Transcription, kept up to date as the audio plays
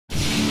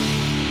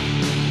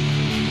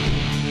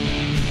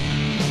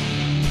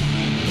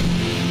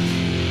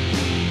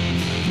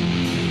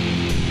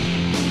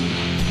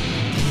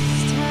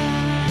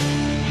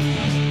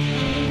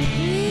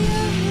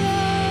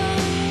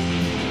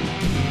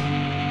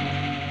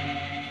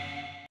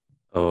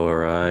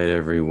right,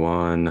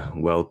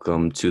 everyone.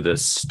 Welcome to the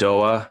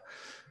STOA.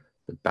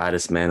 The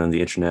baddest man on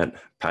the internet,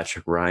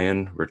 Patrick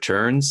Ryan,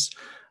 returns.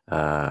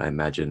 I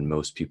imagine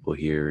most people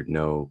here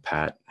know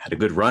Pat had a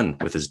good run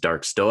with his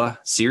Dark Stoa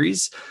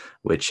series,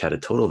 which had a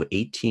total of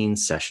 18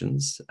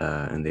 sessions,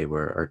 and they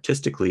were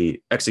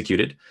artistically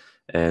executed.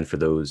 And for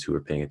those who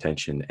were paying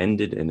attention,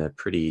 ended in a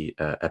pretty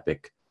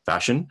epic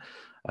fashion.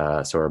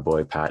 So our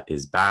boy Pat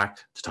is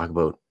back to talk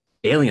about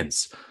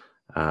aliens.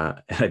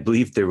 And I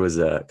believe there was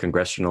a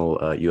congressional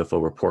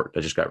UFO report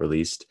that just got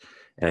released.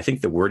 And I think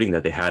the wording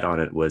that they had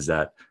on it was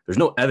that there's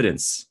no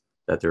evidence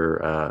that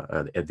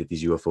that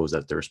these UFOs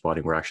that they're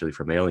spotting were actually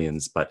from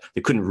aliens, but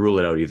they couldn't rule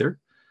it out either.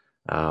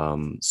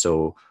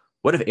 So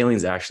what if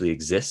aliens actually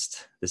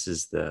exist? This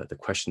is the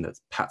question that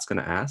Pat's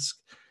going to ask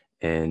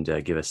and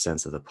give a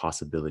sense of the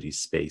possibility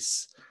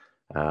space.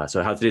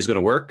 So how today's going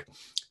to work.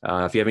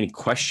 If you have any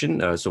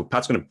question, so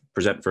Pat's going to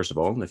present first of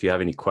all. If you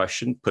have any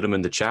question, put them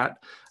in the chat.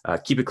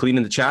 Keep it clean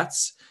in the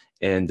chats,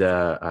 and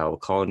I'll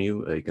call on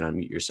you. You can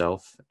unmute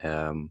yourself.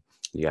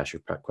 You ask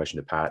your question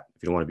to Pat.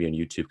 If you don't want to be on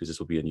YouTube, because this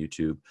will be on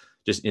YouTube,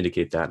 just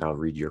indicate that, and I'll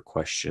read your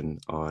question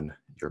on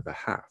your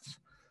behalf.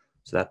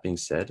 So that being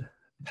said,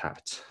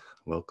 Pat,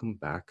 welcome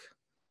back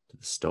to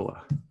the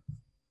STOA.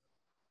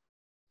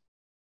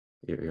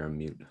 You're on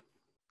mute.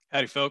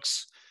 Howdy,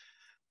 folks.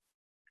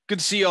 Good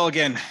to see you all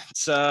again.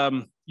 It's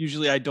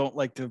usually I don't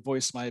like to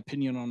voice my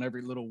opinion on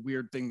every little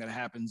weird thing that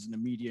happens in the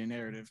media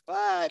narrative,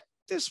 but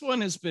this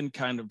one has been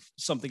kind of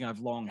something I've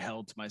long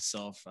held to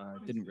myself. I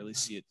didn't really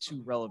see it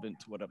too relevant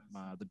to what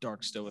the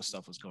Dark Stoa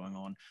stuff was going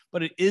on,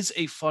 but it is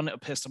a fun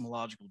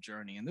epistemological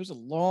journey, and there's a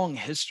long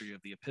history of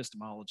the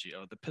epistemology,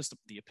 or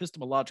the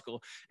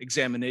epistemological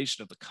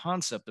examination of the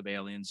concept of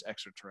aliens,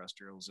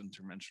 extraterrestrials,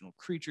 interdimensional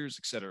creatures,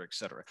 et cetera, et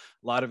cetera.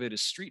 A lot of it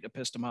is street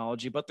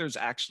epistemology, but there's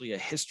actually a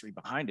history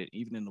behind it,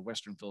 even in the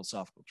Western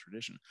philosophical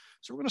tradition.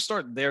 So we're going to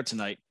start there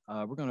tonight.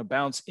 We're going to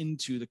bounce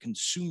into the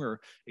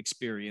consumer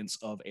experience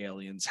of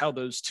aliens, how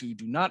those two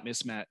do not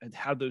mismatch, and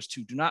how those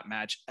two do not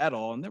match at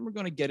all. And then we're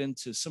going to get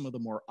into some of the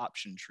more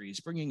option trees,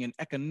 bringing an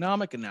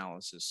economic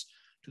analysis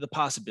to the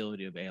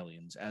possibility of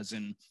aliens, as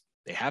in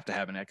they have to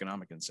have an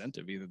economic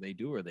incentive. Either they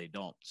do or they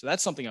don't. So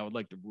that's something I would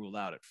like to rule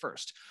out at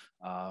first.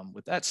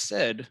 With that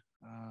said,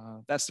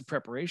 that's the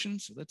preparation.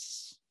 So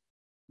let's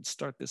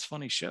start this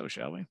funny show,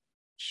 shall we?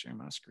 Share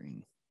my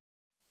screen.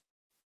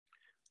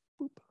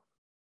 Boop.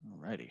 All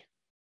righty.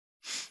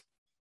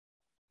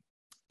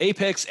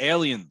 Apex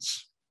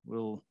aliens.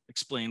 We'll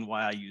explain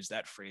why I use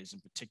that phrase in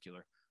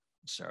particular.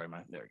 Sorry,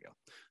 there we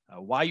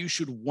go. Why you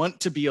should want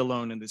to be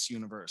alone in this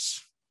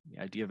universe.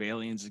 The idea of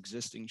aliens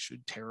existing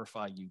should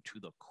terrify you to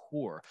the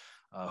core.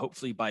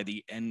 Hopefully by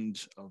the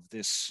end of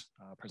this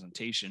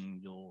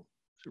presentation, you'll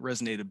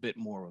resonate a bit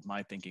more with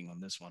my thinking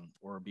on this one,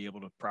 or be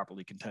able to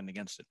properly contend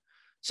against it.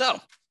 So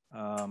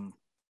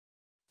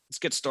let's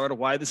get started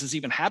why this is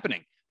even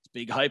happening. It's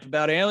big hype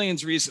about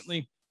aliens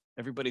recently.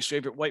 Everybody's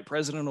favorite white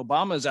President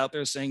Obama is out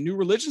there saying new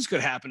religions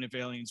could happen if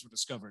aliens were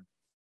discovered.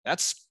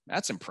 That's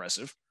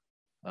impressive.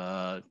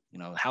 How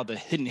the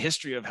hidden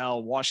history of how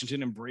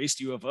Washington embraced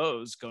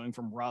UFOs, going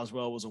from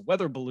Roswell was a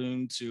weather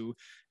balloon to,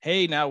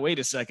 hey, now wait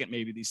a second,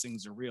 maybe these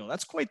things are real.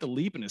 That's quite the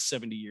leap in a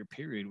 70-year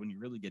period when you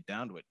really get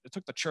down to it. It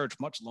took the church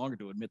much longer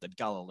to admit that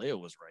Galileo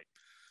was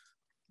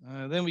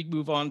right. Then we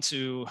move on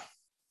to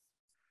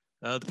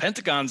the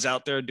Pentagon's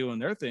out there doing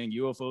their thing.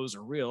 UFOs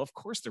are real. Of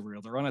course they're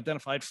real. They're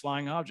unidentified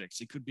flying objects.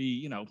 It could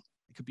be,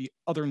 it could be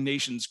other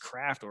nations'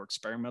 craft or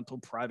experimental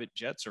private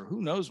jets, or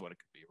who knows what it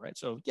could be, right?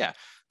 So yeah,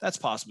 that's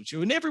possibly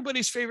true. And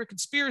everybody's favorite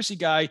conspiracy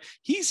guy,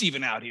 he's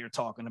even out here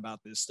talking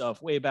about this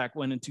stuff way back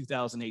when in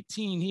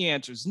 2018. He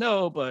answers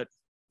no, but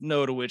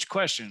no to which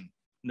question?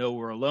 No,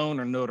 we're alone,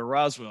 or no to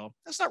Roswell?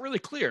 That's not really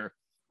clear.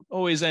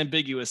 Always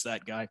ambiguous,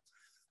 that guy.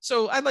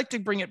 So I'd like to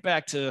bring it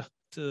back to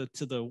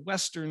the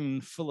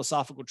Western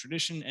philosophical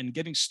tradition, and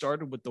getting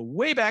started with the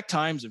way back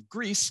times of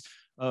Greece,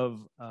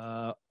 of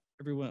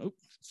everyone.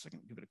 Oops, a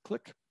second, give it a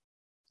click.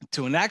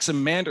 To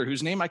Anaximander,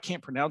 whose name I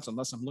can't pronounce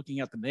unless I'm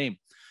looking at the name.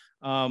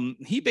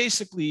 He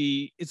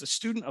basically is a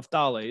student of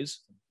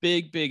Thales,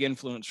 big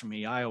influence for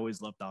me. I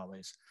always loved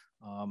Thales.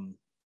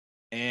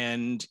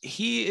 And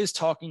he is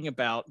talking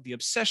about the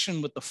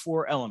obsession with the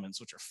four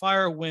elements, which are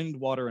fire, wind,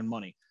 water, and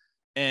money.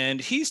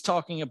 And he's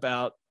talking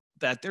about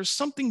that there's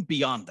something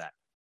beyond that.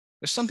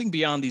 There's something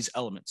beyond these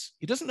elements.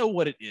 He doesn't know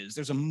what it is.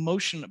 There's a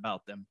motion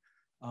about them.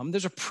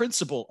 There's a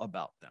principle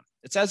about them.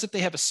 It's as if they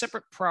have a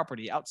separate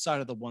property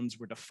outside of the ones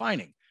we're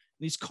defining. And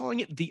he's calling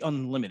it the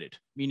unlimited,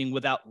 meaning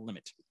without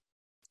limit.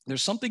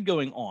 There's something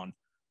going on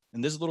in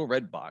this little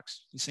red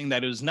box. He's saying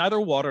that it is neither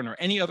water nor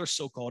any other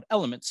so-called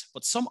elements,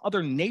 but some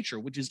other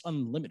nature which is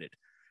unlimited.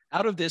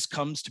 Out of this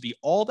comes to be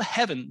all the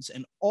heavens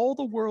and all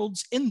the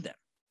worlds in them.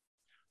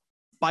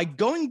 By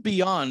going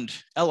beyond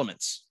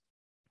elements,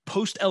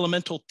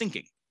 post-elemental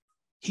thinking,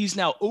 he's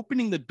now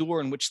opening the door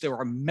in which there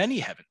are many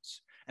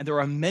heavens and there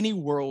are many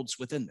worlds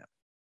within them.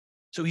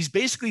 So he's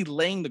basically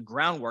laying the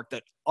groundwork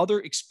that other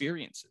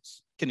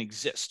experiences can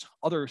exist.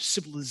 Other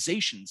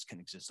civilizations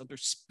can exist, other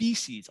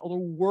species, other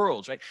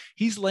worlds, right?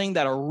 He's laying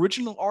that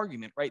original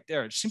argument right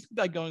there simply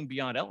by going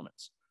beyond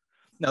elements.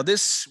 Now,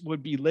 this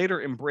would be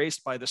later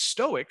embraced by the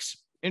Stoics,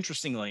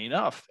 interestingly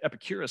enough,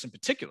 Epicurus in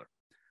particular,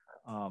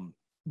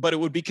 but it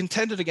would be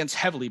contended against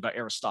heavily by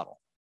Aristotle.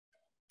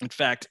 In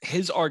fact,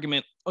 his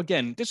argument,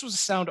 again, this was a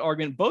sound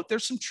argument. Both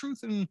there's some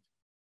truth in,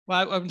 well,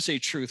 I wouldn't say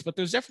truth, but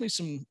there's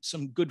definitely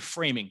some good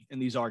framing in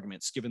these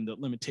arguments, given the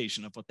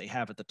limitation of what they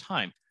have at the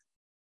time.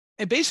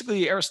 And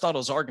basically,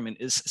 Aristotle's argument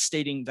is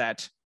stating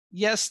that,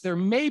 yes, there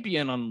may be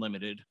an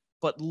unlimited,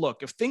 but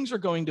look, if things are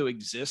going to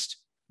exist,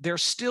 they're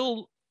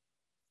still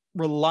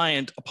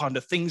reliant upon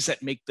the things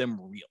that make them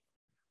real.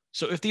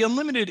 So if the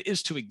unlimited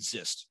is to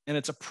exist, and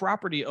it's a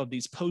property of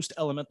these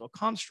post-elemental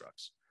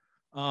constructs,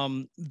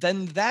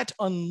 then that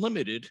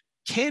unlimited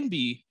can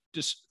be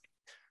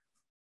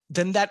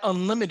then that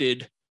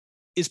unlimited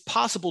is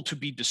possible to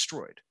be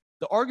destroyed.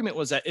 The argument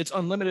was that it's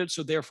unlimited,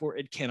 so therefore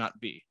it cannot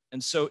be.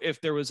 And so if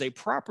there was a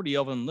property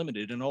of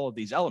unlimited in all of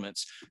these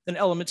elements, then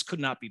elements could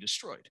not be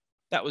destroyed.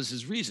 That was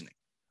his reasoning.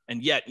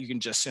 And yet you can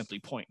just simply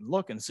point and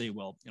look and say,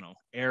 well,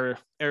 air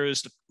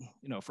is,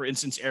 for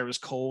instance, air is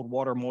cold,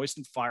 water moist,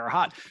 and fire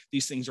hot.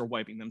 These things are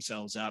wiping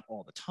themselves out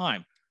all the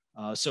time.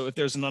 So if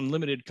there's an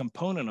unlimited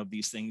component of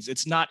these things,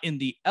 it's not in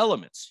the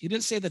elements. He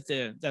didn't say that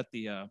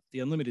the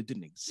unlimited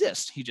didn't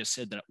exist. He just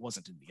said that it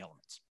wasn't in the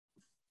elements.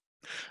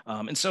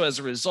 And so as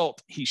a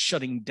result, he's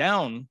shutting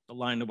down the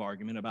line of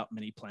argument about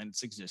many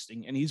planets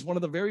existing. And he's one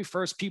of the very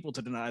first people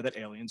to deny that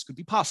aliens could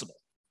be possible.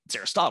 It's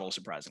Aristotle,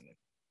 surprisingly.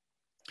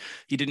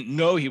 He didn't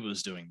know he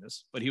was doing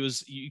this, but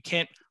you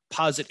can't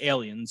posit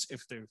aliens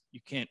if you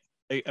can't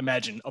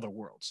imagine other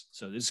worlds.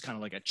 So this is kind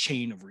of like a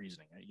chain of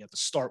reasoning. You have to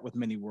start with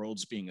many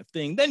worlds being a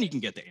thing, then you can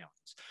get to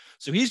aliens.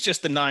 So he's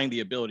just denying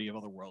the ability of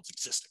other worlds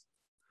existing.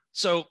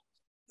 So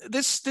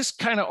this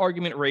kind of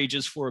argument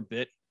rages for a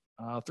bit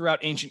throughout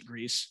ancient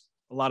Greece.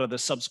 A lot of the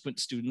subsequent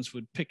students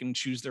would pick and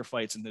choose their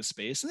fights in this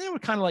space, and then it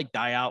would kind of like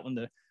die out when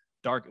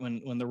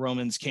the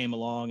Romans came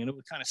along, and it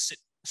would kind of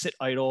sit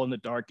idle in the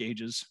Dark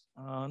Ages.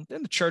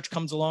 Then the church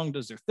comes along,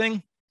 does their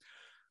thing.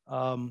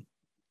 And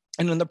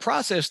in the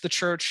process, the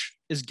church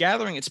is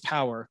gathering its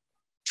power,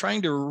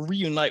 trying to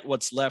reunite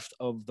what's left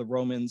of the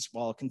Romans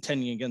while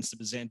contending against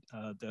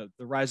the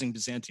rising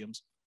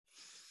Byzantiums.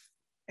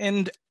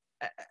 And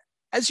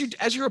as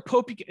you're a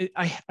pope,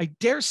 I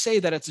dare say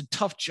that it's a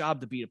tough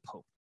job to be a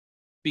pope,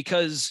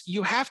 because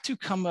you have to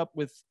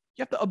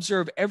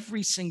observe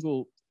every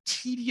single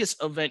tedious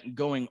event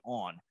going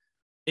on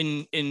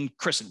in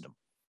Christendom.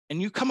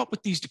 And you come up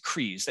with these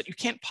decrees that you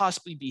can't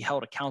possibly be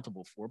held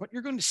accountable for, but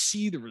you're going to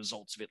see the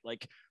results of it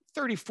like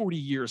 30, 40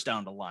 years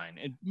down the line,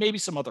 and maybe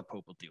some other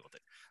pope will deal with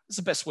it. That's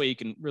the best way you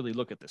can really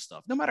look at this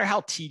stuff, no matter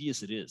how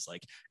tedious it is.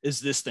 Like, is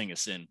this thing a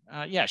sin?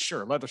 Yeah,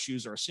 sure. Leather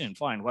shoes are a sin.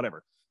 Fine,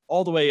 whatever.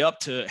 All the way up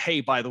to,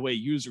 hey, by the way,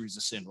 usury is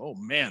a sin. Oh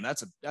man,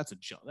 that's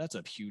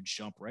a huge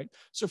jump, right?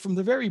 So from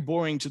the very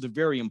boring to the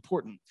very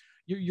important,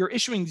 you're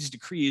issuing these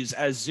decrees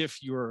as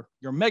if you're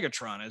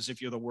Megatron, as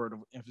if you're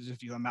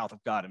the mouth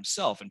of God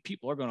himself, and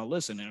people are going to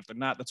listen. And if they're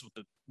not, that's what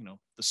the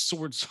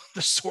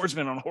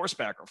swordsmen on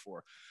horseback are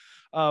for.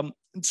 And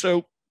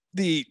so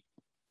there's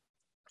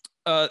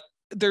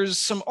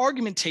some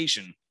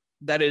argumentation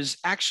that is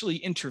actually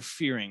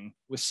interfering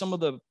with some of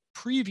the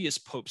previous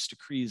popes'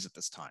 decrees at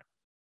this time.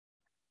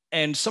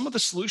 And some of the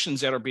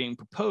solutions that are being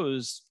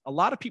proposed, a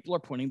lot of people are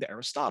pointing to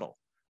Aristotle.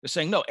 They're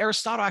saying, no,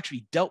 Aristotle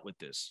actually dealt with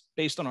this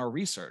based on our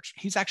research.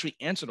 He's actually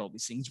answered all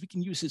these things. We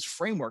can use his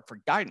framework for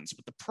guidance.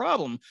 But the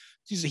problem,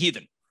 he's a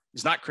heathen.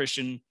 He's not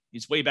Christian.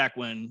 He's way back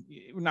when.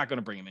 We're not going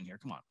to bring him in here.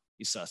 Come on.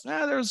 He's sus.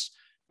 There's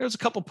a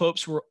couple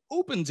popes who were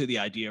open to the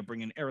idea of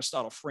bringing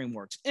Aristotle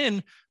frameworks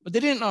in, but they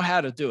didn't know how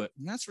to do it.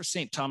 And that's where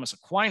St. Thomas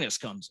Aquinas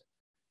comes in.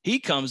 He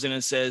comes in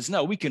and says,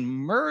 no, we can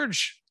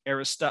merge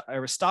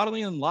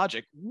Aristotelian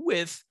logic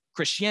with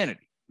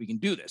Christianity. We can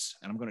do this.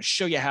 And I'm going to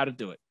show you how to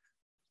do it.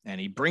 And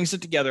he brings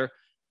it together,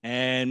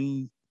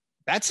 and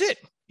that's it.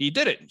 He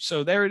did it.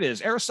 So there it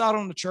is.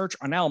 Aristotle and the church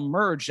are now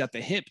merged at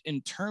the hip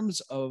in terms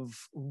of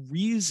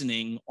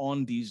reasoning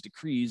on these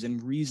decrees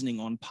and reasoning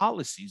on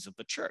policies of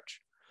the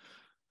church.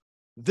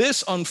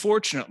 This,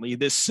 unfortunately,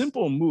 this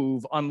simple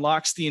move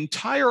unlocks the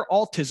entire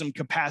autism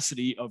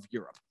capacity of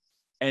Europe.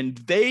 And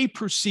they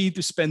proceed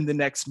to spend the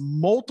next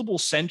multiple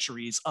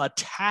centuries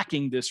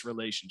attacking this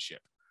relationship.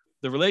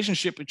 The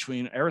relationship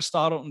between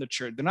Aristotle and the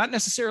church. They're not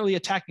necessarily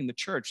attacking the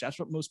church. That's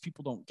what most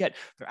people don't get.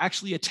 They're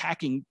actually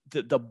attacking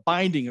the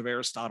binding of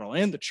Aristotle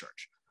and the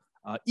church.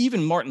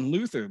 Even Martin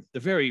Luther, the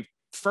very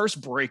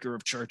first breaker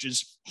of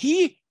churches,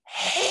 he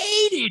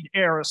hated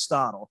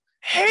Aristotle.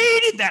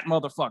 Hated that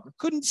motherfucker.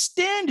 Couldn't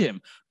stand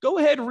him. Go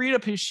ahead and read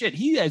up his shit.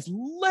 He is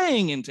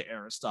laying into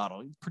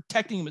Aristotle. He's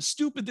protecting him as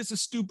stupid. This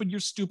is stupid.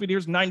 You're stupid.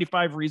 Here's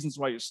 95 reasons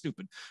why you're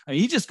stupid. I mean,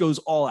 he just goes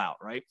all out,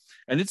 right?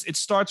 And it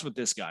starts with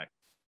this guy.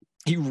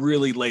 He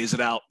really lays it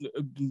out,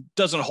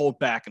 doesn't hold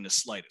back in the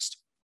slightest.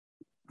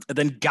 And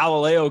then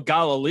Galileo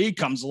Galilei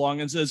comes along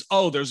and says,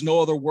 oh, there's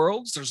no other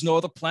worlds. There's no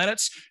other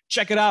planets.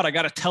 Check it out. I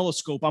got a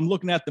telescope. I'm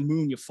looking at the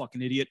moon, you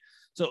fucking idiot.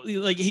 So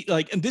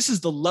and this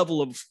is the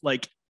level of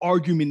like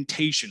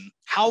argumentation,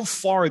 how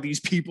far these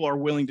people are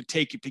willing to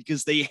take it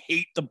because they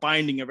hate the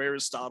binding of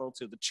Aristotle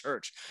to the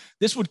church.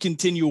 This would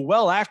continue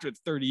well after the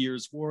 30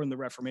 Years' War and the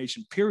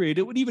Reformation period.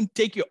 It would even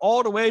take you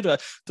all the way to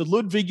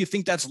Ludwig. You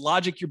think that's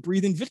logic, you're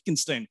breathing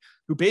Wittgenstein,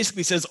 who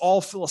basically says all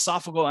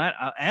philosophical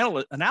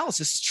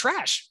analysis is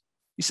trash.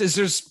 He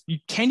says you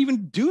can't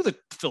even do the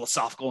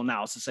philosophical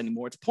analysis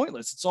anymore. It's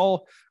pointless. It's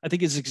all, I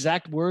think his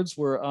exact words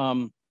were,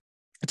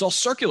 it's all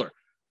circular.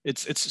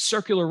 It's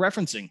circular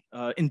referencing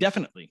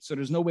indefinitely. So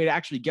there's no way to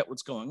actually get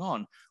what's going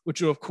on,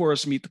 which will, of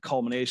course, meet the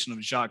culmination of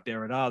Jacques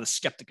Derrida, the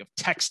skeptic of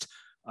text,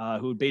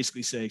 who would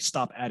basically say,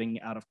 stop adding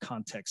out of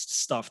context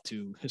stuff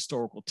to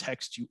historical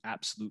text, you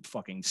absolute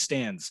fucking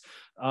stands.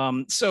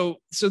 So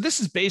this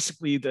is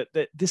basically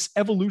that this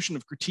evolution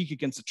of critique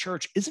against the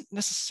church isn't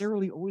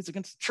necessarily always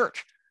against the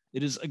church.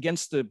 It is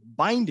against the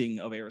binding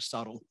of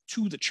Aristotle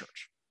to the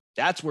church.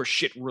 That's where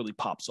shit really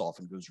pops off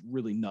and goes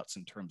really nuts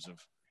in terms of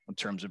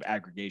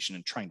aggregation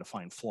and trying to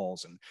find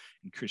flaws in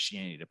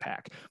Christianity to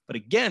pack. But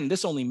again,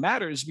 this only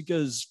matters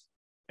because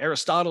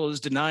Aristotle is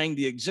denying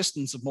the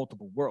existence of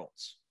multiple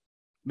worlds.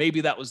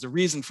 Maybe that was the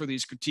reason for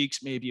these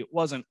critiques, maybe it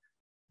wasn't,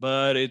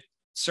 but it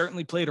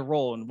certainly played a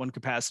role in one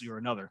capacity or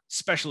another,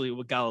 especially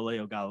with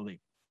Galileo Galilei.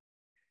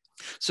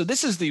 So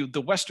this is the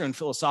Western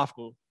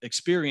philosophical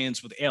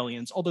experience with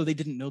aliens, although they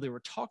didn't know they were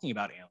talking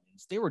about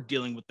aliens. They were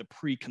dealing with the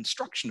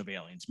pre-construction of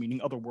aliens,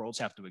 meaning other worlds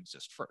have to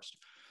exist first.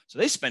 So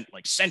they spent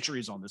like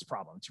centuries on this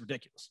problem. It's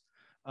ridiculous.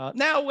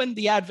 Now, when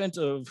the advent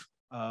of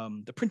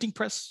the printing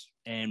press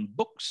and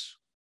books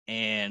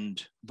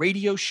and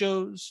radio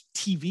shows,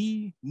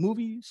 TV,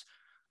 movies,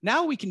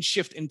 now we can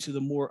shift into the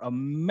more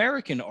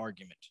American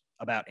argument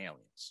about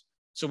aliens.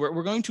 So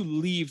we're going to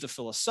leave the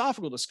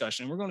philosophical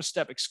discussion. We're going to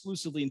step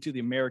exclusively into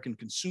the American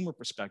consumer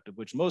perspective,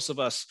 which most of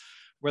us,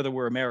 whether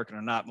we're American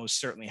or not, most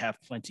certainly have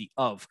plenty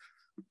of.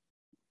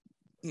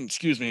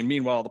 Excuse me. And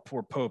meanwhile, the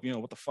poor Pope,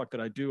 what the fuck did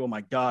I do? Oh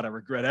my God, I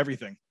regret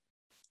everything.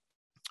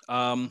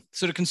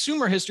 So the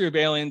consumer history of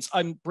aliens,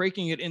 I'm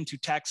breaking it into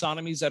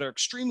taxonomies that are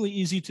extremely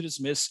easy to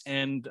dismiss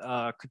and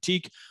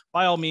critique.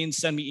 By all means,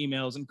 send me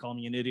emails and call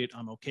me an idiot.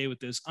 I'm okay with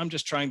this. I'm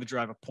just trying to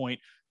drive a point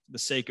for the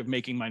sake of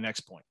making my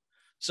next point.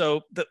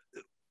 So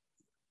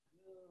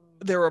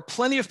there are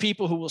plenty of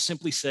people who will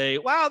simply say,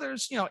 wow,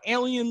 there's,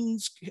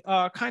 aliens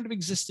kind of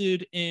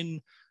existed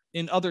in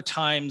other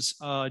times,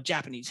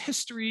 Japanese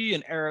history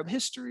and Arab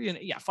history. And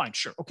yeah, fine,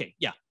 sure. Okay,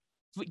 yeah,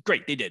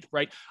 great, they did,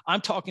 right?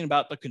 I'm talking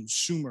about the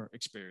consumer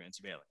experience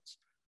of aliens.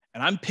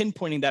 And I'm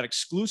pinpointing that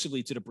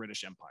exclusively to the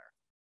British Empire.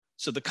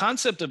 So the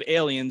concept of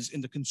aliens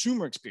in the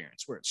consumer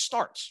experience, where it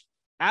starts,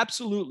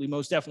 absolutely,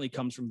 most definitely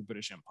comes from the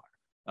British Empire.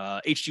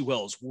 H.G.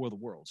 Wells' War of the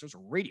Worlds. There's a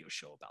radio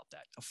show about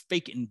that. A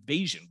Fake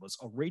Invasion was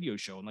a radio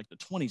show in like the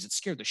 1920s. It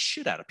scared the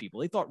shit out of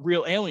people. They thought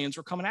real aliens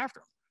were coming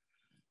after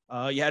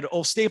them. You had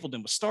Ulf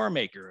Stapleton with Star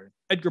Maker,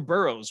 Edgar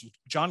Burroughs with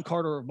John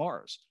Carter of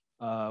Mars,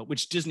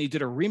 which Disney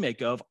did a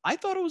remake of. I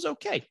thought it was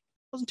okay. It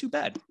wasn't too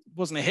bad. It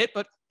wasn't a hit,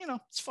 but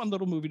it's a fun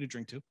little movie to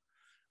drink to.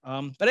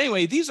 But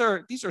anyway, these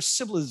are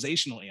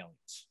civilizational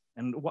aliens.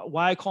 And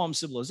why I call them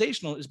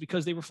civilizational is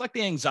because they reflect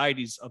the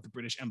anxieties of the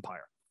British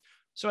Empire.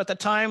 So at that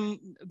time,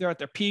 they're at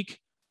their peak.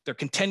 They're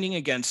contending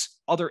against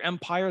other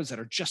empires that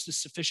are just as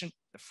sufficient.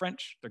 The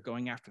French, they're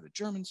going after the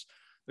Germans.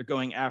 They're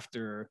going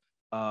after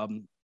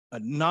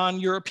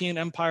non-European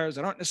empires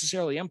that aren't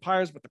necessarily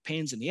empires, but they're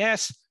pains in the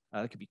ass.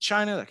 That could be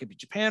China, that could be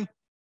Japan.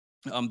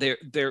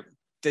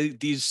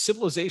 These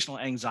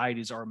civilizational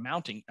anxieties are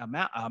amassing,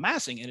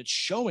 and it's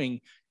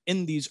showing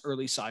in these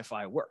early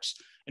sci-fi works.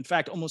 In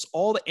fact, almost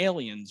all the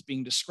aliens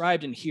being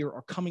described in here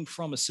are coming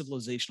from a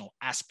civilizational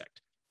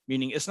aspect,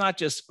 meaning it's not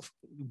just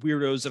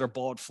weirdos that are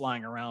bald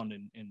flying around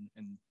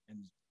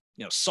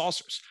in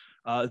saucers.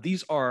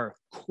 These are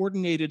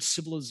coordinated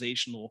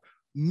civilizational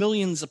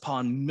millions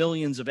upon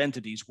millions of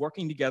entities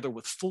working together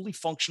with fully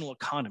functional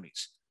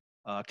economies,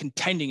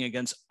 contending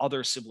against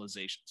other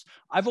civilizations.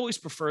 I've always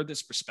preferred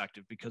this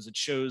perspective because it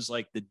shows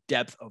like the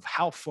depth of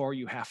how far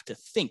you have to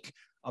think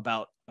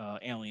about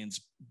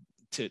aliens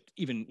to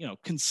even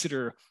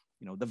consider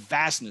the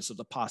vastness of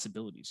the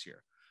possibilities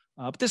here.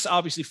 But this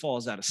obviously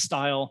falls out of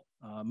style,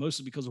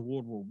 mostly because of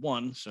World War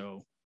I.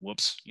 So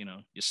whoops, you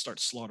start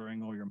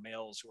slaughtering all your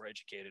males who are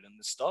educated in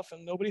this stuff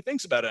and nobody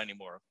thinks about it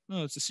anymore.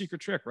 Oh, it's a secret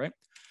trick, right?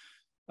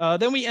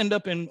 Then we end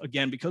up in,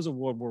 again, because of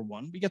World War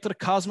I, we get to the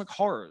cosmic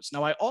horrors.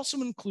 Now, I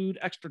also include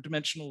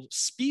extra-dimensional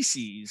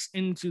species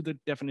into the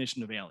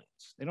definition of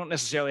aliens. They don't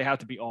necessarily have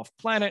to be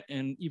off-planet,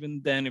 and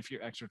even then, if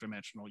you're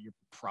extra-dimensional, you're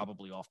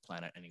probably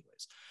off-planet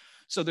anyways.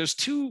 So there's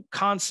two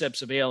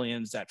concepts of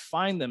aliens that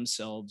find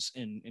themselves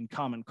in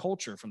common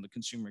culture from the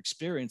consumer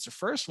experience. The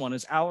first one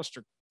is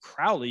Aleister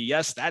Crowley.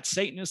 Yes, that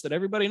Satanist that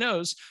everybody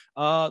knows,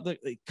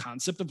 the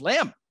concept of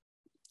lamb.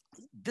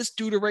 This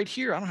dude right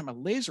here, I don't have my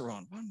laser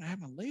on. Why don't I have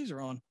my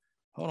laser on?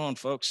 Hold on,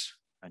 folks.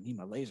 I need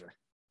my laser.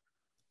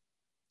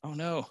 Oh,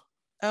 no.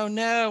 Oh,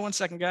 no. 1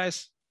 second,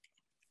 guys.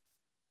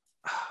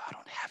 Oh, I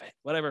don't have it.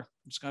 whatever.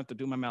 I'm just gonna have to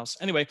do my mouse.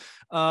 Anyway,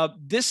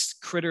 this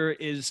critter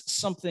is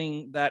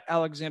something that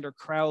Aleister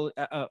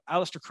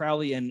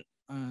Crowley and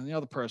the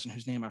other person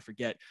whose name I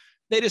forget,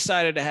 they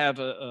decided to have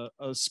a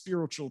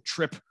spiritual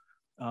trip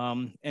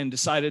and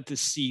decided to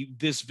see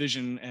this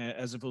vision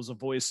as if it was a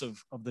voice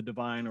of the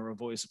divine or a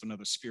voice of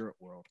another spirit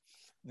world.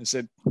 They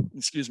said,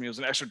 excuse me, it was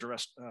an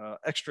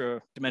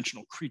extra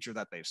dimensional creature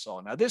that they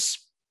saw. Now this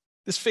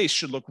face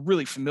should look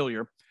really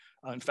familiar.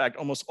 In fact,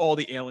 almost all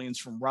the aliens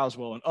from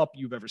Roswell and up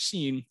you've ever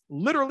seen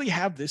literally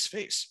have this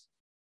face.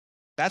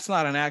 That's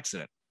not an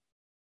accident.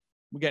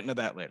 We'll get into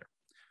that later.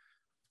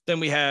 Then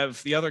we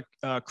have the other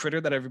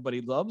critter that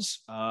everybody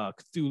loves,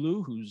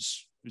 Cthulhu,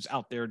 who's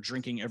out there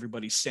drinking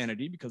everybody's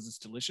sanity because it's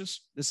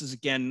delicious. This is,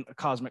 again, a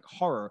cosmic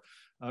horror.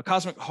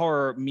 Cosmic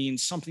horror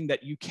means something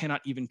that you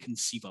cannot even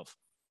conceive of.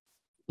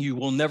 You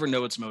will never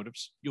know its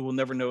motives. You will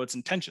never know its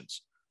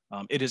intentions.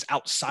 It is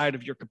outside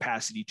of your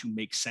capacity to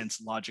make sense,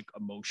 logic,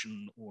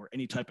 emotion, or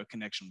any type of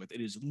connection with.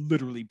 It is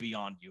literally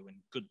beyond you,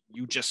 and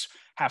you just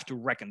have to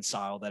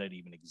reconcile that it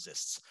even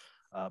exists.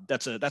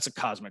 That's a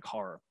cosmic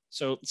horror.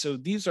 So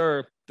these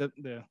are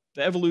the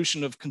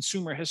evolution of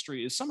consumer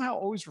history is somehow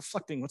always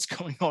reflecting what's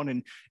going on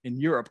in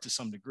Europe to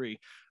some degree.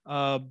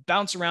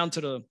 Bounce around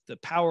to the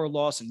power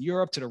loss in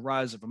Europe, to the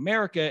rise of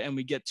America, and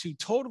we get two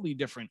totally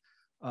different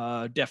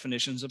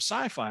definitions of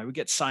sci-fi. We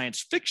get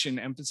science fiction,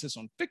 emphasis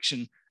on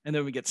fiction, and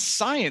then we get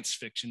science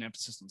fiction,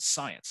 emphasis on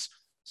science.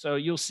 So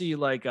you'll see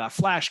like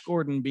Flash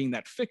Gordon being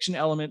that fiction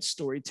element,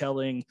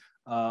 storytelling,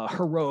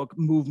 heroic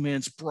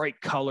movements, bright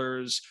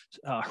colors,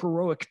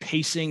 heroic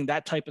pacing,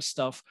 that type of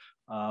stuff.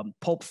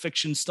 Pulp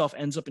fiction stuff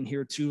ends up in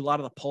here too. A lot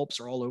of the pulps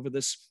are all over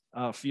this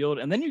field.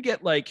 And then you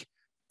get like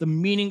the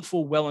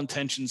meaningful,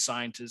 well-intentioned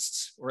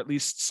scientists, or at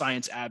least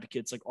science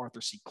advocates like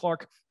Arthur C.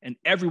 Clarke and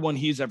everyone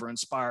he's ever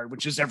inspired,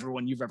 which is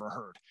everyone you've ever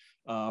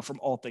heard from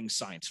all things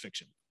science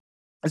fiction.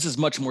 This is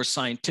much more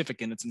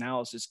scientific in its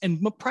analysis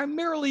and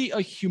primarily a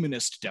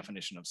humanist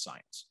definition of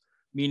science,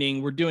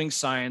 meaning we're doing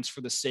science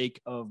for the sake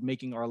of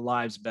making our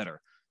lives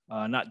better,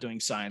 not doing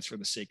science for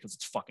the sake because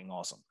it's fucking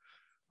awesome.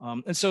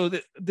 And so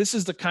this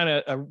is the kind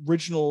of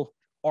original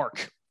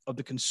arc of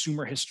the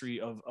consumer history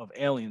of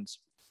aliens,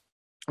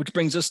 which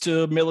brings us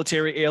to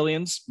military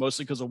aliens,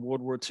 mostly because of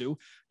World War II.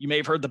 You may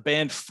have heard the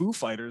band Foo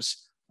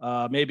Fighters.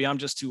 Maybe I'm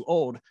just too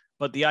old,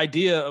 but the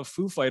idea of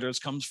Foo Fighters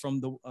comes from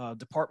the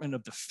Department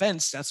of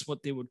Defense. That's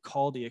what they would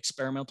call the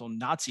experimental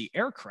Nazi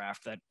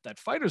aircraft that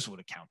fighters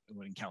would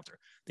encounter.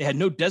 They had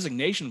no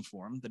designation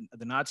for them.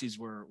 The Nazis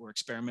were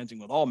experimenting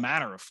with all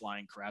manner of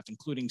flying craft,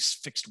 including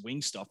fixed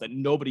wing stuff that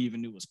nobody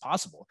even knew was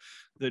possible.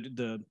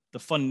 The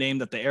fun name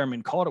that the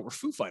airmen called it were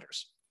Foo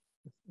Fighters.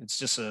 It's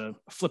just a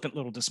flippant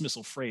little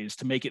dismissal phrase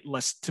to make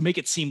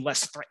it seem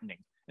less threatening.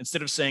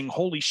 Instead of saying,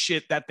 holy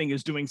shit, that thing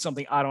is doing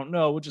something I don't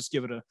know, we'll just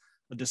give it a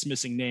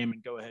dismissing name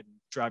and go ahead and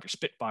drive your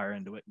Spitfire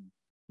into it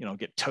and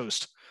get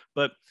toast.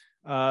 But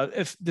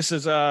if this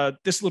is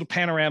this little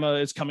panorama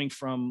is coming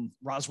from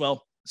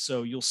Roswell,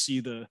 so you'll see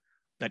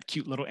that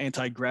cute little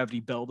anti-gravity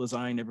bell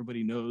design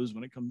everybody knows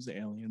when it comes to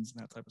aliens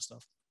and that type of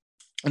stuff.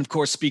 And of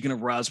course, speaking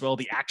of Roswell,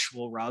 the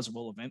actual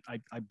Roswell event,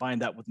 I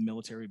bind that with the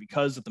military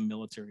because of the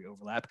military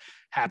overlap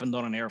happened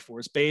on an Air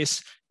Force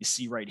base. You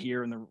see right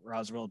here in the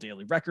Roswell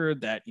Daily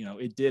Record that,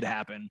 it did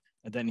happen.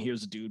 And then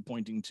here's a dude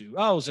pointing to, it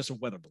was just a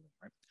weather balloon,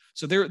 right?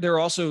 So they're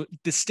also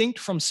distinct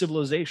from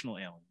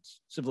civilizational aliens,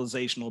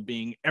 civilizational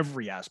being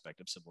every aspect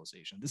of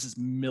civilization. This is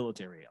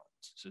military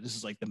aliens. So this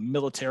is like the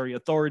military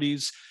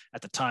authorities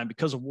at the time,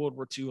 because of World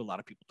War II, a lot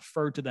of people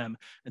deferred to them.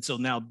 And so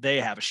now they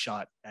have a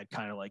shot at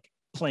kind of like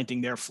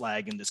planting their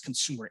flag in this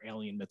consumer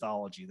alien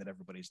mythology that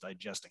everybody's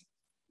digesting.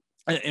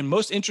 And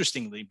most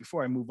interestingly,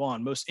 before I move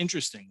on,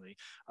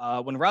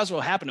 when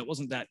Roswell happened, it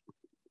wasn't that,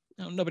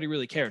 nobody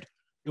really cared.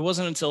 It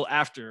wasn't until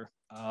after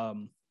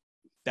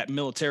that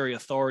military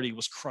authority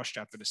was crushed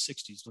after the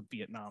 60s with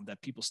Vietnam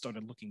that people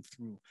started looking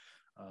through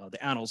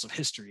the annals of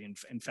history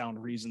and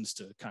found reasons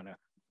to kind of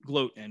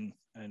gloat and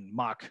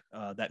mock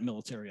that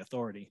military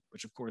authority,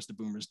 which of course the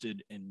boomers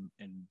did in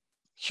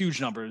huge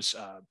numbers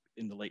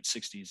in the late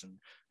 60s and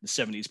the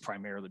 70s,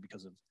 primarily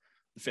because of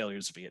the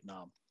failures of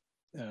Vietnam.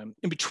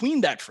 In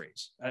between that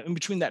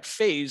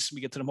phase,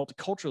 we get to the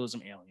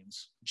multiculturalism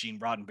aliens, Gene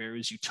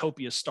Roddenberry's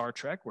Utopia Star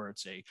Trek, where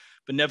it's a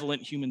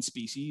benevolent human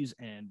species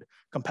and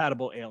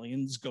compatible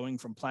aliens going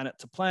from planet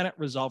to planet,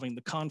 resolving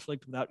the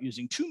conflict without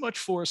using too much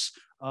force,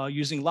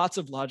 using lots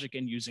of logic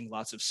and using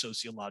lots of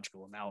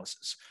sociological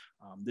analysis.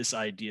 This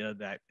idea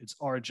that it's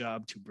our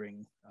job to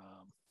bring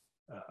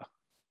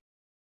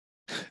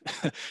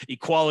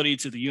equality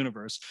to the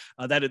universe,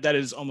 that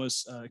is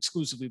almost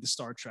exclusively the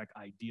Star Trek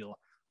ideal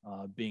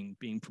being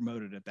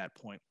promoted at that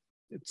point.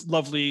 It's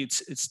lovely,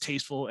 it's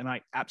tasteful, and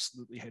I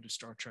absolutely hated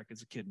Star Trek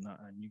as a kid,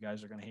 and you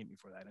guys are going to hate me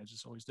for that. I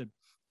just always did.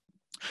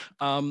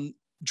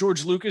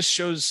 George Lucas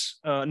shows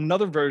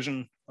another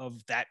version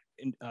of that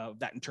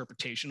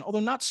interpretation, although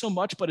not so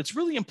much, but it's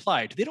really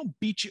implied. They don't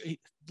beat you.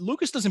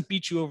 Lucas doesn't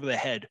beat you over the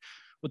head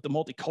with the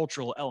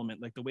multicultural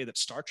element like the way that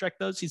Star Trek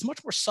does. He's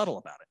much more subtle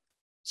about it.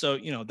 So,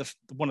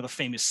 one of the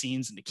famous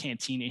scenes in the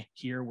cantina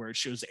here where it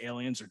shows the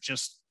aliens are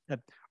just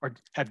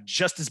have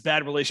just as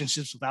bad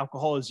relationships with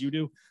alcohol as you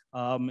do,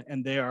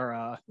 and they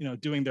are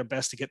doing their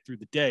best to get through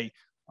the day.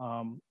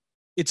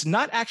 It's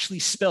not actually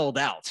spelled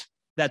out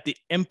that the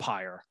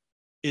empire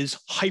is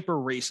hyper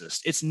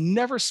racist. It's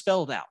never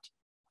spelled out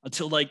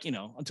until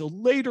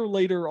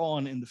later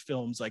on in the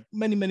films, like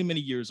many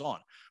years on.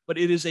 But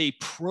it is a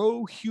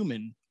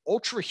pro-human,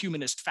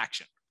 ultra-humanist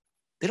faction.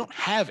 They don't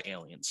have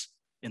aliens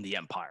in the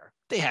empire.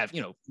 They have,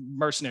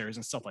 mercenaries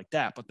and stuff like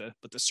that. But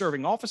the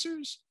serving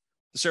officers,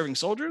 the serving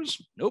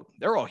soldiers, nope,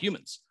 they're all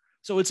humans.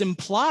 So it's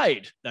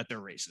implied that they're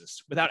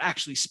racist without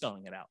actually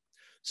spelling it out.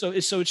 So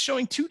it's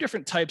showing two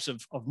different types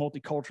of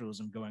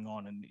multiculturalism going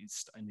on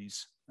in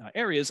these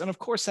areas. And of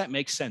course, that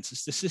makes sense.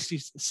 It's the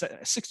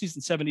 60s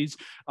and 70s.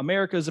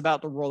 America is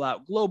about to roll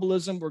out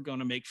globalism. We're going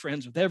to make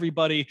friends with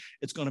everybody.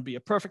 It's going to be a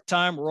perfect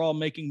time. We're all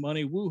making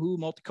money. Woohoo,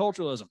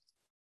 multiculturalism.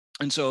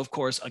 And so, of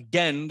course,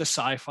 again, the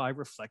sci-fi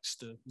reflects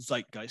the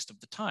zeitgeist of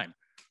the time.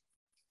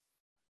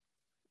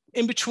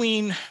 In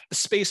between the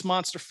space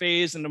monster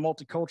phase and the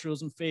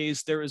multiculturalism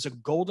phase, there is a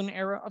golden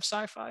era of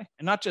sci-fi,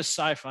 and not just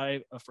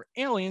sci-fi for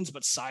aliens,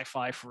 but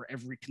sci-fi for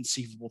every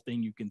conceivable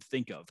thing you can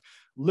think of.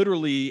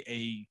 Literally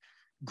a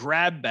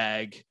grab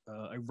bag,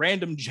 a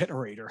random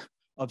generator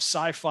of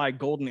sci-fi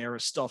golden era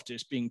stuff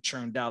just being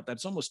churned out.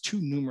 That's almost too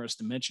numerous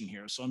to mention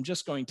here. So I'm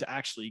just going to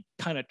actually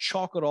kind of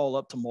chalk it all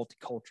up to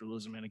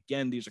multiculturalism. And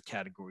again, these are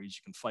categories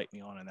you can fight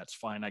me on, and that's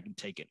fine. I can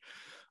take it.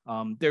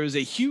 There is a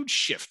huge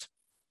shift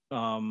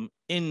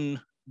in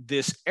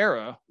this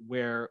era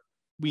where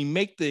we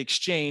make the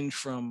exchange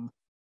from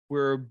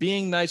we're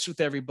being nice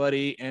with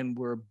everybody and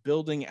we're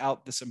building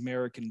out this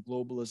American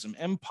globalism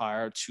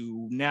empire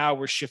to now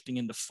we're shifting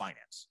into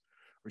finance.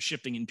 We're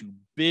shifting into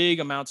big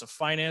amounts of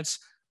finance.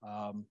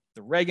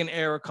 The Reagan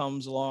era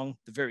comes along.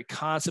 The very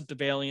concept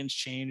of aliens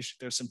changed.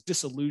 There's some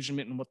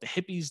disillusionment in what the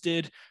hippies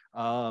did.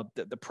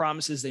 The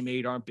promises they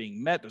made aren't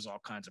being met. There's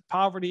all kinds of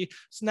poverty.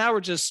 So now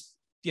we're just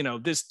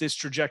this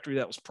trajectory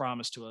that was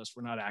promised to us,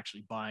 we're not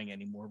actually buying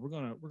anymore. We're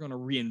gonna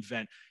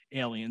reinvent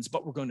aliens,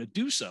 but we're going to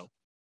do so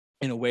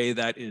in a way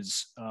that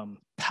is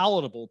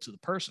palatable to the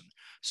person.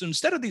 So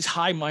instead of these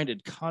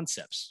high-minded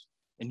concepts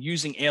and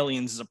using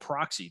aliens as a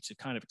proxy to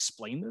kind of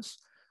explain this,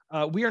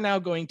 we are now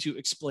going to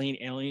explain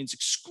aliens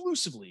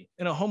exclusively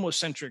in a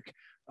homocentric,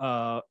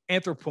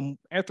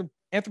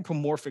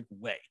 anthropomorphic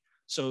way.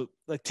 So,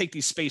 like, take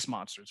these space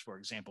monsters, for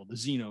example, the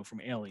Xeno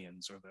from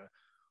Aliens, or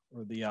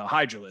the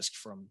Hydralisk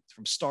from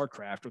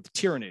StarCraft, or the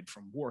Tyrannid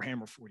from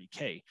Warhammer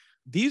 40K.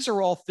 These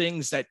are all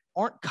things that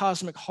aren't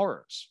cosmic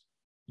horrors.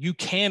 You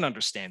can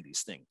understand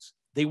these things.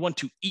 They want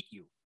to eat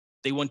you.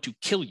 They want to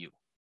kill you.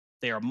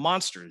 They are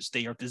monsters.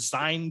 They are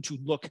designed to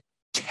look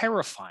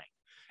terrifying.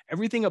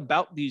 Everything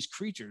about these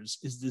creatures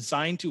is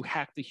designed to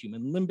hack the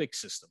human limbic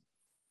system.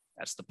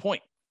 That's the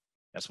point.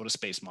 That's what a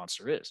space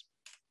monster is.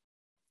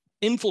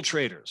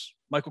 Infiltrators.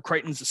 Michael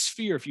Crichton's The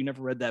Sphere. If you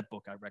never read that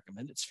book, I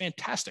recommend it. It's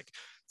fantastic.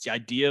 It's the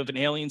idea of an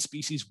alien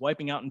species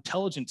wiping out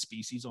intelligent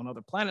species on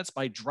other planets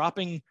by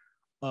dropping,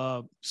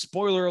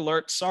 spoiler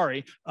alert,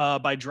 sorry,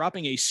 by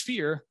dropping a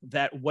sphere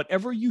that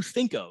whatever you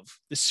think of,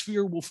 the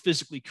sphere will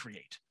physically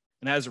create.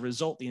 And as a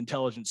result, the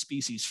intelligent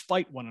species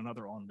fight one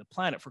another on the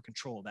planet for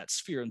control of that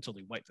sphere until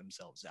they wipe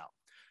themselves out.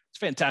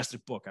 It's a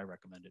fantastic book. I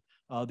recommend it.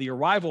 The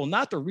Arrival,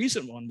 not the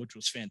recent one, which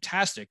was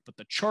fantastic, but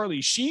the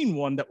Charlie Sheen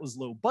one that was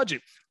low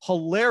budget.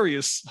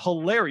 Hilarious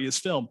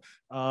film.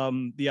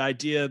 The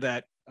idea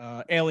that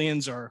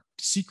aliens are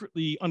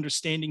secretly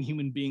understanding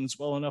human beings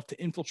well enough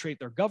to infiltrate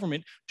their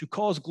government to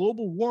cause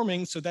global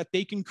warming so that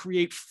they can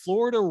create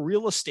Florida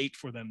real estate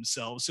for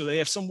themselves so they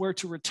have somewhere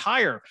to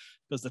retire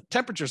because the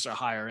temperatures are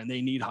higher and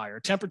they need higher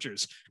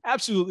temperatures.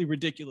 Absolutely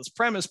ridiculous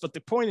premise, but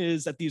the point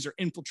is that these are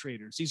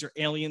infiltrators. These are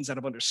aliens that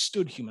have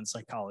understood human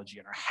psychology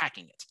and are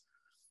hacking it.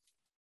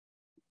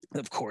 And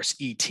of course,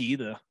 E.T.,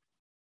 the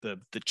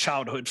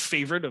childhood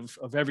favorite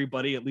of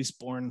everybody, at least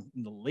born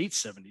in the late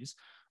 70s.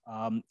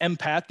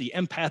 Empath, the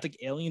empathic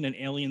alien, an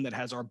alien that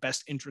has our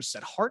best interests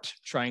at heart,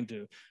 trying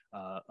to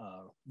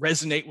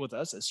resonate with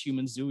us as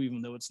humans do,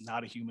 even though it's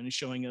not a human, is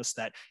showing us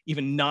that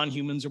even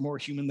non-humans are more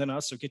human than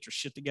us. So get your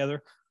shit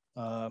together.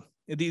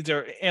 These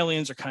are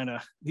aliens are kind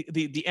of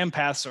the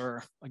empaths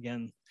are,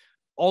 again,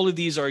 all of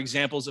these are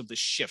examples of the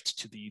shift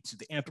to the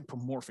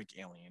anthropomorphic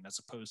alien as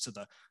opposed to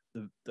the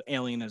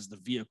alien as the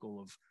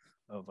vehicle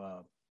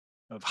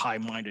of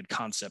high-minded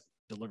concept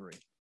delivery.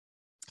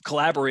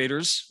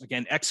 Collaborators,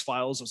 again,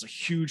 X-Files was a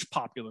huge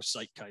popular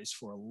zeitgeist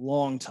for a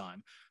long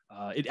time.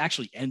 It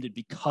actually ended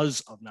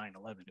because of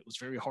 9/11. It was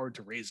very hard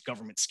to raise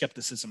government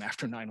skepticism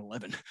after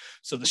 9/11.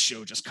 So the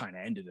show just kind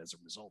of ended as a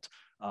result.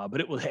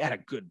 But it had a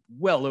good,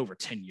 well over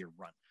 10-year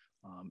run.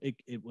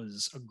 It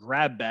was a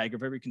grab bag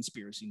of every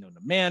conspiracy known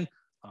to man.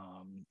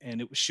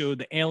 And it showed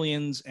the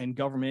aliens and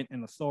government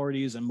and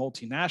authorities and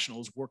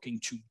multinationals working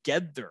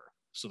together.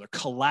 So they're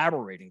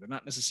collaborating. They're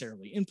not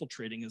necessarily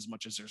infiltrating as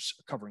much as they're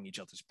covering each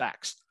other's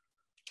backs.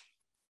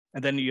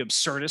 And then you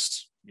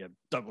absurdists, you have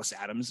Douglas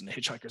Adams and The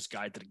Hitchhiker's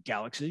Guide to the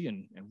Galaxy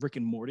and Rick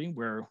and Morty,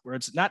 where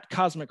it's not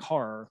cosmic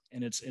horror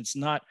and it's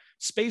not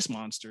space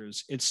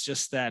monsters. It's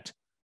just that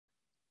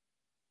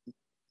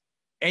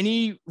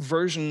any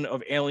version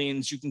of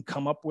aliens you can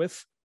come up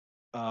with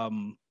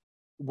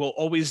will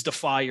always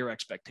defy your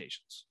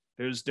expectations.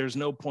 There's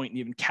no point in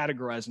even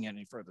categorizing it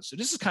any further. So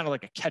this is kind of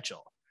like a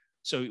catch-all.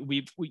 So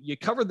you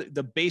cover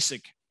the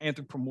basic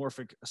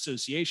anthropomorphic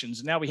associations,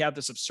 and now we have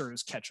this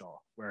absurdist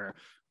catch-all where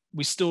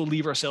we still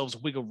leave ourselves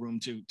wiggle room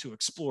to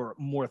explore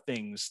more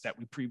things that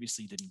we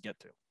previously didn't get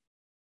to.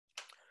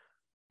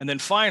 And then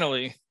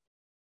finally,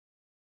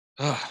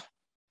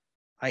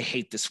 I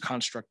hate this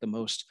construct the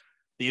most.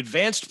 The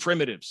advanced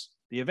primitives.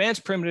 The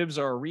advanced primitives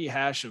are a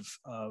rehash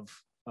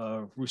of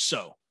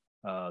Rousseau,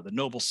 the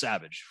noble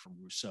savage from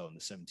Rousseau in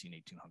the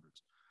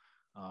 1800s.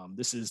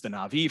 This is the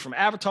Na'vi from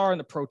Avatar and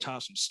the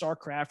Protoss from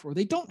StarCraft, where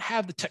they don't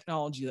have the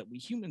technology that we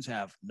humans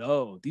have.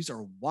 No, these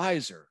are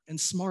wiser and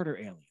smarter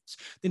aliens.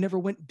 They never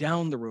went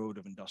down the road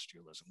of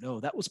industrialism. No,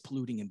 that was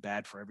polluting and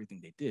bad for everything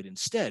they did.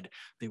 Instead,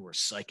 they were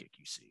psychic,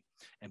 you see.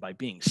 And by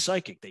being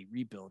psychic, they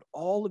rebuild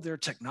all of their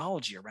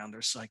technology around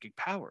their psychic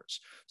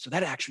powers. So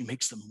that actually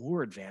makes them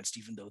more advanced,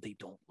 even though they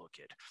don't look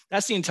it.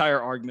 That's the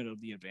entire argument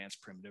of the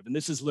advanced primitive. And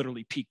this is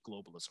literally peak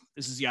globalism.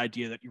 This is the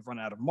idea that you've run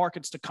out of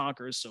markets to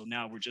conquer. So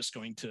now we're just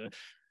going to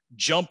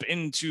jump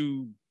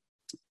into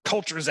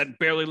cultures that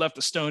barely left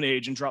the Stone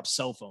Age and drop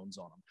cell phones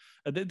on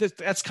them.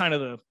 That's kind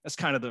of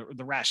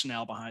the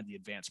rationale behind the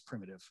advanced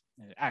primitive.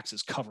 And it acts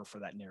as cover for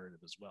that narrative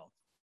as well.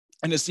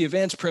 And it's the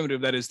advanced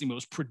primitive that is the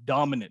most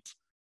predominant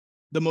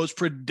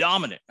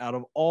out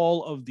of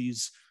all of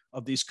these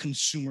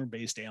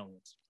consumer-based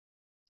aliens.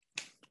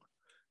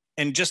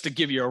 And just to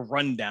give you a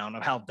rundown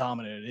of how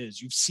dominant it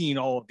is, you've seen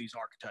all of these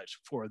archetypes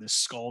before. This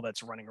skull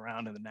that's running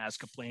around in the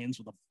Nazca Plains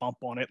with a bump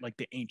on it, like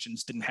the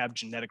ancients didn't have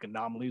genetic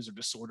anomalies or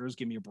disorders.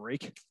 Give me a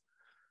break.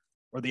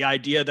 Or the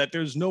idea that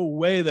there's no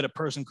way that a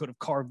person could have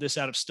carved this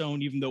out of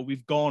stone, even though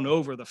we've gone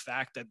over the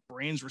fact that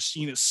brains were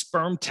seen as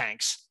sperm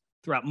tanks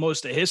throughout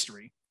most of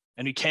history.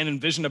 And you can't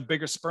envision a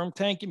bigger sperm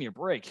tank? Give me a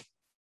break.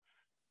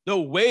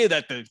 No way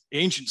that the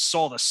ancients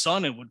saw the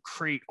sun and would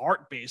create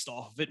art based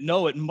off of it.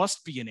 No, it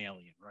must be an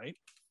alien, right?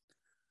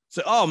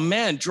 So, oh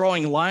man,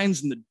 drawing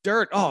lines in the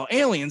dirt. Oh,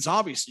 aliens,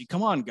 obviously.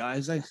 Come on,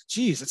 guys.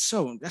 Geez, that's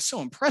so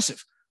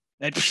impressive.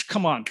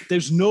 Come on.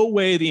 There's no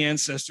way the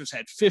ancestors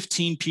had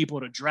 15 people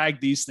to drag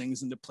these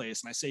things into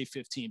place. And I say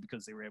 15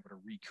 because they were able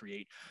to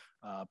recreate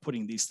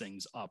putting these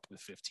things up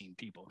with 15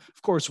 people.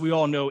 Of course, we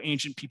all know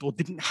ancient people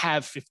didn't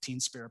have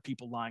 15 spare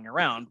people lying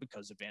around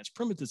because advanced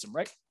primitivism,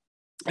 right?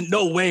 And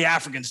no way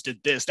Africans did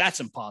this. That's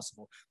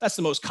impossible. That's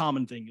the most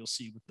common thing you'll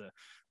see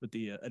with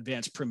the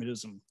advanced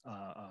primitivism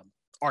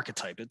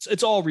archetype.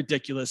 It's all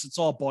ridiculous. It's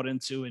all bought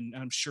into, and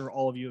I'm sure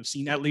all of you have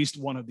seen at least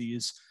one of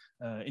these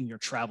in your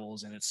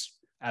travels, and it's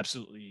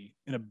absolutely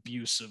an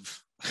abuse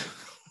of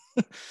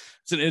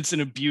it's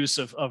an abuse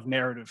of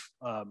narrative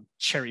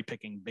cherry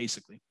picking,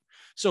 basically.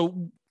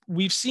 So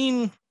we've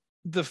seen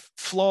the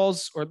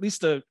flaws, or at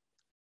least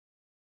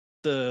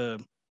the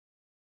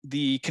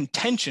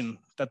contention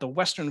that the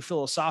Western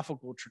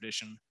philosophical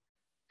tradition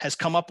has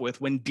come up with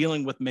when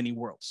dealing with many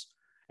worlds.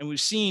 And we've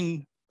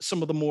seen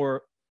some of the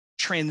more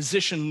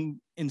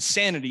transition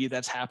insanity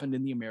that's happened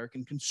in the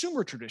American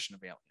consumer tradition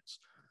of aliens.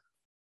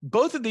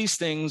 Both of these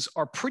things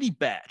are pretty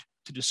bad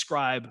to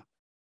describe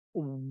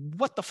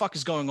what the fuck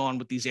is going on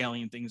with these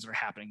alien things that are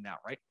happening now,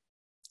 right?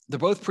 They're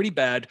both pretty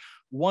bad.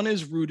 One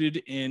is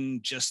rooted in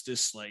just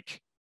this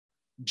like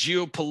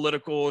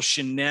geopolitical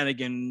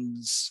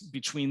shenanigans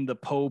between the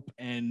Pope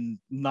and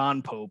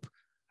non-Pope.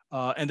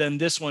 And then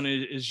this one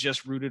is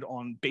just rooted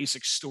on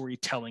basic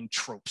storytelling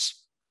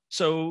tropes.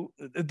 So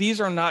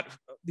these are not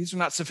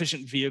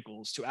sufficient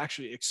vehicles to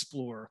actually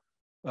explore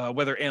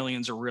whether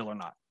aliens are real or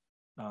not.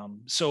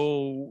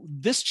 So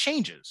this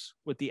changes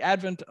with the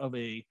advent of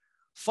a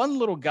fun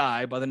little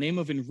guy by the name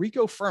of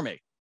Enrico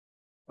Fermi.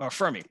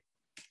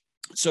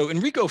 So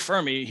Enrico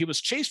Fermi, he was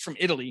chased from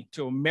Italy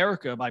to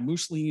America by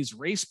Mussolini's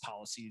race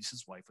policies.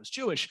 His wife was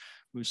Jewish.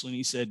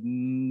 Mussolini said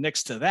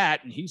next to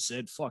that, and he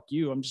said, fuck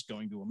you, I'm just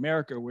going to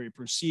America, where he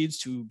proceeds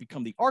to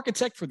become the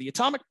architect for the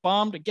atomic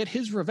bomb to get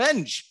his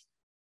revenge.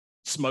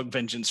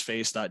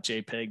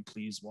 Smugvengeanceface.jpg,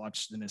 please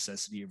watch The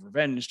Necessity of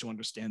Revenge to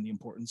understand the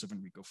importance of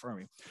Enrico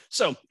Fermi.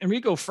 So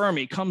Enrico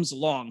Fermi comes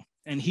along,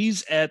 and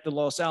he's at the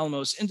Los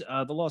Alamos,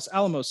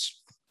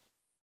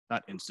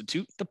 not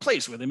institute, the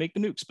place where they make the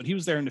nukes, but he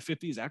was there in the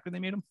 50s after they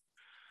made them.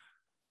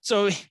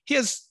 So he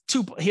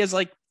has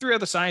like three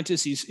other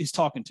scientists he's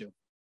talking to.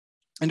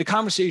 And the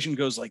conversation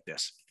goes like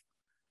this.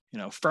 You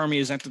know, Fermi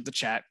has entered the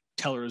chat,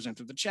 Teller has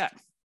entered the chat.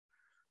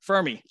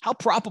 Fermi, how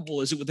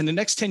probable is it within the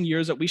next 10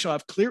 years that we shall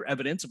have clear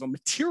evidence of a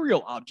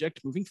material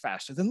object moving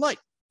faster than light?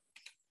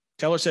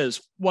 Teller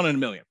says 1 in a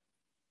million.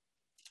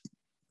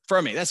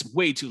 Fermi, that's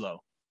way too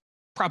low.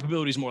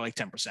 Probability is more like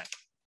 10%.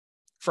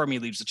 Fermi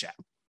leaves the chat.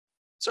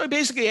 So he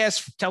basically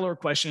asks Teller a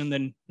question and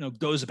then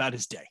goes about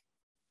his day.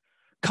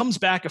 Comes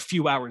back a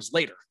few hours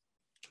later,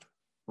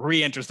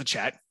 re-enters the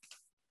chat,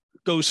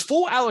 goes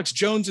full Alex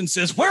Jones and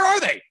says, where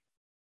are they?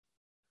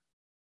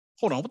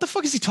 Hold on, what the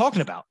fuck is he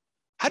talking about?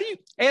 How do you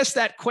ask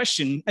that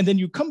question and then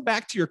you come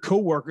back to your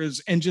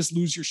coworkers and just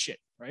lose your shit,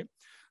 right?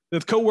 The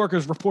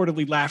coworkers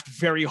reportedly laughed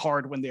very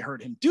hard when they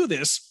heard him do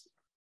this.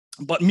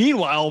 But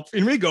meanwhile,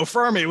 Enrico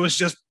Fermi was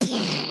just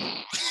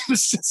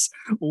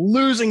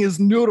losing his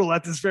noodle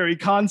at this very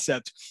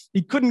concept.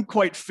 He couldn't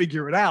quite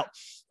figure it out.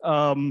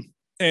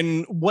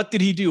 And what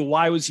did he do?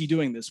 Why was he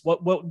doing this?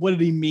 What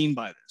did he mean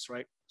by this,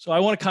 right? So I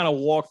want to kind of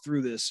walk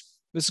through this.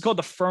 This is called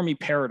the Fermi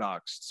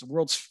paradox. It's the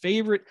world's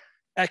favorite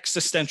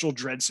existential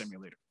dread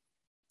simulator.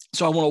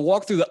 So I want to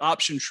walk through the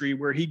option tree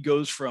where he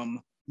goes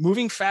from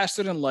moving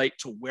faster than light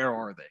to where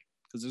are they?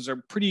 Because there's a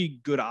pretty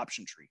good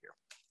option tree here.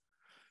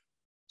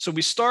 So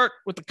we start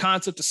with the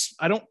concept of,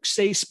 I don't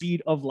say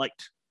speed of light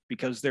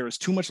because there is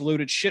too much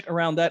loaded shit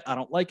around that. I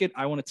don't like it.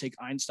 I want to take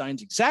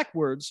Einstein's exact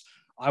words.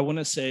 I want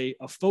to say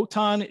a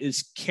photon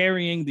is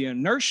carrying the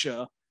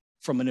inertia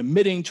from an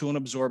emitting to an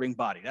absorbing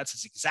body. That's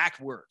his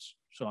exact words.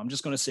 So I'm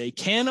just going to say,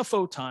 can a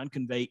photon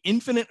convey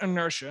infinite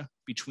inertia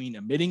between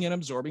emitting and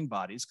absorbing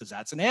bodies? Because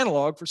that's an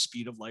analog for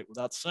speed of light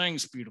without saying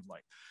speed of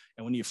light.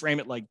 And when you frame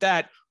it like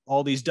that,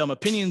 all these dumb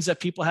opinions that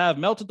people have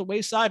melt at the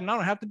wayside and I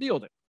don't have to deal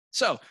with it.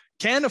 So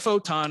can a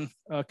photon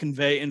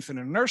convey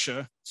infinite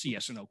inertia? It's a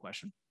yes or no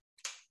question.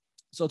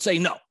 So let's say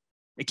no,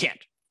 it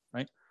can't,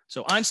 right?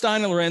 So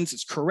Einstein and Lorentz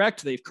is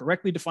correct. They've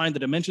correctly defined the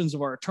dimensions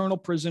of our eternal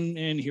prison.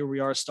 And here we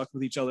are stuck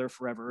with each other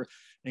forever,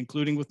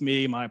 including with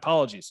me. My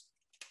apologies.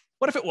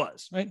 What if it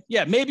was, right?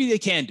 Yeah, maybe they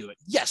can do it.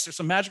 Yes, there's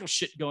some magical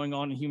shit going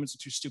on and humans are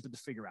too stupid to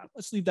figure out.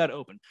 Let's leave that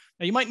open.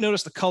 Now you might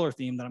notice the color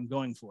theme that I'm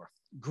going for.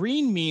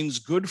 Green means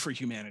good for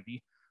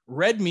humanity.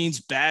 Red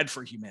means bad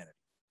for humanity.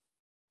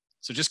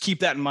 So just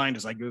keep that in mind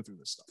as I go through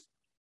this stuff.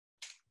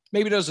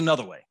 Maybe there's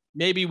another way.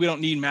 Maybe we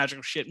don't need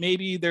magical shit.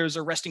 Maybe there's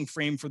a resting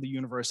frame for the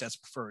universe that's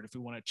preferred if we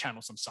want to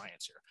channel some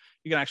science here.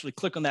 You can actually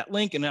click on that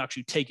link and it'll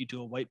actually take you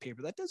to a white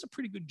paper that does a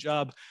pretty good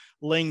job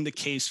laying the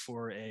case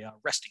for a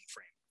resting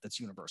frame that's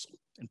universal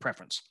in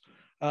preference.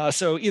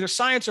 So either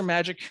science or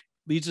magic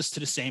leads us to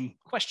the same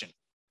question.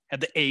 Have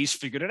the A's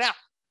figured it out?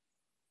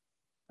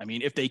 I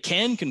mean, if they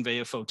can convey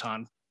a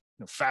photon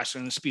faster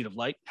than the speed of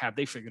light, have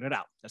they figured it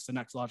out? That's the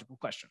next logical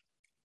question.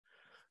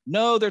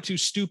 No, they're too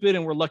stupid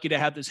and we're lucky to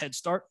have this head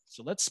start.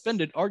 So let's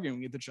spend it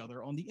arguing with each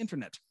other on the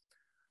internet.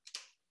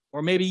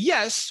 Or maybe,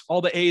 yes,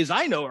 all the A's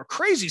I know are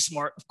crazy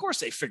smart. Of course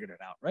they figured it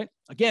out, right?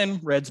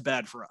 Again, red's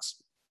bad for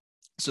us.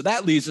 So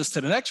that leads us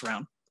to the next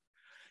round.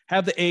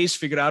 Have the A's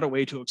figured out a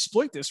way to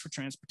exploit this for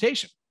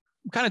transportation?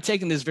 I'm kind of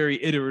taking this very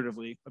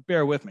iteratively, but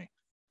bear with me.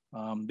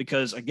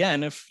 Because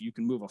again, if you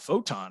can move a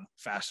photon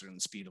faster than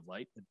the speed of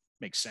light, it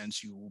makes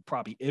sense. You will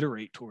probably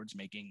iterate towards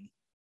making,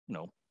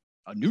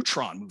 a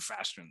neutron move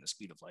faster than the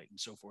speed of light and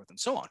so forth and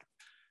so on.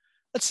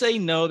 Let's say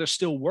no, they're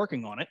still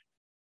working on it.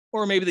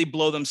 Or maybe they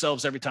blow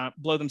themselves up every time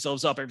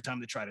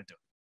they try to do it.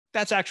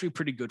 That's actually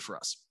pretty good for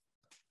us.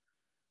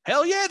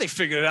 Hell yeah, they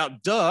figured it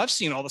out. Duh, I've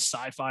seen all the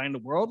sci-fi in the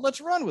world.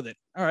 Let's run with it.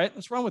 All right,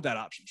 let's run with that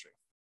option tree.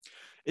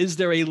 Is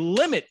there a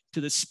limit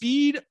to the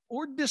speed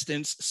or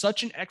distance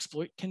such an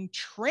exploit can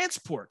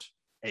transport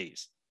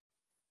A's?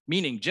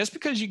 Meaning, just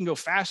because you can go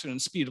faster than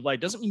the speed of light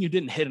doesn't mean you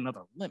didn't hit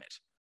another limit.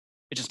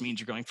 It just means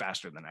you're going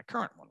faster than that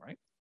current one, right?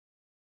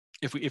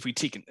 If we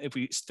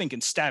think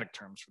in static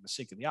terms for the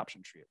sake of the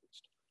option tree, at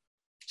least.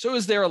 So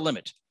is there a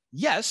limit?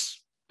 Yes,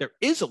 there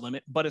is a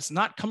limit, but it's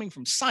not coming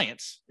from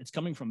science. It's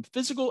coming from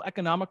physical,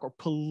 economic, or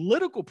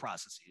political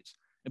processes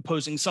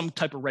imposing some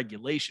type of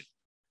regulation.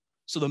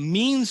 So the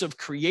means of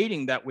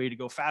creating that way to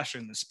go faster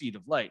than the speed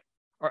of light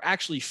are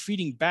actually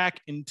feeding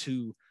back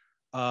into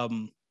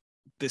the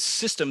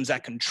systems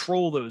that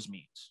control those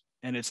means.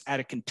 And it's at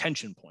a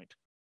contention point.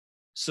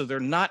 So they're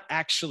not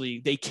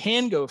actually, they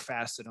can go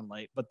faster than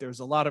light, but there's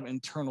a lot of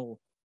internal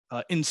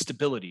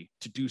instability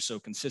to do so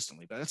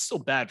consistently, but that's still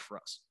bad for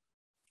us.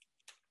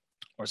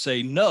 Or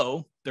say,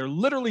 no, they're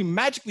literally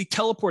magically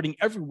teleporting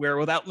everywhere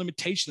without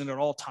limitation at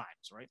all times,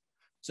 right?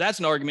 So that's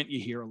an argument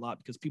you hear a lot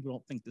because people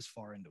don't think this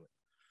far into it.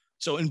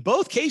 So in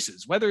both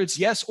cases, whether it's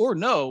yes or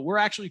no, we're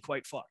actually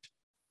quite fucked.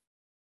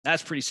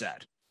 That's pretty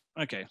sad.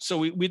 Okay, so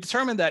we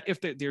determined that if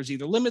there's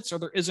either limits or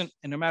there isn't,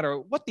 and no matter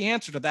what the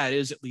answer to that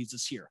is, it leads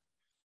us here.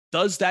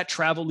 Does that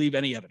travel leave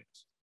any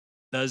evidence?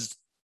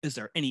 Is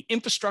there any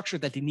infrastructure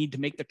that they need to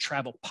make the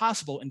travel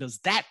possible? And does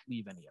that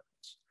leave any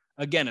evidence?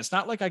 Again, it's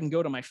not like I can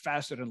go to my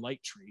faster than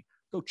light tree,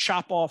 go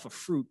chop off a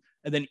fruit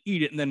and then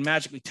eat it and then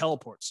magically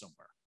teleport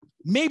somewhere.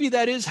 Maybe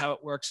that is how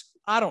it works.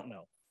 I don't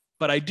know.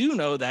 But I do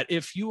know that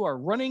if you are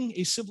running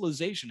a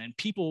civilization and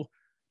people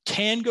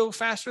can go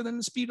faster than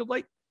the speed of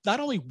light, not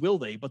only will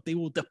they, but they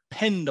will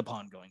depend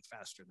upon going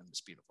faster than the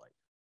speed of light.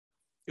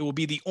 It will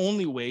be the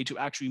only way to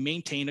actually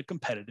maintain a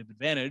competitive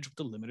advantage with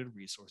the limited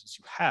resources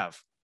you have.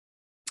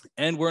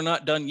 And we're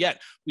not done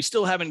yet. We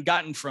still haven't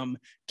gotten from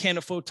can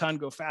a photon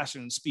go faster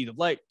than the speed of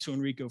light to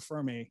Enrico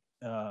Fermi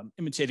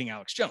imitating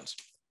Alex Jones.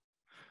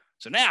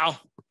 So now,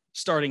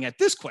 starting at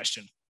this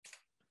question,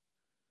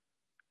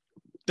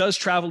 does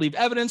travel leave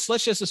evidence?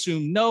 Let's just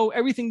assume no,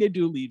 everything they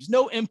do leaves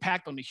no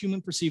impact on the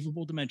human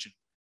perceivable dimension.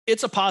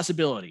 It's a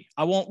possibility.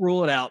 I won't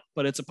rule it out,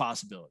 but it's a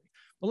possibility.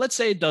 But let's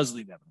say it does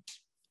leave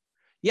evidence.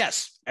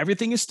 Yes,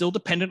 everything is still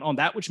dependent on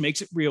that which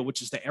makes it real,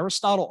 which is the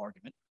Aristotle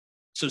argument.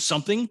 So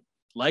something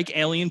like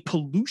alien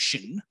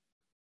pollution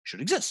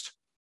should exist.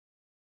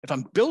 If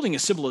I'm building a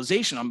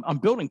civilization, I'm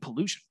building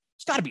pollution.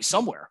 It's got to be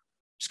somewhere.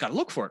 Just got to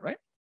look for it, right?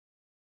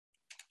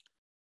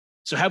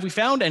 So have we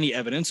found any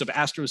evidence of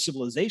astro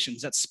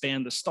civilizations that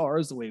span the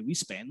stars the way we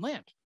span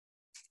land?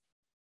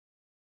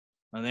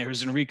 And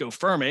there's Enrico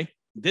Fermi.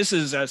 This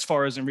is as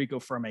far as Enrico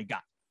Fermi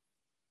got.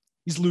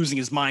 He's losing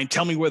his mind.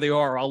 Tell me where they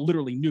are, or I'll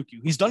literally nuke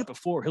you. He's done it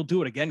before. He'll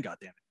do it again,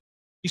 goddammit.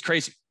 He's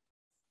crazy.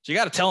 So you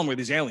got to tell him where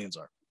these aliens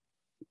are.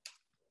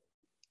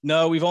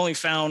 No, we've only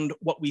found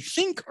what we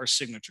think are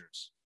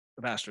signatures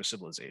of astro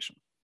civilization.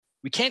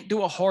 We can't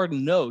do a hard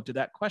no to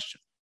that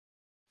question.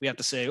 We have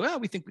to say, well,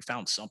 we think we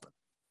found something.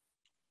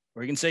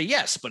 Or you can say,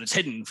 yes, but it's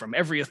hidden from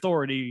every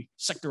authority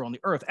sector on the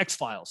earth,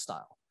 X-Files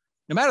style.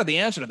 No matter the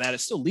answer to that, it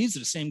still leads to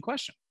the same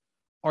question.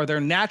 Are there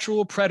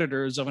natural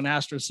predators of an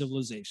astro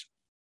civilization?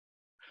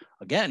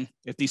 Again,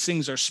 if these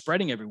things are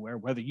spreading everywhere,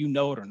 whether you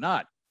know it or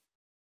not,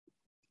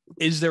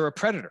 is there a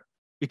predator?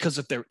 Because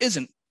if there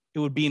isn't, it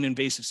would be an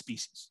invasive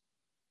species.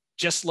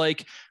 Just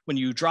like when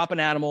you drop an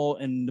animal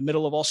in the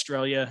middle of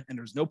Australia and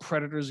there's no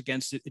predators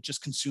against it, it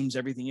just consumes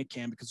everything it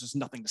can because there's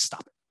nothing to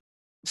stop it.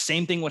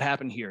 Same thing would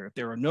happen here. If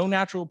there are no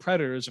natural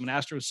predators of an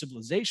astro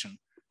civilization,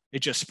 it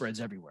just spreads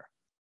everywhere.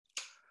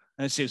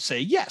 And so say,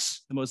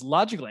 yes, the most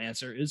logical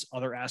answer is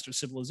other astro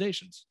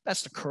civilizations.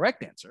 That's the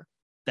correct answer.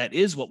 That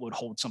is what would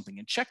hold something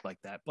in check like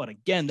that. But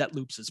again, that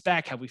loops us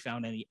back. Have we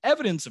found any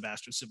evidence of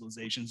astro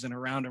civilizations? And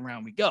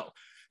around we go.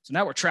 So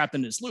now we're trapped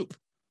in this loop.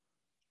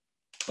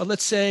 But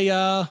let's say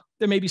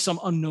there may be some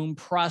unknown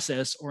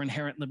process or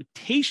inherent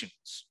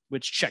limitations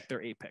which check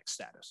their apex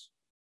status.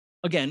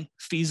 Again,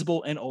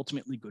 feasible and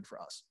ultimately good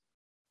for us.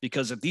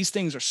 Because if these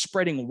things are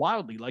spreading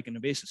wildly like an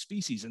invasive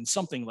species and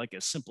something like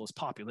as simple as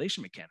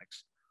population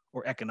mechanics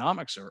or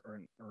economics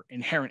or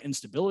inherent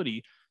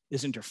instability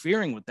is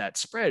interfering with that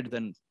spread,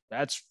 then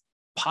that's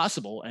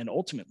possible and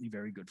ultimately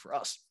very good for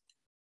us.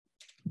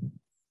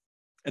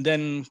 And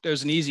then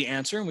there's an easy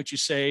answer in which you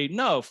say,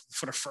 no,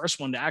 for the first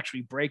one to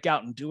actually break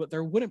out and do it,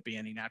 there wouldn't be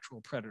any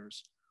natural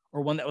predators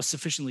or one that was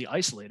sufficiently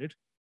isolated.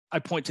 I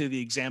point to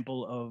the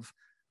example of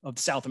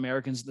the South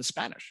Americans and the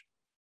Spanish.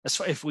 That's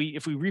why if we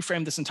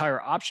reframe this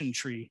entire option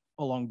tree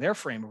along their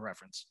frame of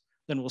reference,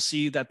 then we'll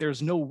see that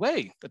there's no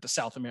way that the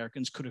South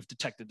Americans could have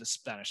detected the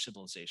Spanish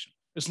civilization.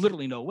 There's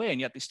literally no way,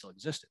 and yet they still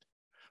existed.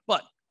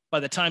 But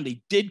by the time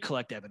they did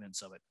collect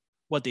evidence of it,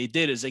 what they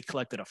did is they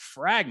collected a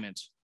fragment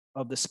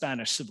of the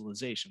Spanish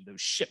civilization.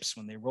 Those ships,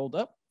 when they rolled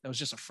up, that was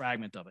just a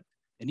fragment of it.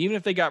 And even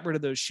if they got rid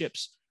of those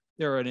ships,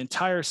 there are an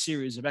entire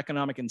series of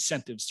economic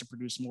incentives to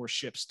produce more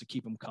ships to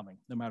keep them coming,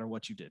 no matter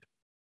what you did.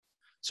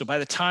 So by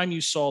the time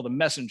you saw the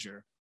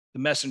messenger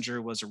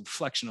was a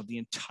reflection of the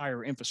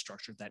entire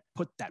infrastructure that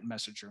put that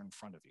messenger in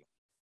front of you.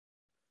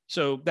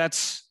 So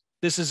this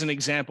is an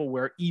example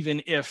where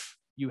even if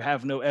you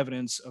have no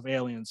evidence of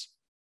aliens,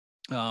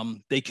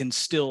 they can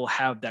still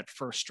have that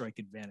first strike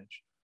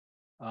advantage.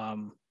 I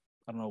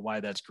don't know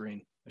why that's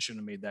green. I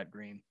shouldn't have made that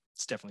green.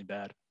 It's definitely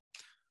bad.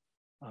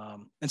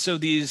 And so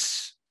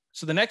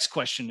the next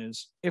question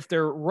is, if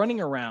they're running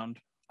around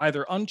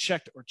either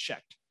unchecked or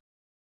checked,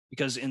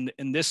 because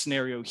in this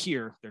scenario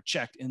here, they're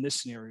checked. In this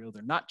scenario,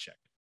 they're not checked.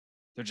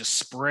 They're just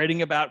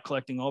spreading about,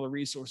 collecting all the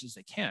resources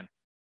they can.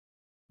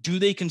 Do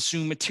they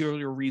consume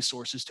material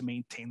resources to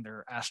maintain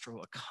their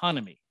astro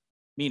economy?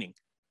 Meaning,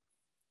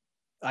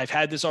 I've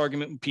had this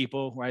argument with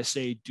people where I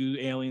say, do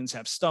aliens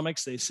have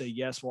stomachs? They say,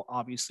 yes. Well,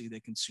 obviously they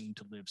consume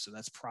to live. So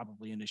that's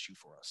probably an issue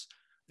for us.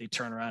 They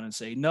turn around and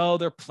say, no,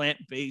 they're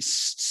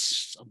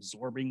plant-based,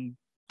 absorbing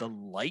the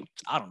light.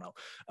 I don't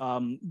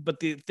know. But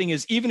the thing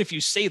is, even if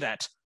you say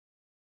that,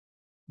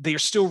 they are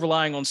still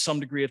relying on some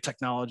degree of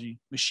technology,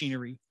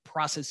 machinery,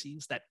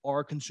 processes that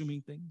are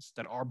consuming things,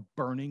 that are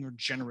burning or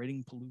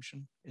generating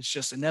pollution. It's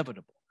just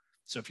inevitable.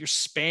 So if you're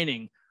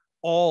spanning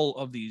all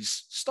of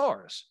these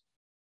stars,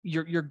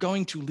 you're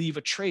going to leave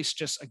a trace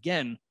just,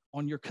 again,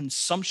 on your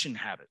consumption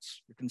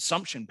habits, your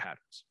consumption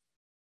patterns,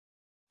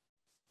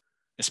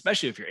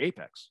 especially if you're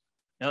apex.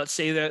 Now, let's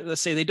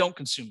say they don't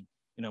consume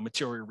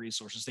material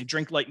resources. They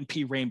drink light and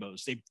pee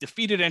rainbows. They've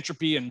defeated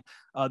entropy and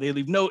they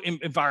leave no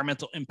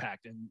environmental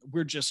impact. And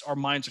our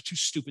minds are too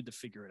stupid to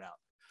figure it out.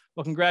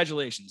 Well,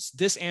 congratulations.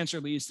 This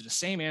answer leads to the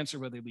same answer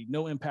where they leave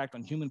no impact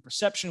on human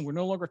perception. We're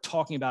no longer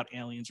talking about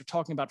aliens. We're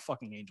talking about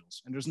fucking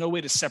angels. And there's no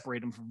way to separate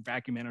them from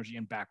vacuum energy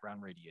and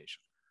background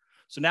radiation.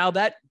 So now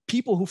that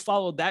people who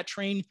followed that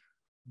train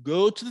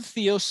go to the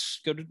theos,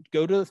 go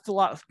to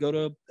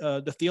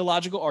the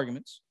theological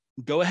arguments.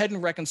 Go ahead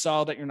and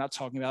reconcile that you're not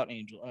talking about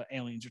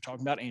aliens, you're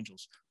talking about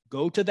angels.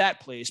 Go to that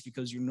place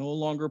because you're no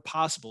longer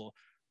capable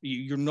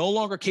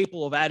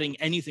of adding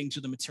anything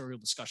to the material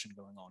discussion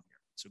going on here.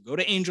 So go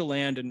to Angel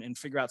Land and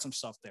figure out some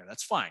stuff there.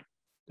 That's fine.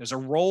 There's a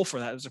role for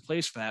that. There's a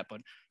place for that.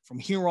 But from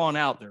here on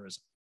out, there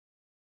isn't.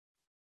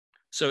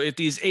 So if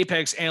these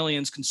apex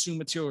aliens consume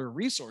material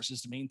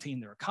resources to maintain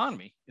their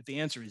economy, if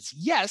the answer is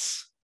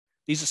yes,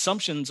 these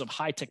assumptions of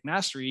high-tech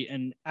mastery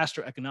and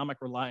astroeconomic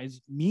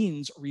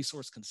means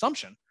resource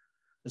consumption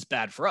is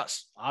bad for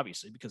us,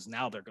 obviously, because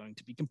now they're going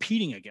to be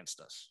competing against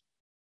us.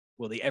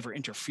 Will they ever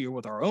interfere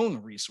with our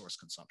own resource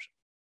consumption?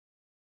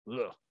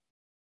 Ugh,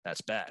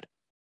 that's bad.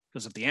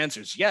 Because if the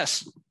answer is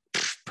yes,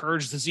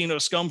 purge the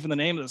Xeno scum from the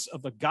name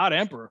of the God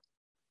Emperor,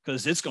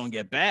 because it's going to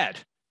get bad.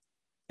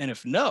 And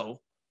if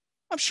no,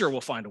 I'm sure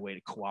we'll find a way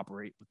to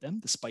cooperate with them,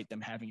 despite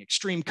them having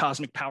extreme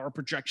cosmic power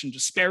projection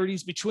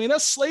disparities between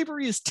us.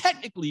 Slavery is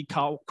technically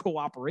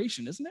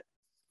cooperation, isn't it?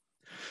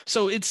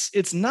 So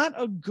it's not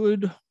a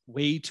good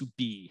way to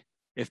be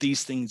if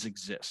these things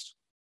exist.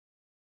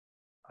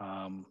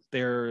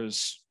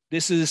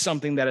 This is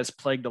something that has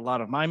plagued a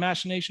lot of my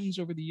machinations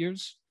over the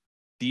years.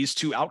 These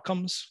two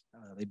outcomes,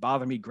 they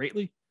bother me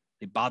greatly.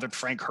 They bothered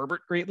Frank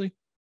Herbert greatly.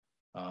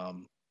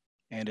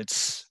 And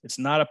it's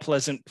not a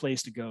pleasant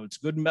place to go. It's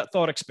a good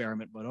thought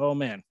experiment, but oh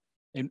man,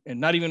 and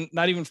not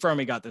even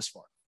Fermi got this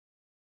far.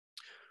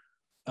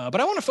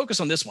 But I want to focus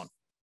on this one.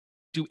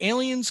 Do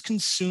aliens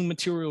consume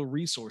material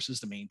resources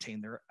to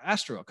maintain their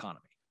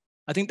astroeconomy?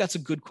 I think that's a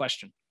good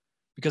question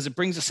because it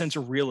brings a sense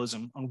of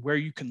realism on where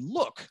you can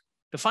look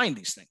to find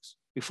these things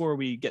before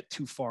we get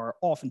too far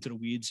off into the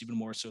weeds, even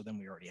more so than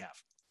we already have.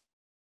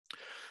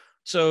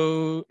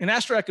 So in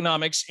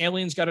astroeconomics,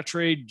 aliens got to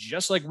trade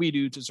just like we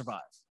do to survive.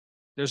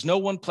 There's no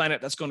one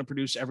planet that's going to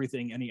produce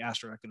everything any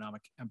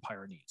astroeconomic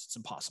empire needs. It's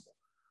impossible.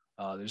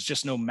 There's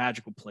just no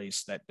magical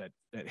place that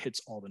hits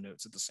all the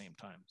notes at the same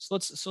time. So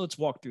let's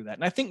walk through that.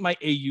 And I think my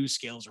AU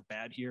scales are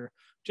bad here.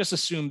 Just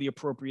assume the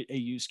appropriate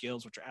AU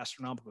scales, which are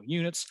astronomical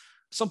units,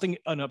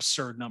 an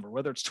absurd number,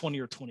 whether it's 20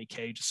 or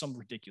 20K, just some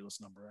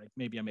ridiculous number.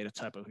 Maybe I made a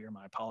typo here.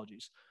 My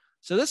apologies.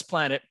 So this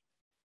planet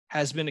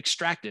has been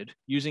extracted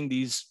using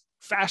these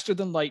faster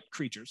than light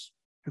creatures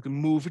who can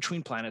move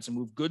between planets and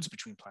move goods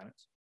between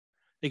planets.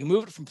 They can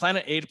move it from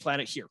planet A to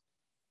planet here.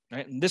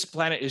 Right? And this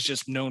planet is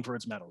just known for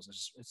its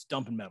metals. It's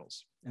dumping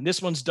metals. And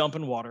this one's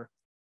dumping water.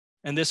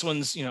 And this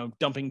one's,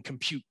 dumping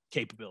compute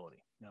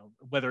capability.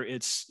 Whether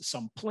it's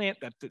some plant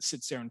that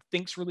sits there and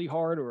thinks really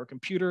hard or a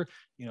computer,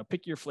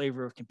 pick your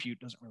flavor of compute,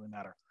 doesn't really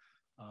matter.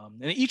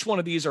 And each one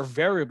of these are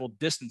variable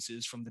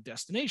distances from the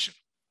destination,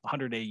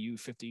 100 AU,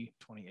 50,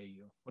 20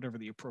 AU, whatever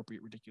the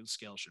appropriate ridiculous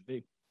scale should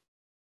be.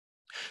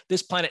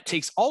 This planet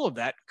takes all of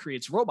that,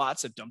 creates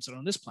robots that dumps it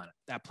on this planet.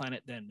 That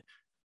planet then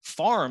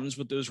farms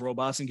with those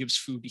robots and gives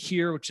food to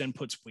here, which then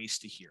puts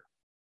waste to here,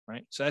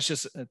 right? So that's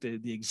just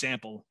the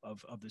example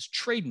of this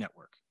trade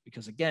network,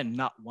 because again,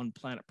 not one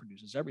planet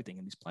produces everything,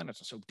 and these planets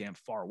are so damn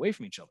far away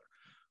from each other.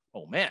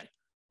 Oh man,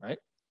 right?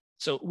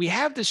 So we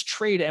have this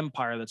trade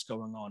empire that's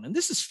going on, and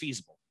this is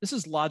feasible. This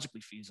is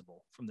logically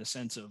feasible from the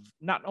sense of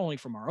not only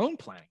from our own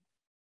planning,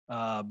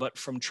 but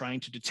from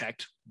trying to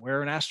detect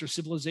where an astro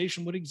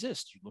civilization would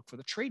exist. You look for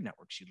the trade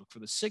networks, you look for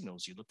the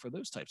signals, you look for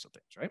those types of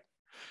things, right?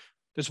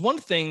 There's one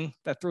thing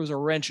that throws a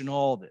wrench in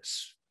all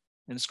this,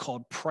 and it's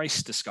called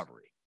price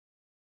discovery.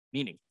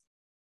 Meaning,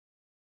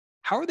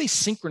 how are they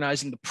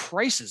synchronizing the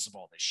prices of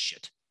all this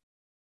shit?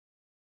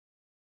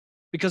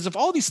 Because if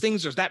all these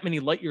things are that many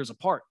light years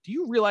apart, do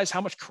you realize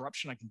how much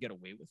corruption I can get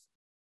away with?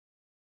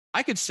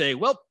 I could say,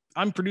 well,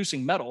 I'm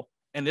producing metal,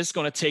 and it's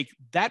going to take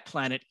that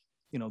planet,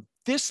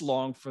 this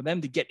long for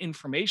them to get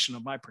information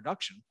of my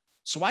production.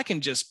 So I can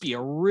just be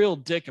a real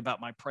dick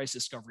about my price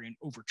discovery and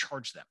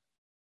overcharge them.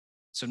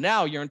 So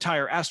now your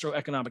entire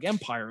astroeconomic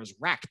empire is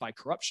racked by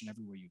corruption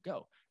everywhere you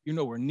go. You're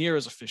nowhere near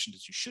as efficient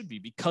as you should be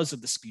because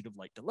of the speed of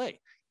light delay.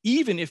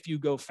 Even if you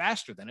go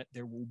faster than it,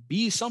 there will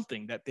be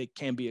something that they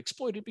can be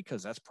exploited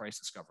because that's price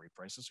discovery.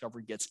 Price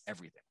discovery gets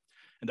everything.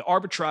 And the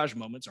arbitrage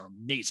moments are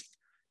amazing.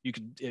 You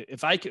can,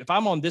 if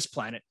I'm on this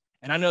planet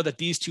and I know that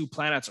these two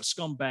planets are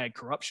scumbag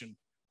corruption,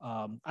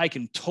 I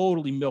can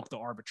totally milk the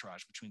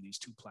arbitrage between these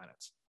two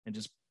planets and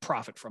just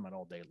profit from it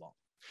all day long.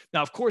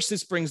 Now, of course,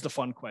 this brings the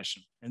fun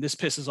question, and this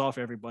pisses off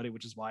everybody,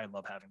 which is why I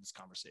love having this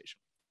conversation.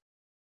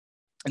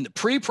 And the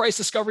pre-price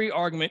discovery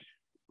argument,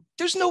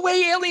 there's no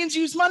way aliens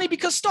use money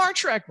because Star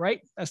Trek,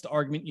 right? That's the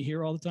argument you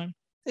hear all the time.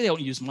 They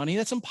don't use money.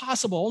 That's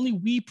impossible. Only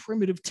we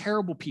primitive,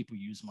 terrible people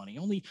use money.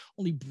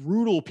 Only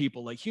brutal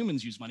people like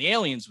humans use money.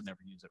 Aliens would never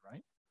use it,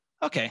 right?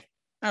 Okay,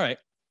 all right,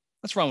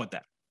 let's run with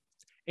that.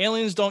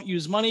 Aliens don't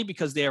use money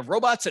because they have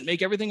robots that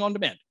make everything on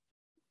demand.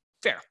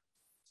 Fair.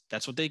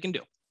 That's what they can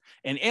do.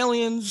 And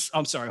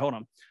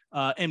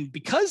and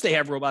because they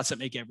have robots that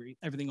make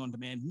everything on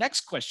demand,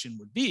 next question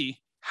would be,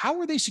 how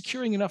are they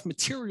securing enough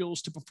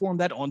materials to perform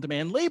that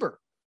on-demand labor?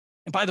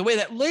 And by the way,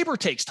 that labor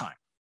takes time.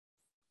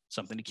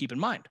 Something to keep in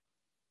mind.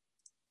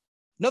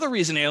 Another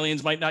reason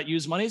aliens might not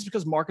use money is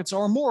because markets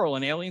are immoral,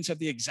 and aliens have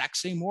the exact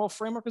same moral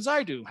framework as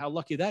I do. How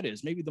lucky that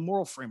is. Maybe the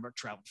moral framework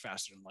traveled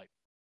faster than light.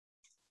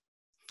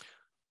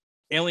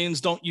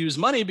 Aliens don't use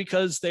money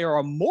because they are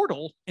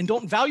immortal and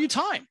don't value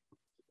time.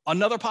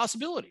 Another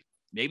possibility.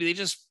 Maybe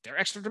they're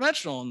extra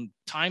dimensional and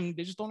time,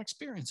 they just don't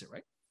experience it,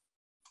 right?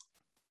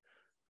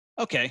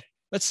 Okay,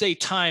 let's say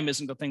time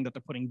isn't the thing that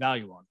they're putting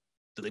value on.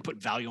 Do they put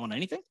value on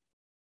anything?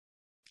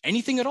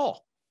 Anything at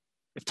all?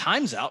 If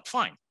time's out,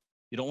 fine.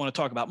 You don't want to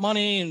talk about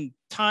money and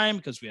time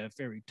because we have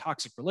very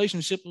toxic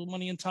relationship with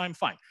money and time,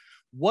 fine.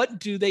 What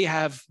do they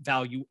have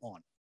value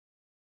on?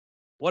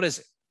 What is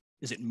it?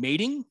 Is it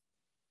mating?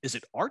 Is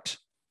it art?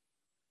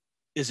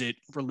 Is it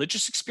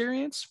religious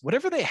experience?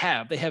 Whatever they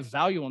have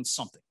value on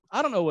something.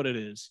 I don't know what it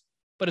is,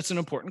 but it's an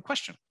important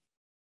question.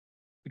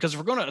 Because if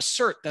we're going to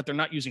assert that they're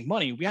not using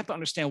money, we have to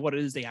understand what it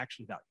is they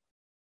actually value.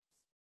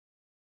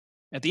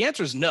 And the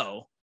answer is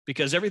no,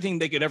 because everything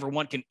they could ever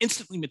want can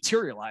instantly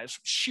materialize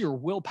from sheer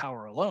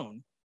willpower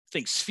alone.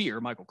 Think Sphere,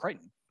 Michael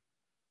Crichton.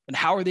 And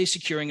how are they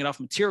securing enough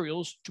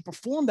materials to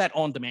perform that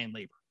on-demand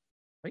labor?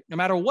 Right? No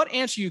matter what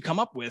answer you come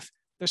up with,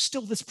 there's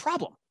still this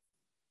problem.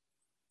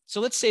 So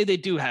let's say they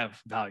do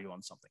have value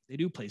on something. They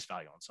do place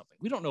value on something.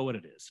 We don't know what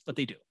it is, but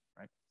they do,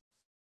 right?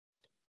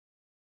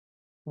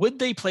 Would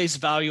they place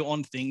value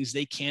on things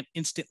they can't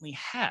instantly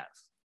have?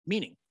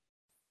 Meaning,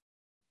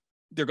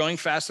 they're going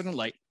faster than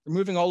light. They're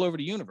moving all over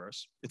the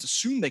universe. It's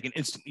assumed they can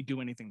instantly do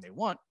anything they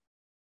want,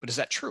 but is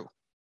that true?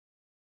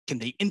 Can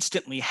they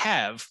instantly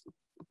have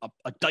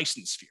a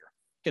Dyson sphere?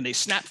 Can they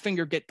snap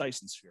finger, get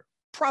Dyson sphere?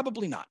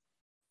 Probably not.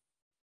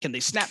 Can they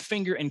snap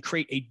finger and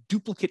create a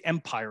duplicate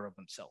empire of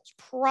themselves?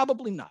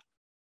 Probably not.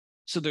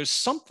 So there's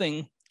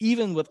something,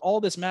 even with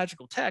all this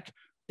magical tech,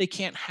 they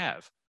can't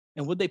have.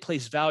 And would they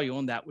place value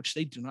on that which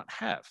they do not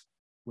have?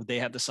 Would they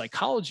have the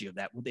psychology of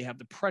that? Would they have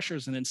the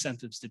pressures and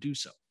incentives to do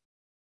so?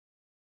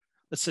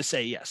 Let's just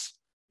say yes,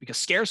 because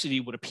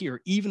scarcity would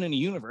appear even in a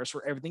universe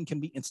where everything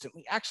can be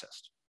instantly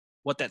accessed.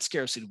 What that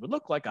scarcity would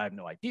look like, I have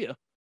no idea.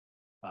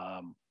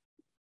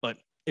 But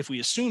if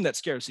we assume that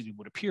scarcity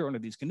would appear under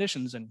these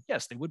conditions, then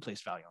yes, they would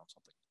place value on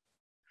something.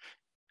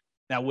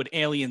 Now, would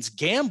aliens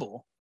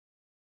gamble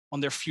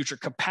on their future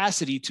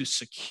capacity to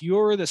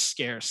secure the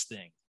scarce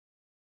thing?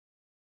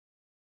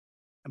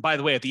 And by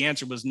the way, if the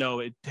answer was no,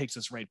 it takes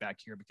us right back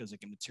here because it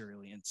can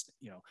materially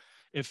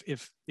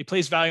if they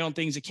place value on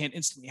things they can't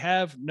instantly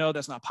have, no,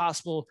 that's not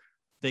possible.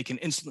 They can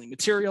instantly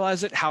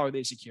materialize it. How are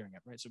they securing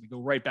it, right? So we go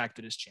right back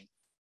to this chain.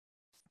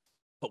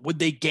 But would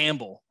they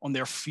gamble on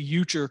their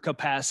future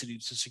capacity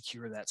to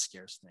secure that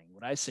scarce thing?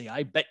 Would I say,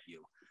 I bet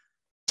you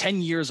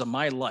 10 years of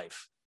my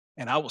life,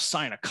 and I will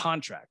sign a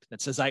contract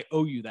that says I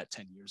owe you that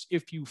 10 years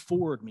if you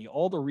forward me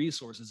all the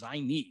resources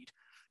I need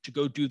to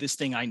go do this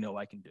thing I know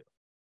I can do?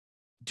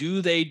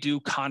 Do they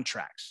do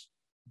contracts?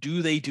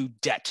 Do they do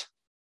debt?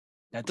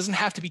 That doesn't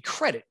have to be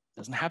credit,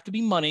 doesn't have to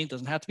be money,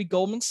 doesn't have to be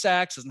Goldman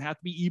Sachs, doesn't have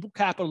to be evil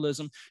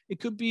capitalism. It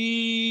could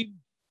be,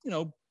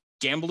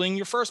 gambling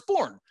your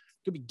firstborn.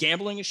 It could be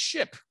gambling a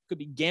ship. It could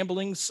be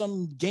gambling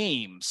some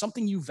game,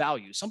 something you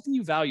value. Something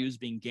you value is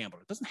being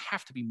gambled. It doesn't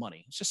have to be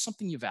money. It's just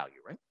something you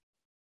value, right?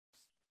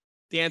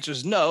 The answer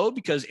is no,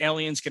 because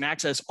aliens can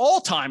access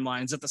all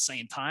timelines at the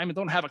same time and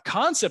don't have a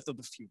concept of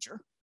the future.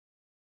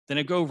 Then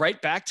it go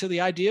right back to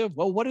the idea of,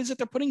 well, what is it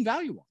they're putting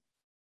value on?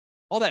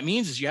 All that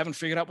means is you haven't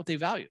figured out what they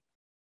value.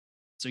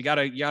 So you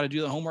gotta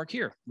do the homework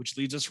here, which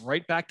leads us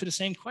right back to the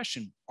same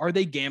question. Are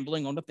they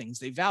gambling on the things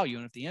they value?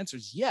 And if the answer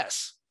is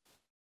yes,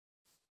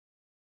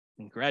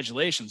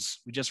 congratulations,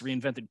 we just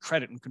reinvented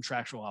credit and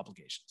contractual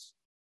obligations.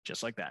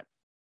 Just like that.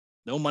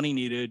 No money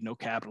needed, no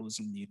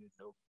capitalism needed,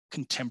 no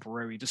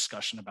contemporary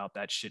discussion about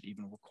that shit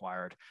even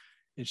required.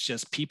 It's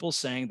just people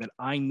saying that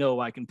I know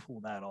I can pull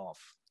that off.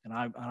 And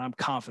I'm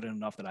confident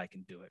enough that I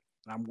can do it.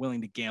 And I'm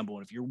willing to gamble.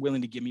 And if you're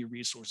willing to give me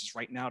resources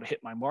right now to hit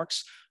my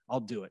marks, I'll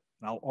do it.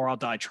 Or I'll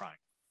die trying.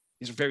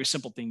 These are very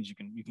simple things you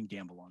can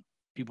gamble on.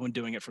 People have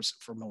been doing it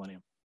for millennia.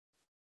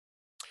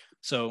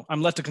 So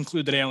I'm left to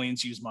conclude that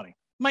aliens use money.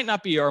 Might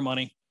not be our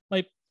money.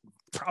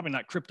 Probably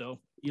not crypto.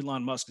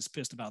 Elon Musk is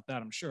pissed about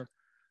that, I'm sure.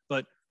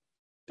 But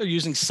they're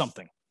using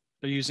something.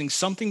 They're using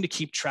something to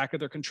keep track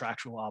of their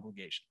contractual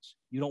obligations.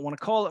 You don't want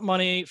to call it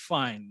money,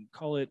 fine.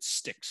 Call it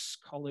sticks.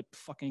 Call it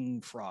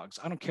fucking frogs.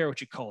 I don't care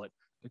what you call it.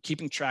 They're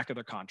keeping track of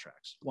their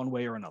contracts one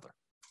way or another.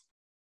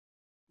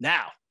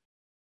 Now,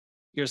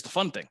 here's the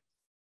fun thing.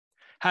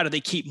 How do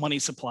they keep money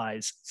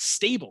supplies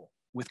stable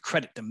with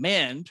credit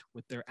demand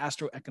with their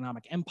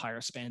astroeconomic empire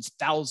spans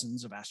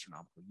thousands of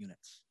astronomical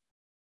units?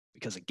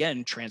 Because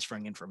again,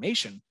 transferring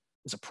information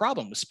is a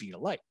problem with speed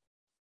of light.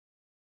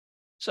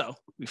 So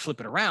we flip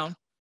it around.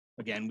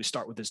 Again, we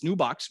start with this new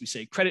box. We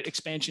say credit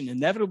expansion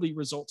inevitably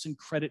results in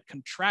credit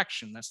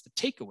contraction. That's the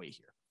takeaway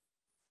here.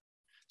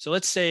 So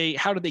let's say,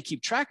 how do they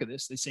keep track of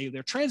this? They say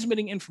they're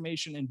transmitting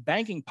information and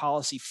banking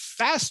policy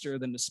faster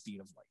than the speed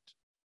of light,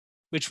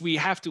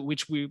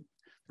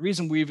 the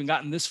reason we've even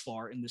gotten this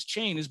far in this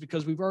chain is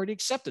because we've already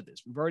accepted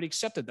this. We've already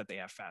accepted that they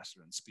have faster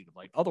than the speed of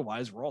light.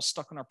 Otherwise, we're all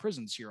stuck in our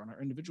prisons here on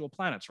our individual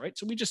planets, right?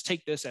 So we just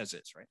take this as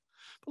is, right?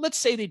 But let's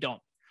say they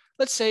don't.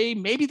 Let's say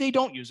maybe they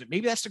don't use it.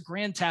 Maybe that's the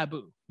grand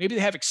taboo. Maybe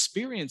they have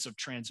experience of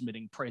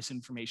transmitting price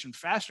information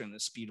faster than the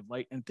speed of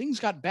light, and things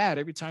got bad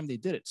every time they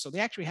did it. So they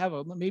actually have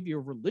maybe a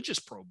religious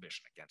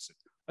prohibition against it.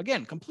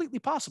 Again, completely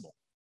possible.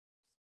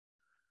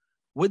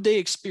 Would they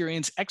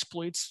experience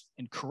exploits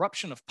and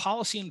corruption of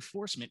policy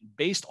enforcement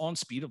based on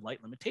speed of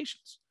light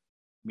limitations?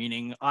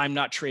 Meaning, I'm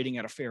not trading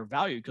at a fair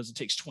value because it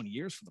takes 20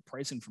 years for the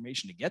price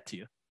information to get to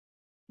you.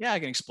 Yeah, I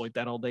can exploit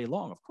that all day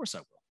long. Of course I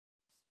will.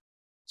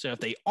 So if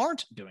they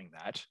aren't doing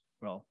that,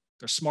 well,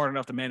 they're smart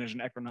enough to manage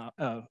an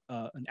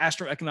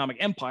astroeconomic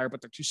empire,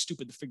 but they're too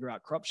stupid to figure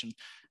out corruption.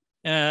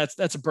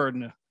 That's a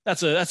burden.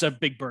 That's a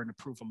big burden of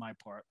proof on my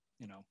part.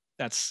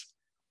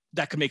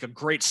 That could make a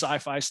great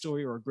sci-fi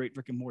story or a great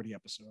Rick and Morty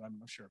episode. I'm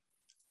not sure.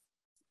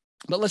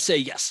 But let's say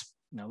yes.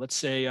 Now, let's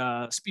say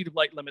speed of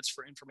light limits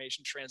for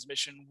information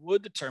transmission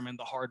would determine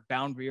the hard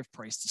boundary of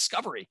price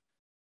discovery.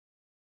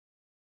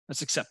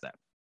 Let's accept that.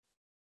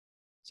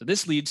 So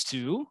this leads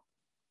to,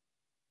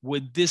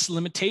 would this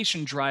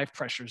limitation drive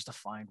pressures to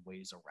find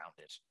ways around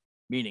it?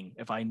 Meaning,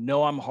 if I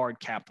know I'm hard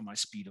capped on my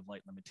speed of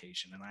light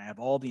limitation and I have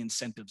all the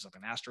incentives of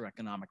an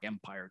astroeconomic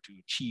empire to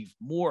achieve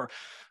more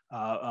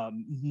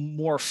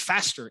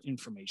faster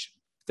information,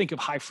 think of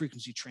high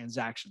frequency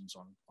transactions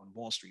on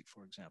Wall Street,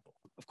 for example.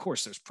 Of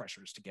course, there's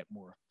pressures to get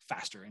more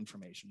faster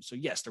information. So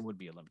yes, there would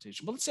be a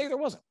limitation, but let's say there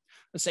wasn't.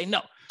 Let's say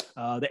no,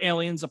 the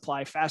aliens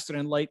apply faster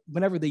than light.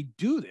 Whenever they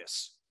do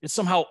this, it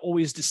somehow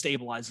always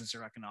destabilizes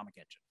their economic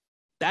engine.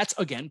 That's,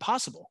 again,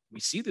 possible. We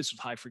see this with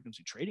high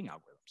frequency trading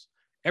algorithms.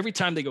 Every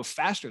time they go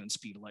faster than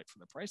speed of light for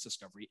the price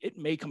discovery, it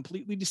may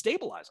completely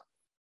destabilize them.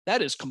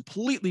 That is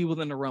completely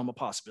within the realm of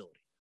possibility.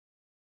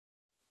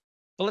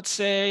 But let's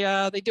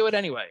say they do it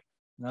anyway.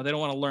 Now, they don't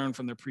want to learn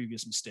from their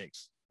previous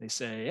mistakes. They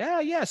say,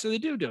 yeah, so they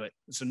do it.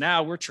 So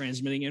now we're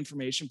transmitting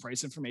information,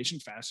 price information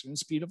faster than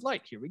speed of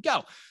light. Here we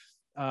go.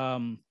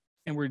 And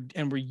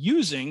we're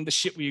using the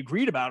shit we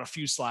agreed about a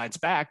few slides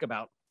back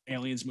about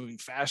aliens moving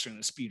faster than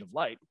the speed of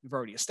light. We've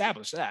already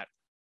established that.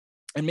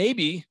 And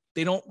maybe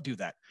they don't do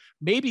that.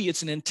 Maybe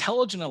it's an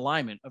intelligent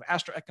alignment of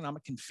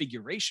astroeconomic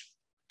configuration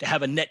to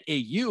have a net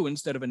AU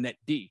instead of a net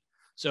D.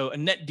 So a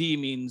net D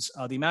means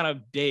the amount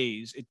of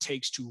days it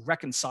takes to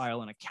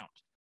reconcile an account.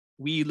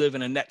 We live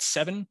in a net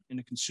 7 in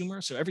a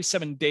consumer. So every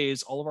 7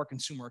 days, all of our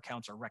consumer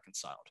accounts are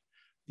reconciled.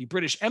 The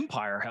British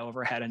Empire,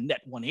 however, had a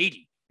net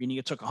 180, meaning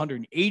it took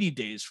 180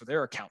 days for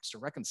their accounts to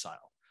reconcile.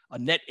 A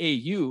net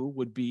AU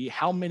would be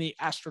how many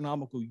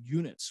astronomical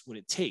units would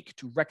it take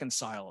to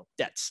reconcile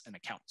debts and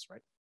accounts,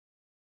 right?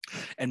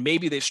 And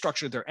maybe they've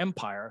structured their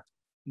empire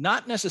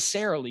not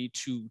necessarily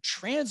to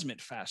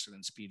transmit faster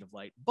than speed of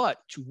light, but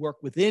to work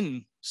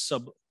within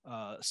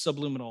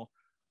subluminal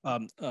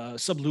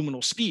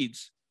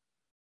speeds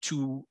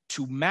to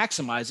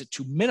maximize it,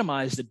 to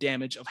minimize the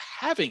damage of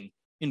having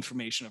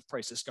information of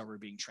price discovery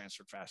being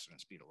transferred faster than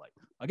speed of light.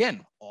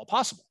 Again, all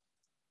possible.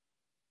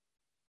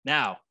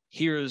 Now,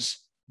 here's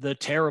the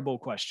terrible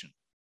question,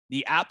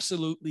 the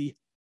absolutely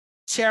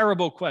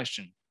terrible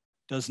question.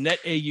 Does net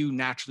AU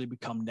naturally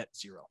become net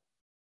zero?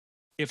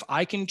 If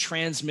I can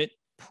transmit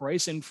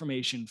price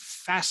information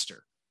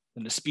faster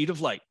than the speed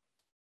of light,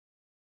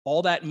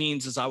 all that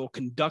means is I will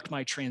conduct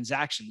my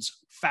transactions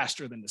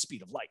faster than the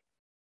speed of light,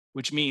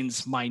 which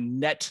means my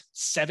net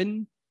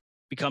 7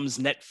 becomes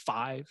net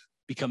 5,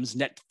 becomes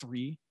net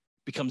 3,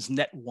 becomes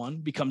net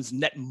 1, becomes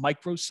net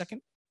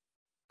microsecond,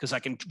 because I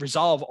can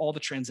resolve all the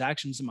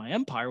transactions in my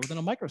empire within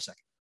a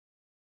microsecond.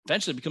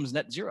 Eventually it becomes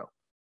net zero.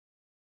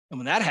 And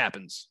when that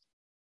happens,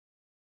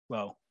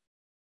 well,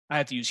 I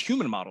have to use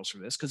human models for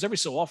this, because every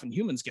so often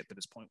humans get to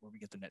this point where we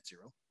get to net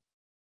zero.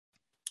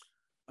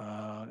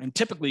 And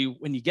typically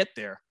when you get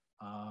there,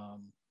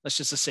 let's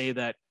just say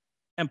that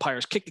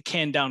empires kick the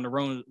can down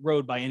the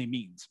road by any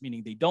means,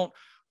 meaning they don't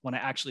want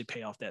to actually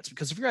pay off debts.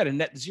 Because if you're at a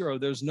net zero,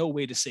 there's no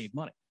way to save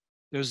money.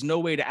 There's no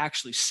way to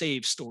actually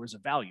save stores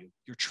of value.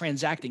 You're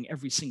transacting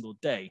every single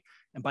day.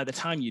 And by the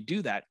time you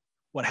do that,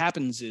 what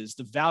happens is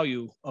the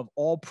value of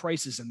all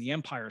prices in the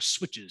empire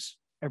switches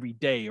every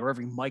day or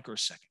every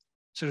microsecond.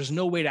 So there's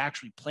no way to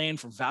actually plan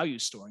for value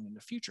storing in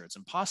the future. It's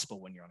impossible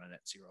when you're on a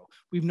net zero.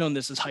 We've known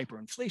this as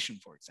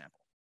hyperinflation, for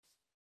example.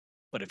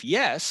 But if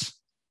yes,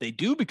 they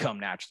do become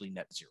naturally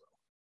net zero,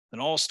 then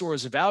all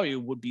stores of value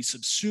would be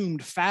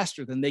subsumed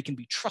faster than they can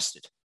be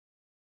trusted.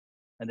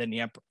 And then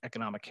the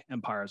economic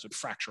empires would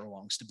fracture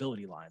along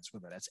stability lines,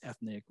 whether that's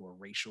ethnic or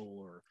racial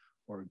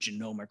or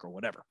genomic or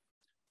whatever.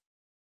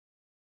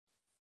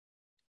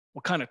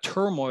 What kind of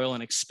turmoil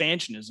and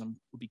expansionism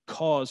would be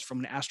caused from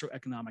an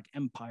astroeconomic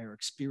empire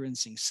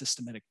experiencing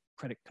systematic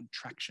credit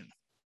contraction?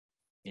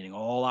 Meaning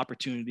all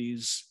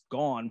opportunities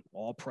gone,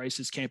 all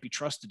prices can't be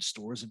trusted,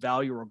 stores of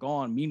value are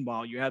gone.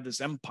 Meanwhile, you have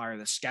this empire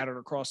that's scattered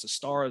across the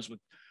stars with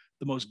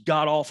the most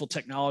god-awful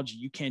technology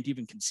you can't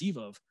even conceive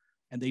of,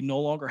 and they no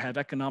longer have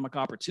economic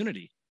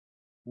opportunity.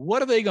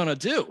 What are they going to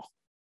do?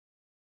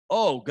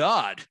 Oh,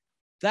 God,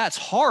 that's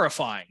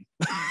horrifying.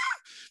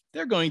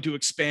 They're going to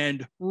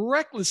expand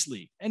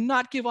recklessly and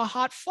not give a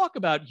hot fuck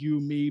about you,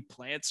 me,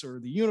 plants,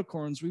 or the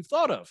unicorns we've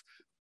thought of.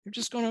 They're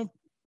just going to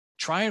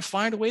try and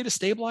find a way to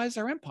stabilize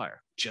their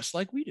empire, just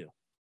like we do.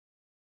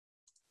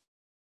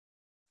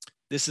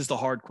 This is the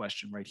hard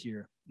question right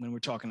here when we're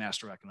talking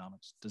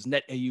astroeconomics. Does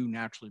net AU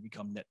naturally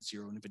become net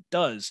zero? And if it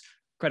does,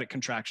 credit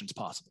contraction is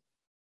possible.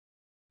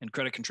 And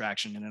credit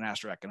contraction in an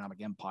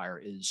astroeconomic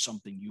empire is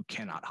something you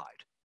cannot hide.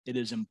 It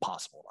is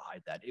impossible to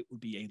hide that. It would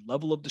be a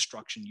level of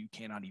destruction you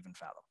cannot even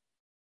fathom.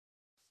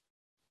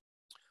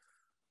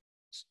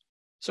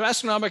 So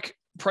astronomic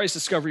price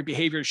discovery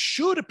behaviors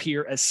should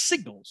appear as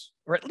signals,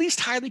 or at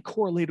least highly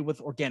correlated with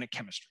organic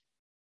chemistry.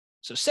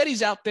 So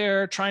SETI's out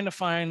there trying to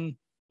find,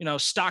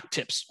 stock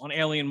tips on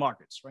alien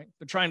markets, right?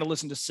 They're trying to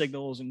listen to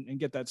signals and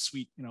get that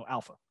sweet,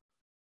 alpha.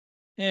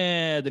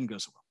 It didn't go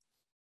so well.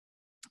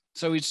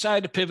 So we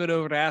decided to pivot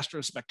over to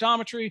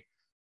spectrography.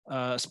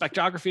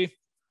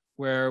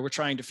 where we're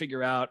trying to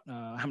figure out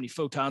how many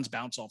photons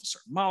bounce off a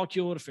certain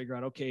molecule to figure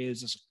out, okay,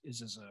 is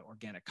this an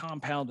organic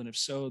compound? And if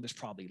so, there's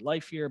probably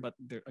life here. But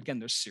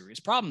there's serious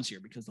problems here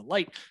because the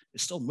light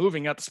is still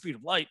moving at the speed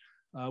of light,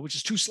 which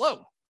is too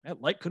slow.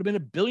 That light could have been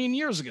 1 billion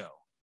years ago.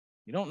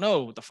 You don't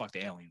know what the fuck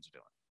the aliens are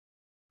doing.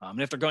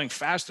 And if they're going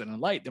faster than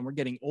light, then we're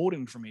getting old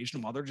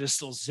information while they're just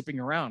still zipping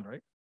around,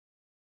 right?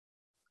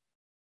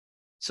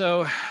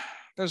 So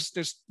there's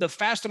the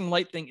faster than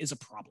light thing is a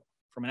problem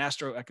from an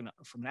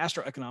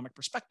astroeconomic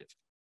perspective,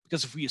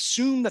 because if we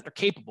assume that they're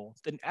capable,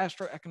 then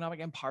astroeconomic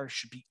empires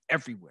should be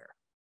everywhere,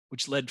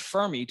 which led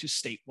Fermi to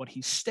state what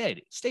he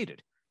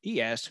stated.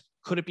 He asked,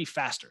 could it be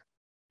faster?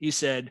 He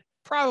said,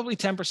 probably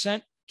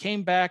 10%,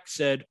 came back,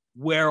 said,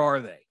 where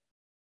are they?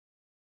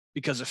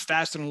 Because if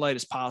faster than light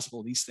is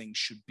possible, these things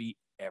should be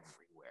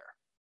everywhere.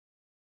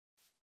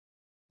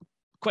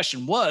 The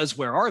question was,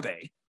 where are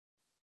they?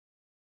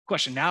 The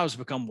question now has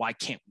become, why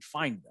can't we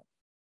find them?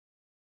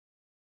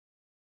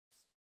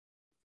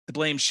 The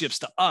blame shifts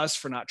to us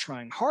for not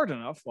trying hard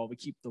enough while we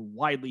keep the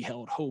widely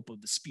held hope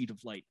of the speed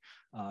of light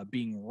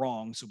being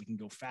wrong so we can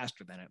go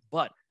faster than it.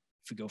 But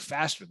if we go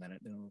faster than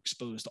it, then we're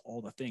exposed to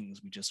all the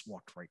things we just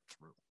walked right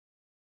through.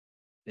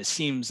 It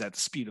seems that the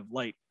speed of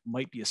light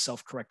might be a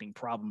self-correcting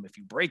problem if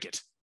you break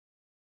it.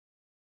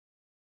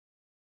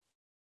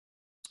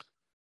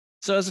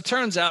 So as it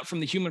turns out, from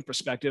the human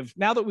perspective,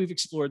 now that we've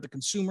explored the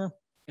consumer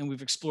and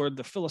we've explored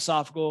the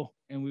philosophical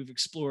and we've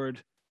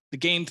explored the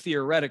game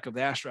theoretic of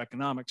the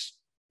astroeconomics,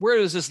 where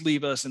does this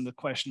leave us in the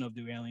question of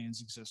do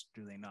aliens exist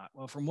or do they not?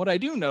 Well, from what I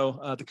do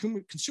know,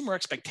 the consumer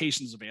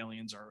expectations of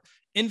aliens are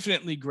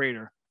infinitely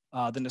greater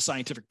than the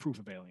scientific proof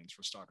of aliens,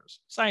 for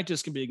starters.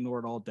 Scientists can be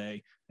ignored all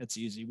day. That's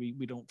easy.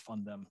 We don't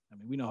fund them. I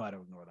mean, we know how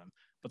to ignore them.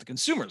 But the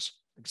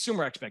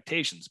consumer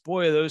expectations,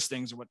 boy, those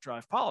things are what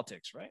drive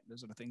politics, right?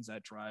 Those are the things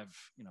that drive,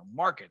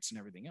 markets and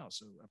everything else.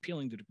 So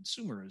appealing to the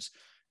consumer is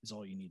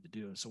all you need to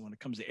do. So when it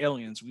comes to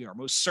aliens, we are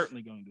most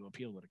certainly going to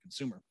appeal to the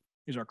consumer.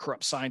 Here's our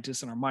corrupt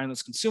scientists and our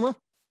mindless consumer.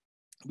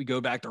 We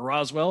go back to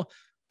Roswell.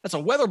 That's a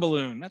weather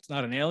balloon. That's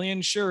not an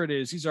alien. Sure it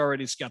is. He's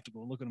already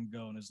skeptical. Look at him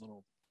go in his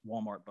little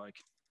Walmart bike.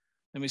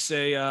 Let me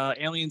say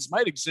aliens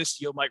might exist.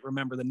 You might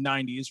remember the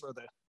 90s where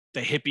the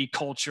hippie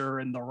culture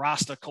and the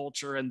Rasta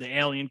culture and the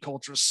alien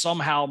culture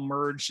somehow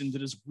merged into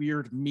this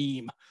weird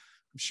meme.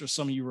 I'm sure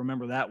some of you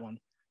remember that one.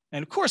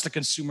 And of course, the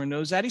consumer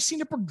knows that. He's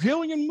seen a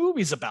bajillion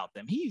movies about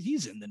them.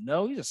 He's in the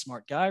know. He's a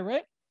smart guy,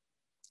 right?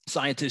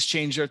 Scientists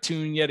change their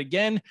tune yet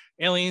again.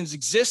 Aliens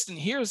exist, and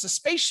here's the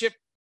spaceship.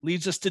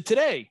 Leads us to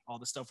today, all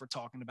the stuff we're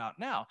talking about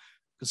now.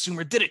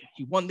 Consumer did it.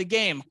 He won the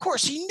game. Of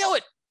course, he knew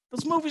it.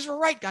 Those movies were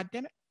right,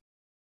 goddammit.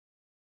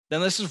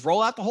 Then let's just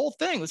roll out the whole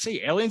thing. Let's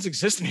say aliens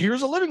exist and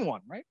here's a living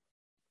one, right?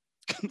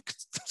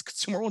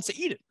 Consumer wants to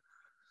eat it.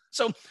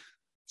 So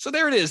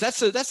there it is. That's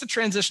the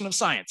transition of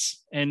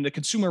science and the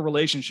consumer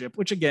relationship,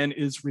 which again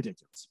is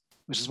ridiculous,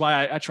 which is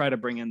why I try to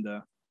bring in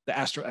the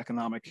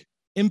astroeconomic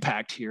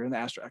impact here and the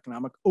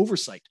astroeconomic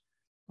oversight.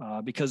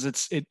 Because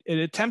it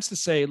attempts to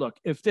say, look,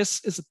 if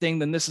this is a thing,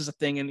 then this is a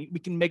thing, and we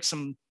can make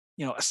some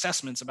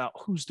assessments about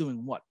who's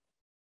doing what.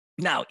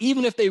 Now,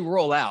 even if they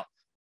roll out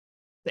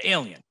the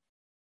alien,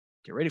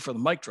 get ready for the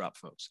mic drop,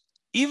 folks.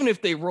 Even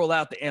if they roll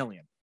out the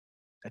alien,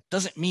 that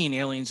doesn't mean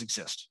aliens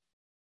exist.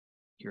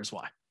 Here's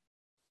why.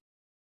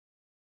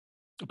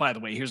 By the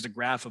way, here's the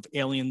graph of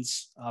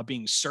aliens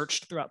being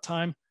searched throughout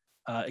time.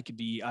 It could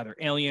be either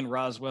alien,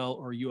 Roswell,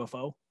 or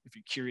UFO, if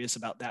you're curious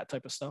about that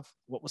type of stuff.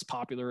 What was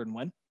popular and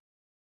when?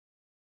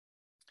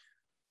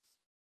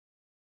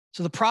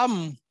 So the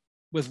problem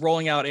with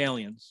rolling out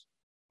aliens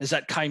is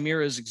that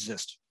chimeras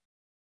exist.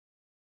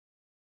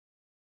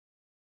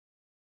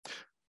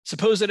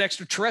 Supposed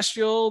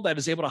extraterrestrial that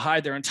is able to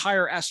hide their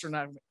entire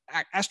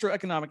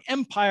astroeconomic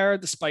empire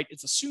despite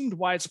its assumed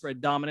widespread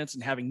dominance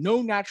and having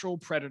no natural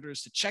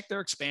predators to check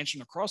their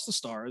expansion across the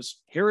stars.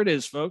 Here it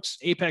is, folks.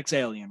 Apex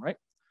alien, right?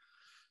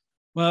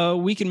 Well,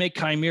 we can make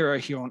chimera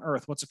here on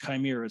Earth. What's a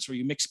chimera? It's where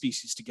you mix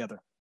species together.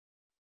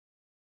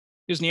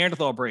 Here's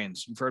Neanderthal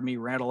brains. You've heard me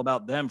rattle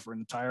about them for an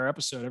entire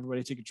episode.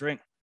 Everybody take a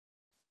drink.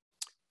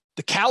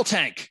 The cow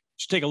tank. You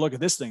should take a look at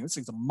this thing. This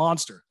thing's a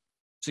monster.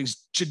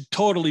 This thing's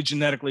totally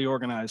genetically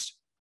organized,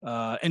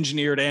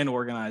 engineered and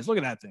organized. Look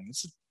at that thing.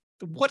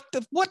 What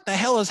the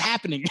hell is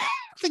happening?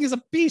 That thing is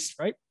a beast,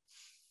 right?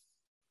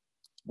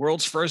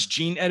 World's first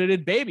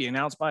gene-edited baby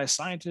announced by a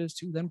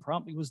scientist who then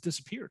promptly was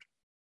disappeared.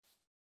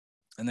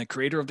 And the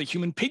creator of the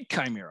human pig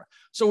chimera.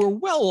 So we're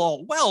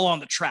well on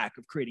the track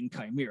of creating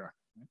chimera.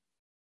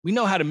 We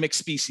know how to mix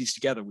species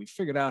together. We've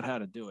figured out how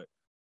to do it.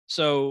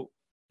 So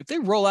if they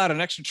roll out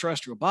an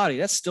extraterrestrial body,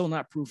 that's still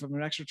not proof of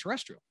an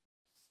extraterrestrial.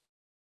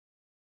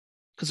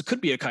 Because it could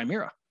be a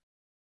chimera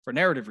for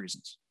narrative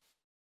reasons.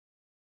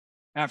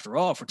 After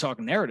all, if we're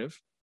talking narrative,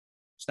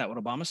 is that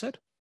what Obama said?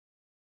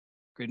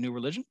 Create a new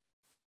religion?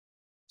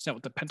 Is that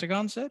what the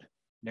Pentagon said?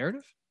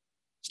 Narrative?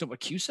 Is that what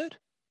Q said?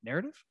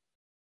 Narrative?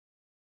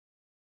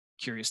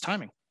 Curious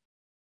timing.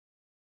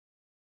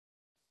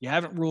 You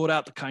haven't ruled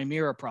out the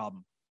chimera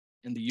problem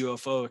in the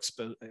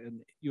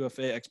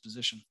UFA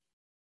exposition.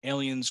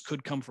 Aliens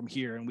could come from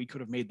here and we could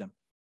have made them.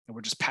 and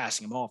we're just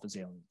passing them off as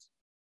aliens.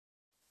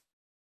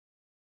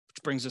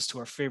 Which brings us to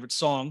our favorite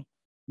song,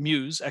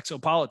 Muse,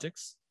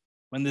 Exopolitics.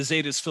 When the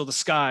Zetas fill the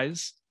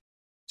skies,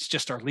 it's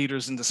just our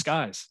leaders in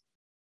disguise.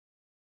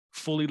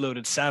 Fully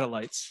loaded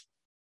satellites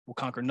will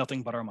conquer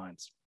nothing but our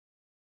minds.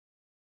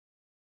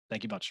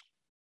 Thank you much.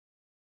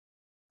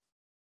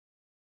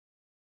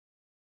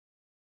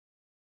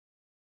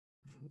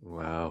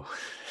 Wow.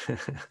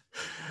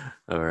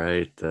 All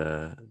right.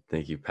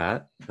 Thank you,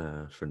 Pat,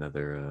 for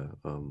another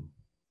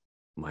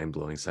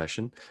mind-blowing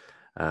session.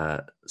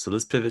 So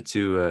let's pivot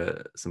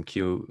to some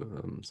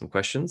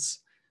questions.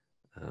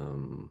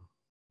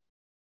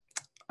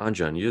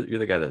 Anjan, you're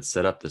the guy that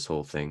set up this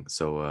whole thing.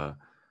 So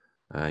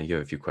you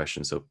have a few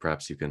questions, so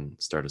perhaps you can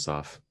start us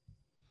off.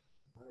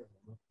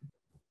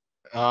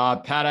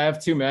 Pat, I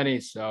have too many,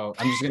 so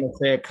I'm just gonna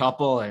say a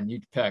couple and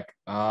you pick.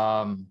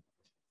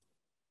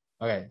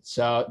 Okay,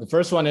 so the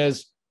first one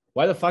is,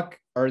 why the fuck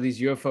are these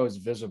UFOs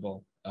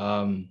visible?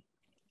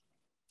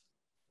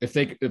 If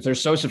they're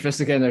so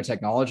sophisticated in their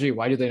technology,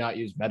 why do they not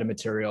use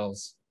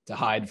metamaterials to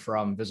hide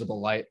from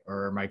visible light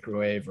or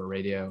microwave or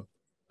radio?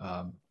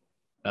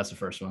 That's the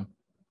first one.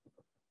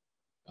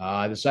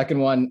 The second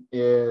one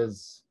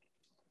is,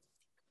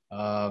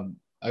 okay,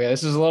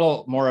 this is a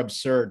little more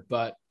absurd,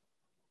 but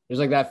there's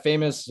like that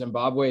famous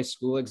Zimbabwe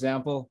school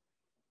example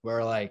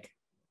where like,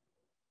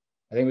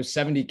 I think it was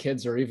 70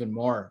 kids or even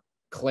more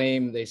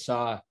claim they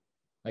saw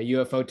a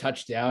UFO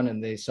touchdown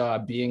and they saw a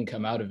being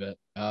come out of it.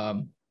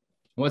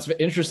 What's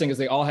interesting is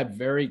they all had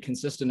very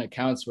consistent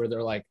accounts where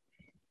they're like,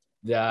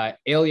 the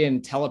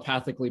alien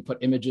telepathically put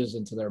images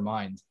into their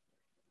mind.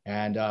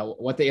 And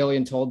what the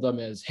alien told them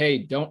is, hey,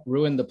 don't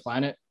ruin the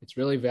planet. It's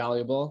really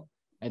valuable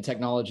and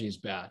technology is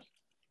bad.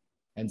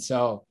 And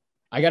so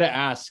I got to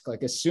ask,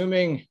 like,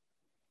 assuming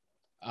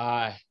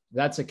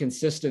that's a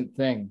consistent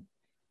thing,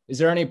 is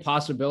there any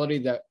possibility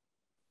that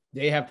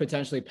they have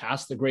potentially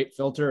passed the great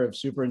filter of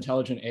super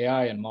intelligent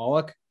AI and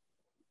Moloch?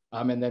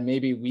 And then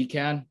maybe we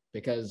can,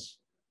 because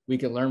we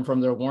can learn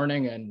from their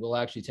warning and we'll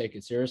actually take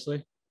it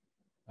seriously.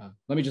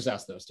 Let me just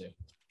ask those two.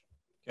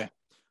 Okay.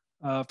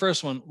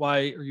 First one,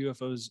 why are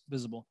UFOs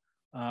visible?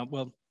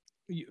 Well,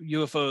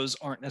 UFOs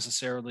aren't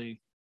necessarily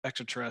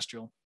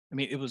extraterrestrial. I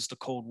mean, it was the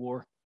Cold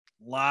War.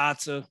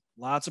 Lots of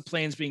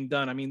planes being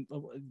done. I mean,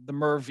 the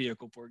MERV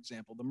vehicle, for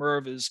example. The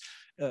MERV is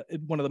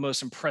one of the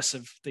most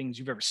impressive things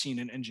you've ever seen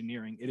in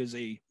engineering. It is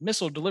a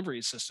missile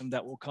delivery system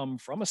that will come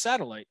from a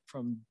satellite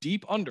from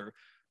deep under,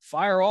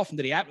 fire off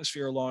into the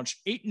atmosphere, launch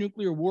 8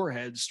 nuclear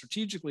warheads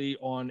strategically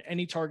on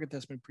any target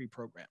that's been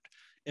pre-programmed.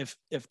 If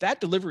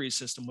that delivery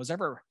system was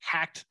ever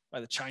hacked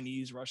by the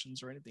Chinese,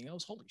 Russians, or anything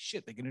else, holy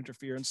shit, they can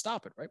interfere and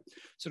stop it, right?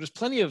 So there's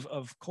plenty of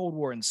Cold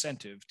War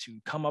incentive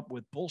to come up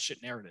with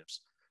bullshit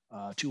narratives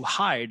to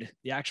hide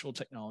the actual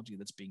technology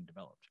that's being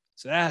developed.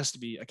 So that has to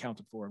be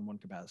accounted for in one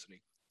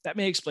capacity. That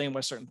may explain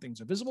why certain things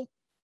are visible,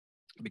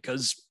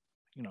 because,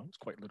 you know, it's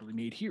quite literally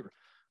made here.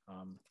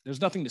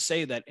 There's nothing to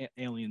say that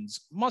aliens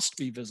must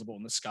be visible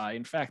in the sky.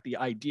 In fact, the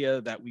idea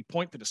that we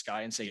point to the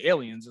sky and say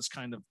aliens is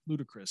kind of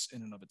ludicrous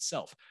in and of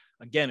itself.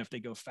 Again, if they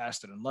go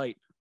faster than light,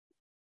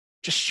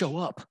 just show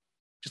up,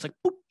 just like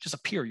boop, just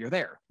appear. You're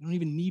there. You don't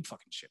even need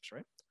fucking ships,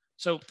 right?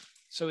 So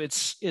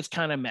it's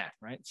kind of meh,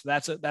 right? So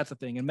that's a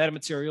thing. And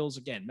metamaterials,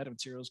 again,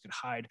 metamaterials could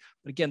hide,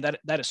 but again,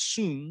 that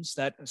assumes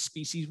that a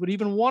species would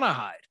even want to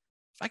hide.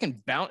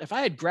 If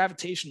I had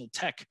gravitational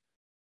tech,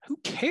 who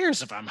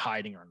cares if I'm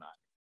hiding or not?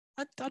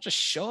 I'll just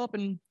show up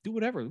and do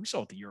whatever. We saw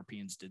what the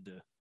Europeans did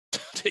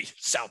to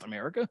South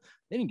America.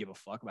 They didn't give a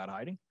fuck about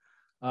hiding.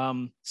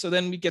 So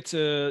then we get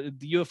to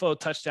the UFO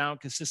touchdown,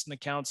 consistent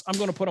accounts. I'm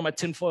going to put on my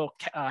tinfoil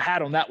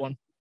hat on that one.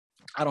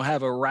 I don't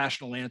have a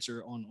rational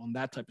answer on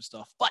that type of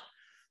stuff, but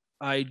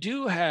I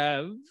do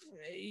have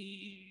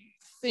a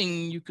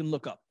thing you can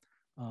look up.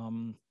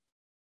 I'm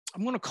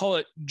going to call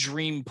it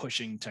dream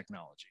pushing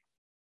technology.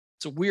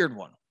 It's a weird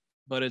one,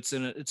 but it's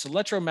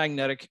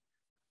electromagnetic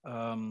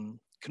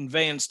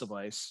conveyance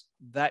device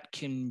that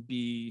can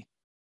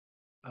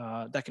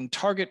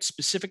target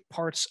specific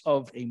parts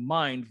of a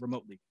mind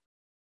remotely,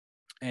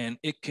 and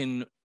it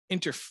can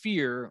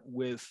interfere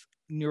with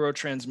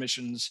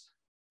neurotransmissions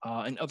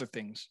and other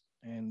things.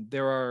 And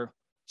there are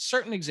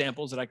certain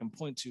examples that I can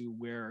point to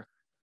where,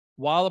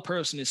 while a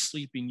person is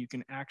sleeping, you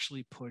can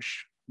actually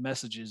push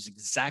messages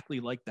exactly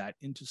like that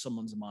into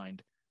someone's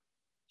mind,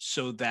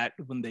 so that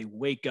when they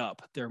wake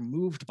up, they're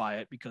moved by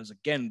it, because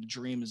again, the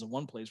dream is the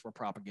one place where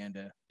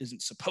propaganda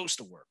isn't supposed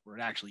to work, where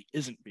it actually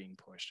isn't being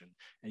pushed.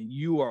 And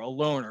you are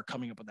alone or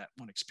coming up with that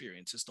one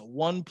experience. It's the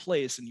one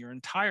place in your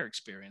entire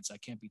experience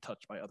that can't be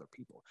touched by other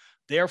people.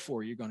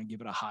 Therefore, you're going to give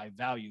it a high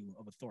value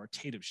of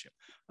authoritativeship.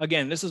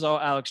 Again, this is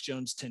all Alex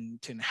Jones tin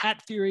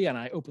hat theory, and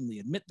I openly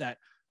admit that.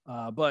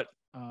 But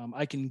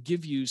I can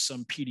give you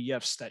some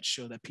PDFs that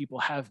show that people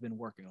have been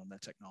working on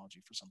that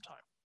technology for some time.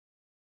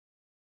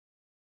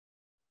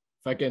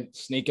 If I can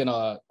sneak in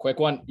a quick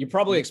one, you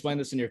probably explained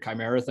this in your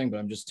Chimera thing,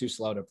 but I'm just too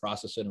slow to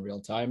process it in real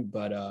time.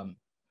 But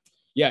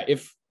yeah,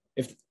 if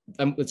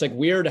it's like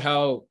weird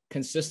how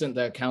consistent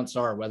the accounts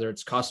are, whether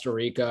it's Costa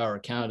Rica or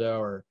Canada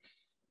or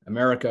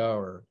America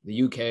or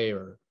the UK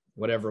or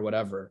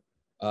whatever.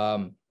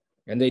 And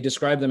they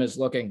describe them as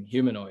looking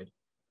humanoid.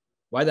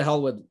 Why the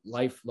hell would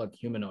life look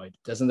humanoid?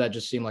 Doesn't that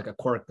just seem like a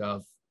quirk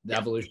of the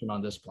evolution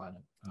on this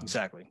planet?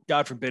 Exactly.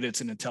 God forbid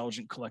it's an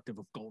intelligent collective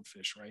of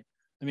goldfish, right?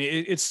 I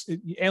mean,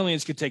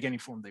 aliens could take any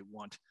form they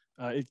want.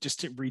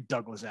 Just read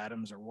Douglas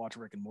Adams or watch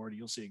Rick and Morty.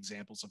 You'll see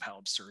examples of how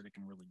absurd it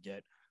can really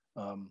get.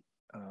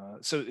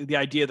 So the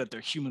idea that they're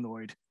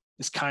humanoid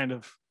is kind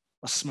of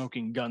a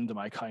smoking gun to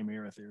my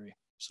chimera theory.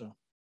 So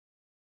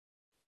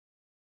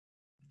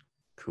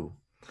cool.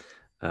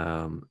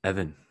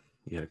 Evan,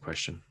 you had a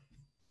question?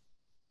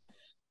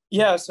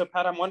 Yeah, so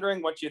Pat, I'm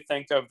wondering what you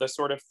think of the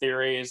sort of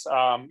theories.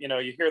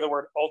 You hear the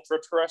word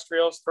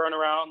ultra-terrestrials thrown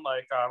around,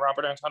 like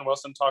Robert Anton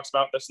Wilson talks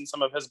about this in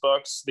some of his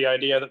books, the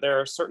idea that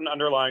there are certain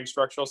underlying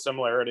structural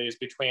similarities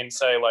between,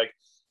 say, like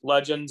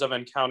legends of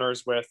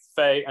encounters with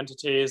Fae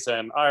entities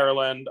in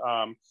Ireland.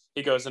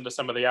 He goes into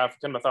some of the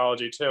African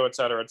mythology too, et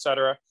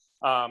cetera,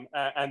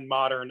 and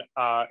modern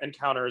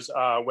encounters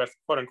with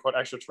quote unquote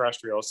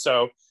extraterrestrials.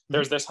 So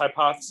there's this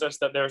hypothesis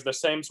that there's the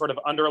same sort of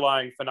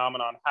underlying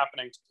phenomenon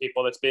happening to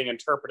people that's being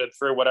interpreted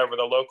through whatever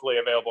the locally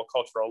available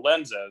cultural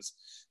lens is.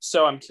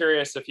 So I'm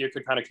curious if you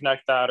could kind of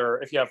connect that,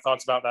 or if you have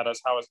thoughts about that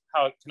as how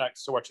it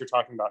connects to what you're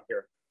talking about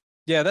here.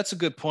 Yeah, that's a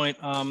good point.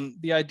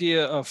 The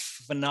idea of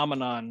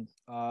phenomenon,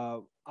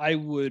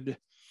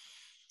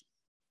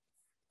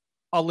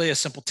 I'll lay a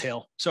simple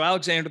tale. So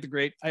Alexander the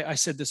Great, I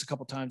said this a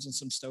couple of times in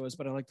some stoas,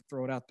 but I like to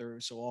throw it out there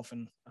so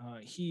often.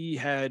 He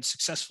had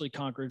successfully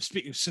conquered,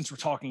 since we're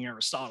talking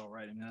Aristotle,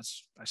 right? I mean,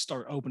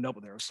 opened up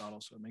with Aristotle,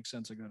 so it makes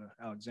sense I go to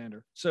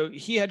Alexander. So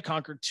he had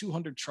conquered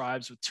 200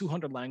 tribes with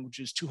 200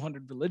 languages,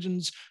 200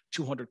 religions,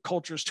 200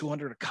 cultures,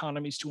 200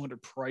 economies,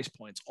 200 price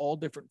points, all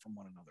different from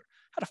one another.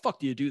 How the fuck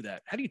do you do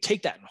that? How do you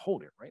take that and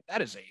hold it, right?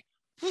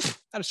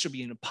 That should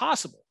be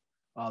impossible.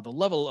 The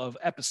level of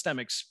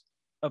epistemics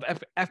of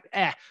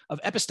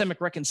epistemic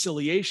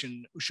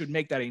reconciliation should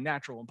make that a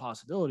natural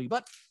impossibility,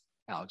 but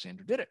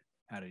Alexander did it.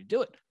 How did he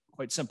do it?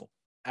 Quite simple.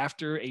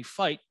 After a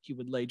fight, he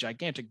would lay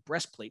gigantic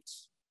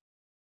breastplates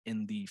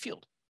in the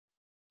field,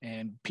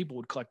 and people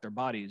would collect their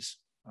bodies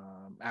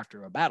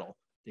after a battle.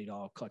 They'd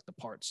all collect the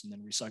parts and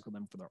then recycle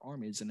them for their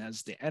armies. And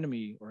as the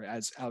enemy, or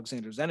as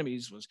Alexander's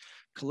enemies was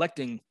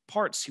collecting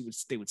parts,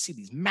 they would see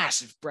these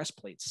massive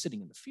breastplates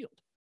sitting in the field,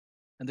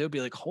 and they would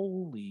be like,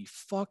 "Holy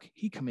fuck!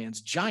 He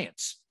commands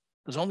giants."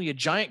 Because only a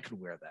giant could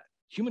wear that.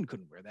 Human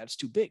couldn't wear that. It's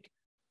too big.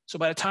 So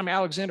by the time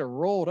Alexander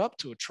rolled up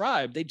to a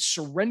tribe, they'd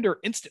surrender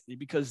instantly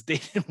because they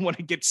didn't want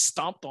to get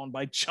stomped on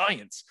by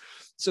giants.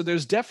 So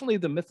there's definitely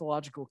the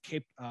mythological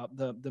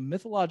the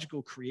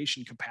mythological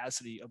creation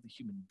capacity of the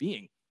human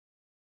being.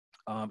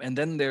 And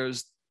then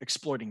there's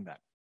exploiting that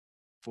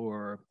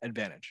for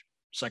advantage,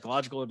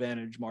 psychological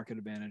advantage, market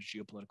advantage,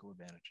 geopolitical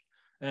advantage.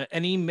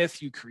 Any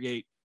myth you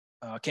create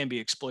can be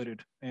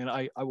exploited. And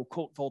I will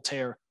quote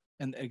Voltaire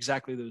and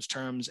exactly those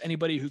terms.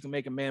 Anybody who can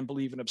make a man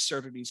believe in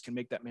absurdities can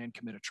make that man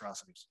commit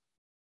atrocities.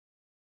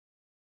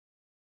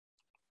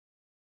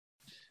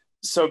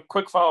 So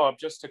quick follow-up,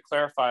 just to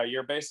clarify,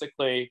 your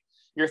theory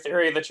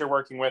that you're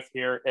working with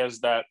here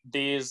is that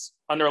these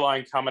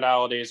underlying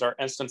commonalities are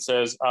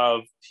instances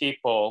of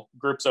people,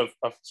 groups of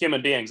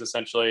human beings,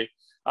 essentially,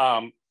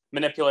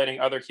 manipulating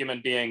other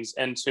human beings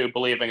into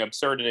believing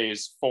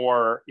absurdities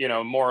for,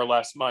 more or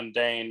less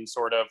mundane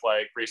sort of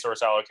like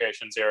resource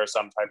allocation, zero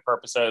sum type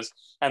purposes,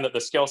 and that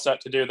the skill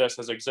set to do this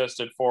has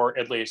existed for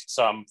at least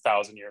some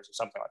 1,000 years or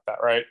something like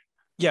that, right?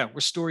 Yeah,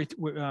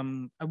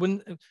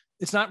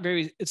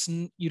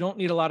 you don't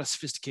need a lot of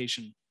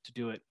sophistication to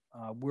do it.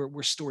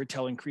 We're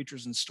storytelling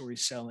creatures and story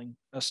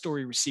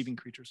receiving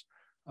creatures.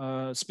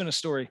 Spin a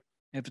story.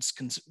 If it's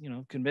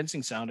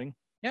convincing sounding,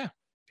 yeah,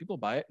 people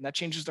buy it, and that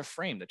changes their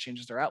frame, that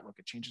changes their outlook,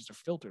 it changes their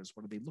filters.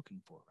 What are they looking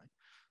for, right?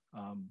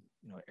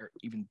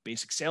 Even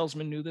basic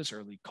salesmen knew this,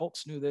 early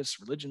cults knew this,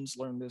 religions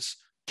learned this,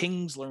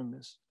 kings learned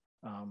this.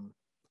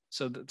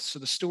 So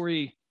the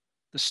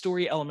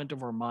story element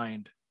of our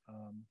mind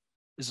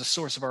is a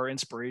source of our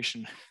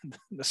inspiration,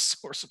 the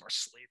source of our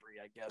slavery,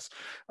 I guess.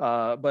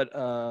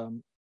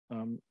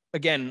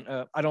 Again,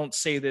 I don't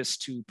say this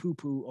to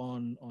poo-poo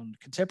on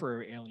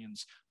contemporary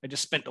aliens. I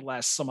just spent the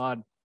last some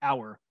odd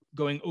hour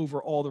going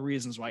over all the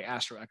reasons why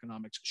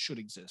astroeconomics should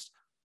exist.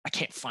 I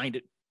can't find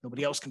it.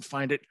 Nobody else can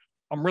find it.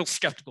 I'm real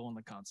skeptical on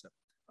the concept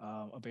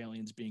of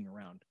aliens being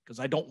around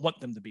because I don't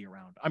want them to be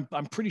around.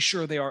 I'm pretty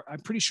sure they are. I'm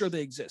pretty sure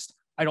they exist.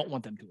 I don't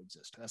want them to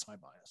exist. That's my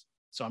bias.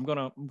 So I'm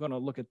gonna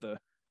look at the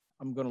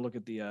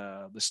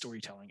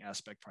storytelling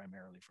aspect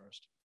primarily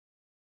first.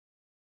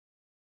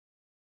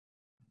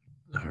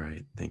 All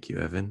right, thank you,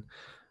 Evan.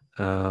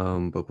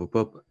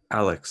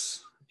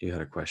 Alex, you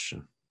had a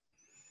question.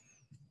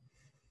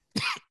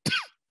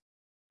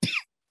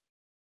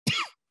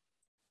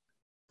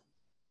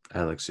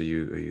 Alex, are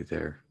you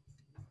there?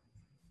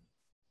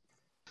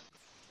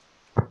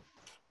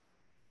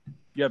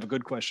 You have a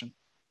good question.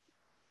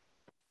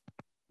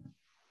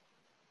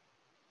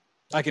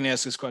 I can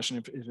ask this question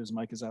if his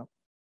mic is out.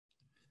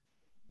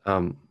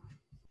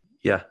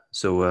 Yeah.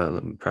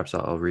 So perhaps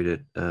I'll read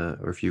it,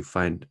 or if you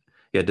find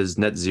Yeah, does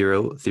net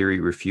zero theory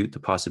refute the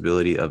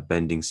possibility of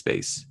bending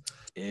space?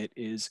 It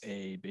is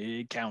a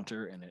big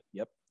counter in it.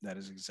 Yep, that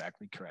is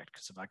exactly correct.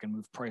 Because if I can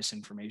move price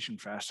information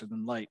faster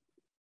than light,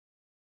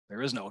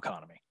 there is no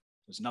economy.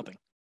 There's nothing.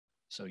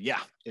 So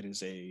yeah, it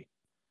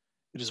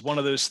is one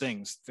of those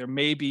things. There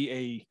may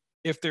be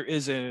if there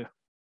is an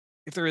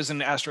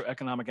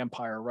astroeconomic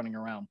empire running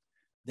around,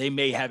 they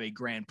may have a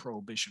grand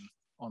prohibition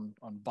on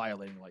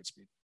violating light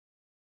speed,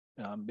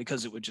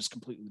 because it would just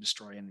completely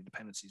destroy any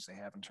dependencies they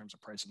have in terms of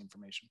pricing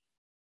information.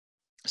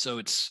 So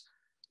it's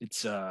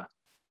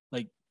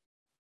like,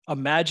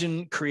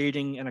 imagine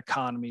creating an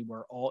economy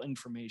where all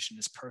information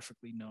is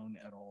perfectly known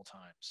at all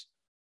times,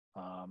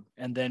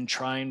 and then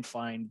try and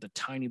find the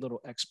tiny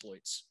little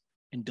exploits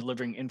in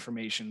delivering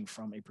information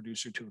from a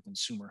producer to a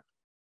consumer,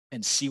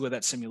 and see where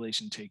that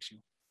simulation takes you.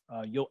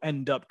 You'll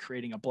end up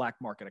creating a black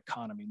market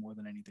economy more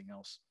than anything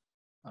else,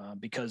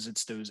 because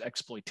it's those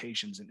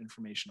exploitations and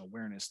information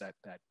awareness that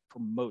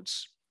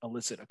promotes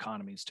illicit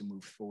economies to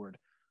move forward,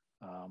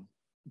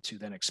 to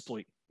then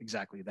exploit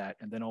exactly that.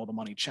 And then all the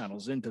money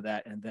channels into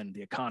that. And then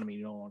the economy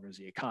no longer is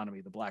the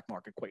economy. The black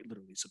market quite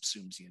literally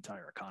subsumes the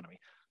entire economy.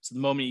 So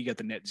the moment you get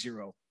the net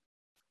zero,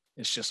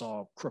 it's just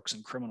all crooks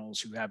and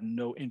criminals who have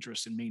no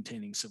interest in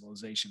maintaining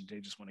civilization. They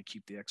just want to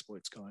keep the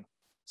exploits going.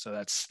 So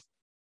that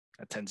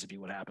tends to be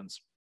what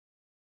happens.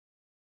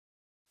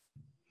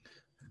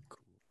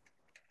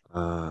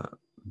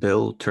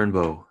 Bill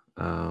Turnbow,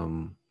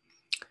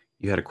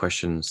 you had a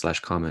question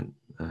 / comment.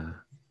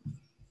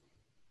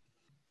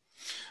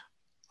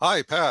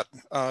 Hi, Pat.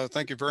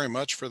 Thank you very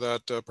much for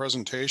that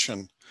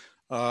presentation.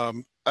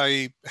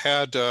 I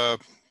had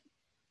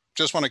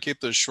just want to keep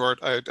this short.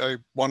 I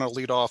want to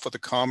lead off with a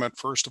comment,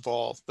 first of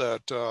all,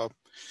 that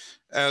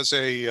as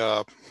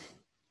a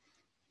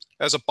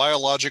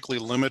biologically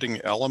limiting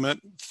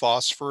element,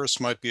 phosphorus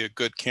might be a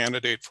good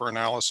candidate for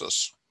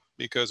analysis,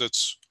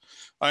 because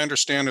I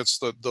understand it's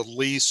the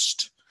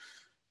least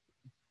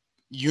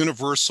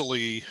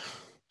universally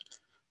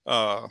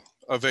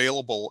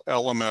available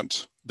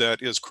element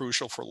that is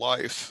crucial for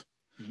life.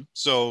 Mm-hmm.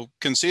 So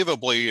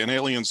conceivably, an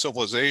alien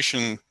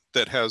civilization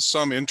that has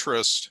some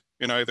interest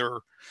in either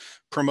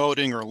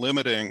promoting or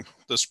limiting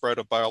the spread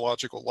of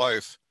biological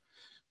life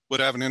would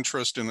have an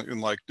interest in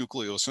like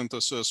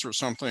nucleosynthesis or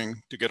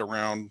something to get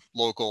around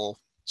local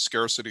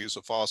scarcities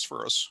of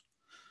phosphorus.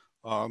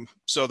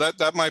 So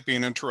that might be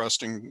an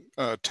interesting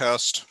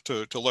test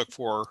to look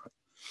for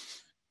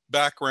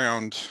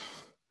background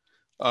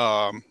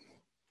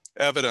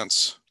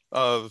evidence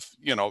of,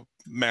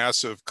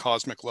 massive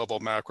cosmic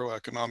level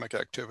macroeconomic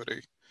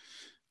activity.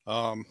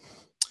 But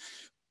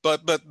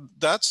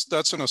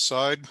that's an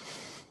aside.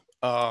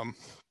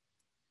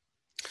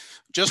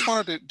 Just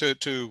wanted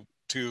to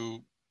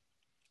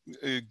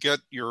get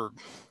your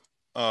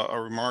a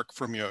remark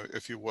from you,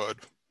 if you would.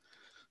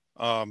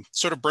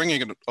 Sort of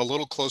bringing it a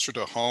little closer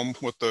to home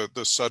with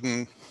the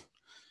sudden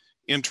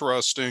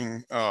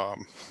interesting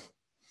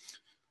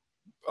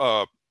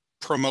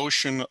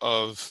promotion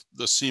of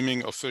the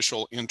seeming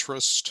official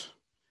interest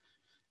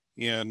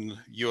in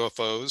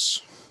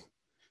UFOs.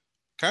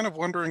 Kind of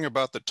wondering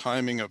about the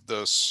timing of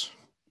this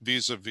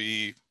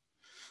vis-a-vis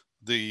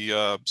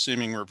the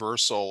seeming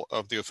reversal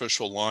of the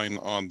official line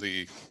on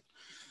the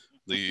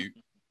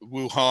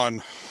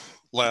Wuhan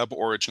lab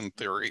origin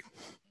theory.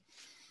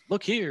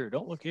 Look here,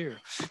 don't look here.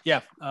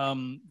 Yeah,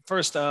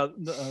 first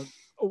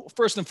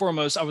and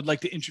foremost, I would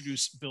like to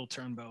introduce Bill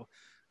Turnbow.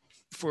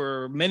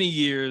 For many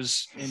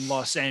years in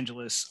Los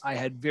Angeles, I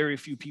had very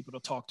few people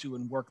to talk to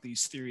and work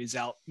these theories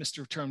out.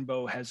 Mr.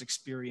 Turnbow has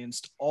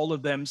experienced all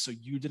of them, so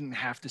you didn't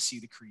have to see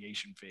the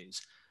creation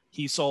phase.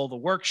 He saw the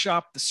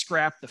workshop, the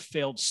scrap, the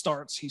failed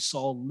starts. He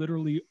saw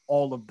literally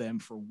all of them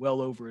for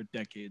well over a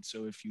decade.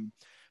 So if you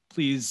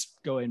please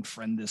go ahead and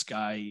friend this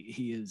guy,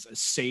 he is a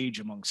sage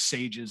among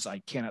sages. I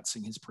cannot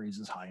sing his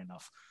praises high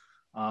enough.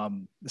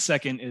 The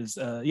second is,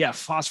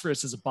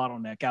 phosphorus is a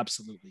bottleneck,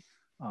 absolutely.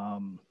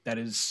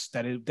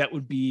 That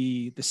would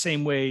be the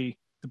same way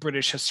the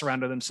British have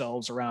surrounded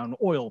themselves around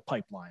oil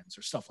pipelines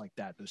or stuff like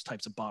that, those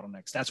types of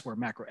bottlenecks. That's where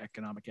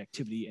macroeconomic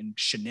activity and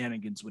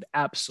shenanigans would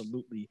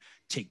absolutely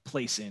take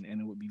place in, and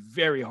it would be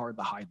very hard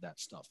to hide that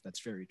stuff. That's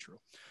very true.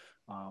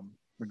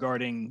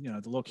 Regarding,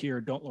 the look here,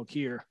 don't look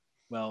here.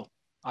 Well,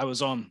 I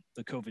was on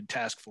the COVID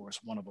task force,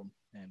 one of them,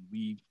 and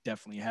we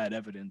definitely had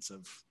evidence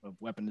of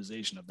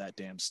weaponization of that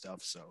damn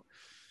stuff. So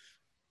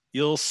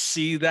you'll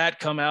see that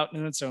come out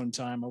in its own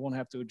time. I won't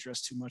have to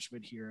address too much of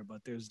it here,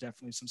 but there's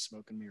definitely some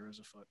smoke and mirrors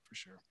afoot for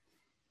sure.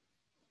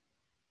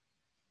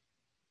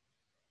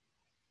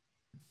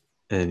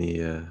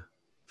 Any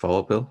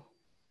follow-up, Bill?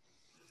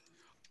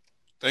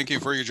 Thank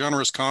you for your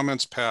generous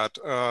comments, Pat.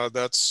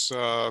 That's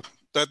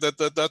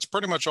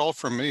pretty much all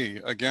from me.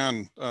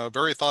 Again,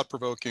 very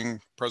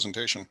thought-provoking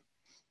presentation.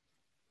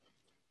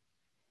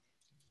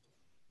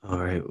 All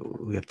right,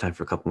 we have time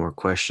for a couple more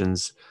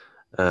questions.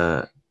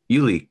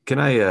 Yuli, can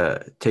I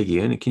take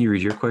you in? Can you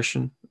read your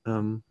question?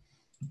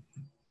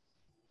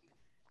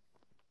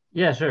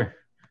 Yeah, sure.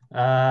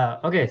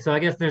 Okay, so I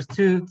guess there's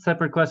two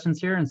separate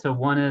questions here. And so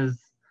one is,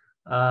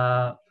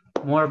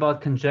 more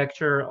about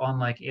conjecture on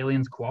like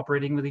aliens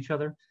cooperating with each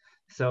other.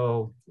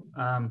 So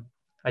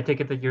I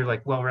take it that you're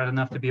like well read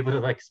enough to be able to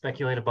like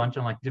speculate a bunch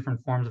on like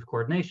different forms of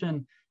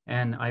coordination.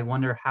 And I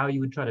wonder how you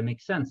would try to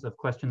make sense of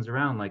questions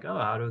around like, oh,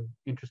 how do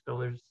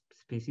interstellar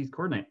species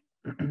coordinate?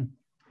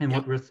 And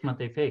what risks might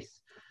they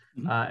face?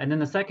 And then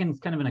the second is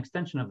kind of an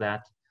extension of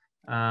that,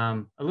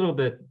 a little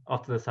bit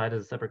off to the side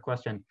as a separate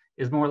question,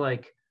 is more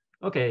like,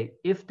 okay,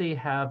 if they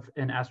have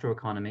an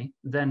astroeconomy,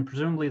 then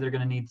presumably they're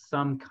going to need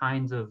some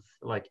kinds of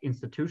like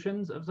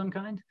institutions of some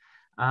kind.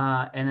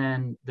 And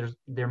then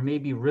there may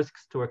be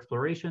risks to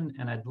exploration,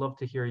 and I'd love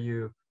to hear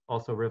you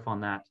also riff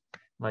on that.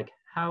 Like,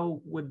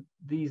 how would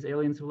these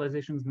alien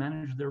civilizations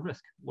manage their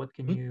risk? What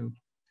can you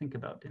think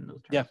about in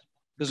those terms? Yeah.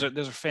 Those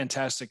are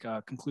fantastic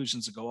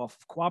conclusions to go off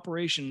of.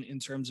 Cooperation in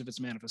terms of its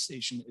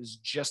manifestation is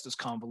just as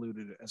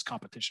convoluted as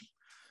competition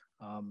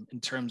in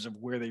terms of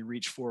where they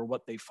reach for,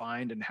 what they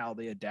find, and how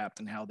they adapt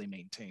and how they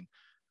maintain.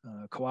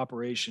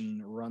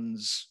 Cooperation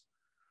runs,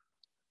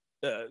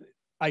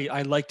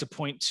 I like to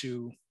point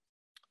to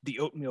the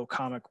Oatmeal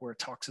comic where it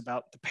talks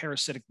about the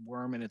parasitic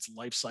worm and its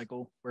life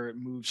cycle, where it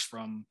moves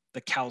from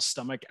the cow's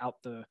stomach out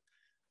the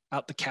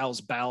cow's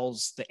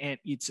bowels. The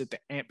ant eats it, the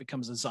ant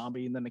becomes a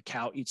zombie, and then the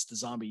cow eats the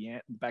zombie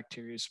ant, and the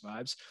bacteria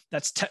survives.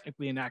 That's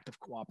technically an act of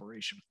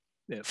cooperation.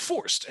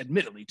 Forced,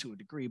 admittedly, to a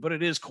degree, but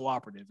it is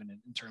cooperative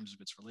in terms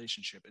of its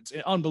relationship. It's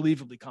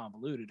unbelievably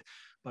convoluted,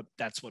 but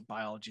that's what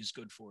biology is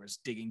good for, is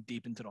digging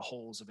deep into the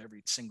holes of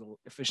every single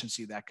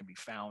efficiency that can be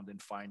found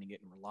and finding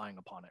it and relying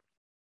upon it.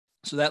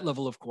 So that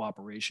level of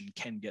cooperation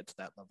can get to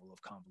that level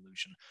of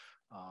convolution.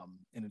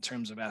 And in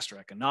terms of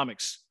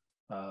astroeconomics,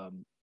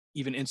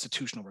 even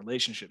institutional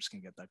relationships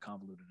can get that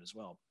convoluted as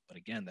well. But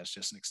again, that's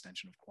just an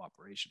extension of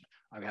cooperation.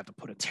 I have to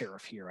put a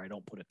tariff here. I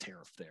don't put a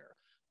tariff there.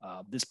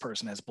 This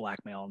person has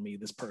blackmailed me.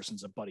 This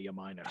person's a buddy of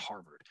mine at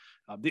Harvard.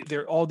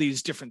 There are all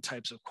these different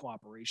types of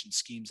cooperation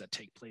schemes that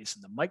take place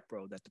in the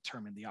micro that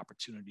determine the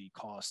opportunity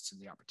costs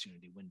and the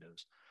opportunity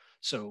windows.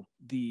 So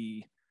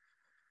the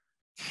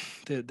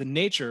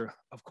nature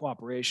of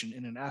cooperation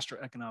in an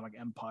astroeconomic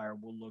empire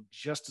will look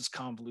just as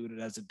convoluted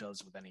as it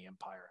does with any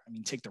empire. I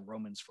mean, take the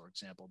Romans, for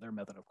example. Their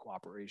method of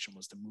cooperation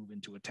was to move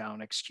into a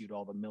town, execute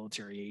all the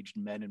military-aged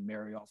men, and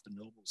marry off the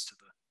nobles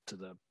to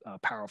the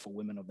powerful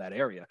women of that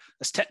area.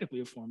 That's technically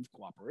a form of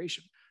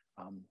cooperation.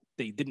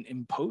 They didn't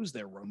impose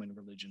their Roman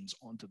religions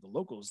onto the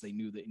locals. They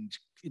knew the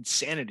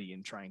insanity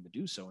in trying to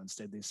do so.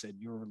 Instead, they said,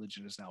 your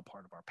religion is now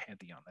part of our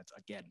pantheon. That's,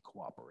 again,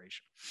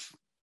 cooperation.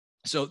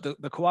 So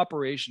the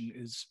cooperation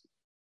is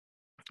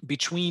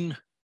between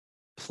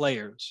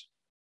players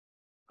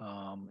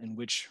in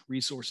which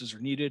resources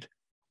are needed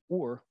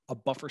or a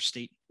buffer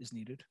state is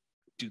needed.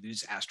 Do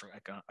these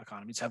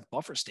economies have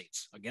buffer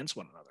states against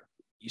one another?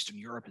 Eastern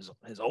Europe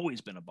has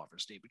always been a buffer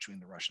state between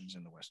the Russians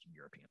and the Western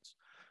Europeans.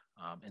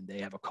 And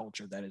they have a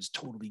culture that is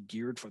totally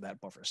geared for that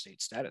buffer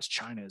state status.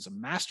 China is a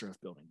master of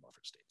building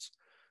buffer states.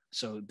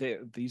 So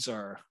these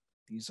are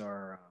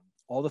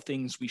all the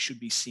things we should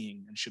be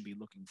seeing and should be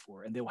looking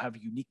for, and they'll have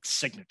unique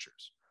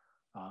signatures.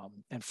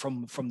 And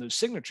from those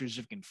signatures,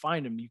 if you can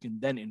find them, you can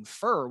then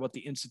infer what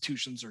the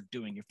institutions are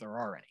doing, if there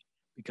are any,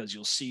 because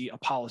you'll see a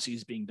policy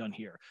is being done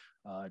here.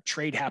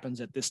 Trade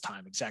happens at this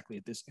time, exactly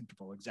at this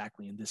interval,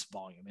 exactly in this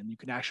volume. And you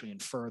can actually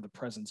infer the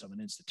presence of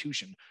an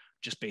institution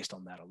just based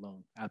on that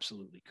alone.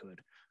 Absolutely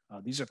could.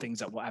 These are things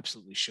that will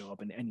absolutely show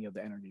up in any of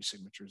the energy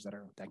signatures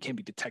that can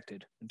be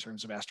detected in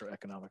terms of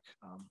astroeconomic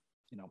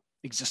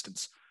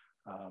existence.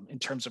 In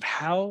terms of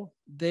how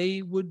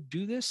they would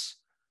do this,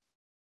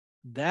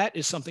 that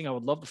is something I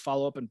would love to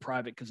follow up in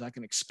private, because I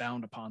can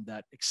expound upon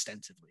that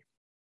extensively.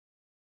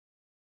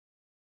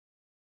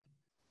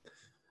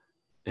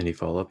 Any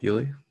follow-up,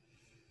 Yuli?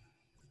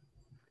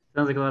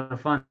 Sounds like a lot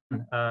of fun.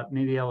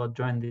 Maybe I will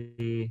join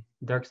the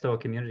Dark Stoa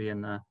community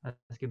and ask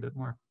you a bit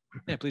more.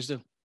 Yeah, please do.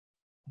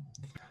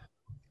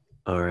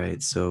 All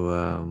right. So,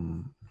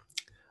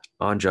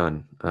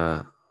 Anjan,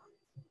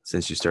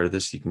 since you started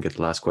this, you can get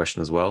the last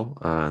question as well,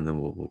 and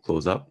then we'll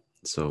close up.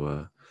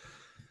 So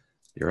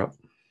you're up.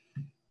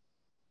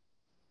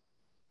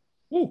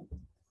 Ooh.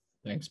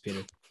 Thanks,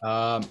 Peter.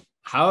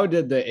 How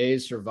did the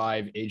A's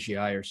survive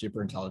AGI or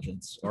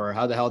superintelligence? Or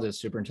how the hell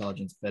does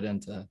superintelligence fit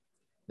into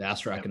the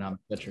astroeconomic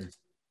picture?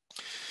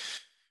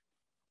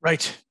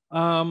 Right.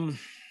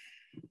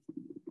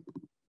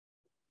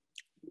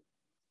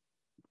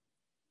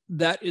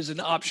 That is an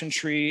option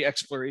tree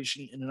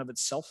exploration in and of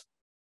itself.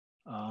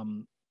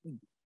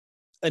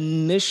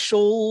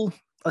 Initial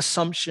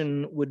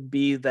assumption would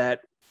be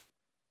that,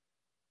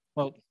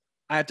 well,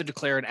 I have to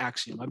declare an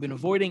axiom. I've been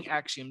avoiding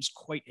axioms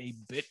quite a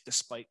bit,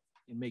 despite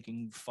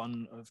making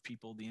fun of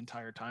people the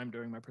entire time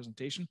during my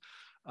presentation.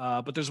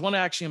 But there's one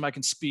axiom I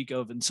can speak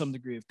of in some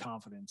degree of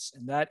confidence,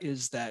 and that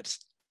is that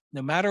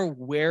no matter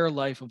where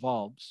life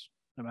evolves,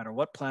 no matter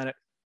what planet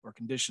or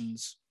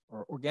conditions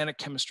or organic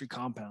chemistry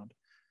compound,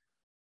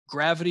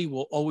 gravity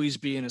will always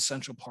be an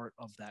essential part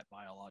of that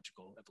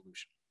biological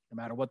evolution, no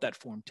matter what that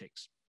form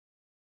takes.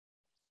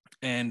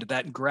 And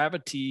that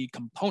gravity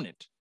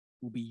component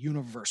will be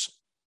universal,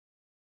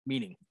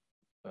 meaning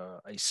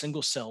a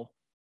single cell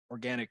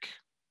organic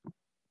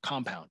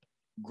compound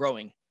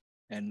growing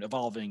and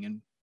evolving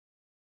and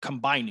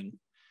combining,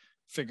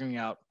 figuring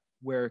out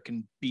where it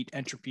can beat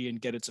entropy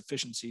and get its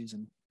efficiencies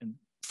and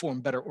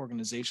form better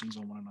organizations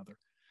on one another.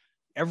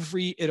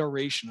 Every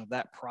iteration of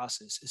that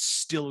process is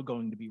still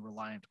going to be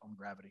reliant on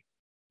gravity.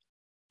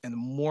 And the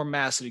more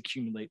mass it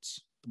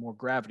accumulates, the more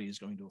gravity is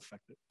going to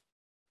affect it.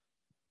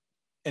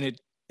 And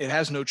it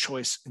has no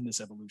choice in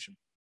this evolution.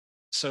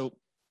 So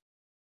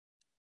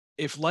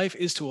if life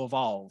is to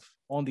evolve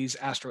on these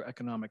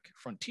astroeconomic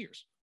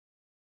frontiers,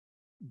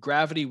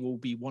 gravity will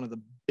be one of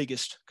the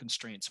biggest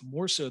constraints,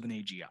 more so than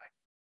AGI.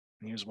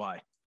 And here's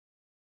why.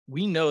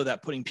 We know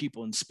that putting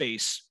people in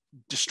space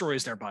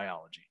destroys their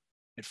biology.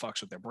 It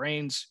fucks with their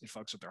brains, it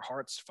fucks with their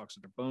hearts, it fucks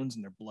with their bones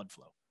and their blood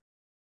flow.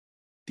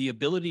 The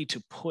ability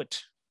to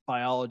put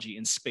biology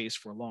in space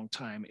for a long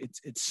time,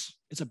 it's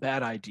a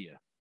bad idea.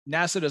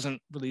 NASA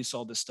doesn't release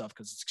all this stuff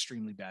because it's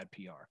extremely bad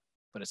PR,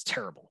 but it's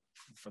terrible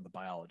for the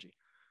biology.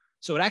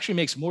 So it actually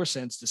makes more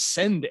sense to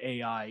send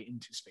AI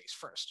into space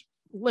first.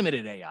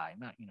 Limited AI,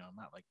 not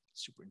like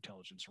super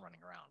intelligence running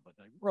around, but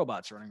like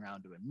robots running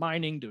around doing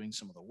mining, doing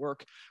some of the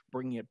work,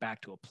 bringing it back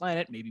to a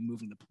planet, maybe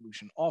moving the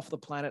pollution off the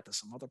planet to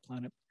some other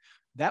planet.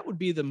 That would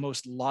be the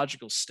most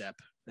logical step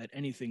that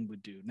anything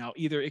would do. Now,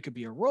 either it could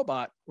be a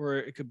robot or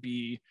it could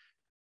be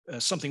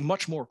something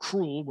much more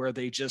cruel where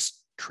they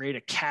just create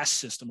a caste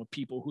system of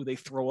people who they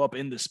throw up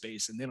into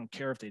space and they don't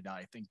care if they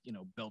die. Think,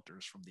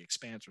 Belters from The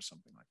Expanse or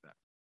something like that.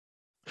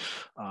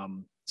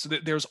 So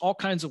there's all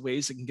kinds of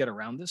ways that can get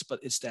around this,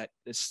 but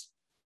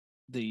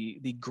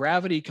the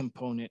gravity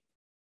component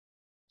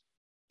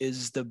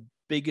is the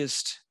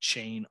biggest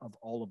chain of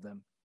all of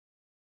them.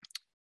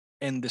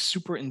 And the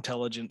super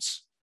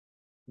intelligence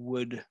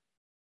would,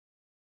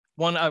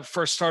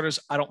 for starters,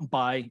 I don't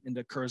buy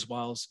into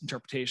Kurzweil's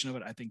interpretation of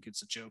it. I think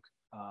it's a joke,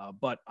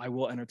 but I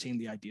will entertain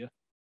the idea.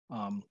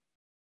 An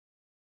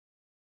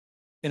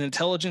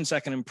intelligence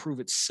that can improve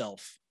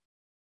itself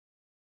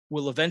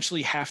will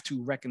eventually have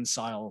to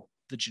reconcile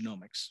the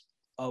genomics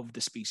of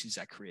the species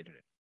that created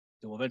it.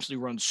 They will eventually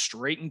run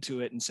straight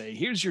into it and say,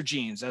 here's your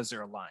genes as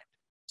they're aligned.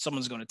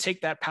 Someone's going to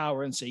take that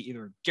power and say,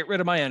 either get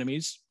rid of my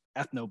enemies,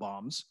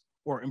 ethno-bombs,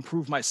 or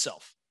improve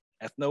myself,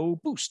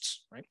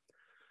 ethno-boosts, right?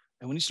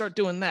 And when you start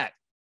doing that,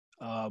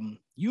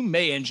 you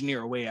may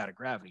engineer a way out of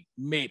gravity.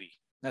 Maybe.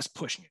 That's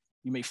pushing it.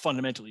 You may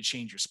fundamentally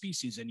change your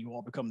species and you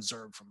all become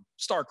Zerg from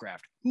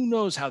StarCraft. Who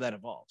knows how that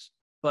evolves?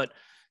 But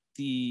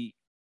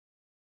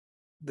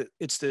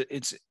it's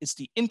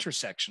the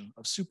intersection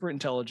of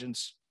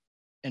superintelligence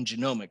and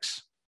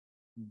genomics.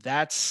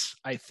 That's,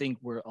 I think,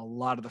 where a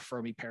lot of the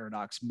Fermi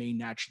paradox may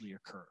naturally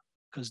occur.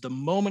 Because the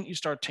moment you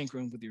start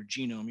tinkering with your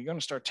genome, you're going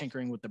to start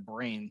tinkering with the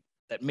brain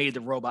that made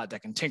the robot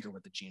that can tinker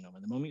with the genome.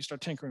 And the moment you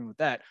start tinkering with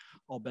that,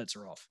 all bets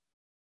are off.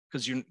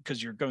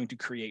 Because you're going to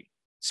create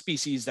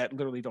species that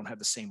literally don't have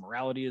the same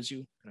morality as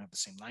you, don't have the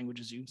same language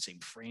as you, same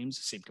frames,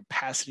 same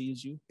capacity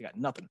as you. They got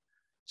nothing.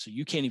 So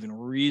you can't even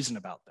reason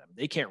about them.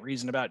 They can't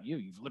reason about you.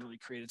 You've literally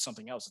created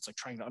something else. It's like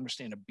trying to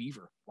understand a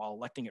beaver while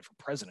electing it for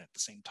president at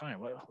the same time.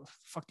 What the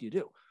fuck do you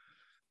do?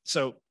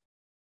 So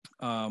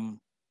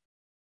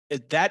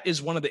that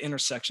is one of the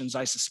intersections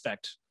I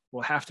suspect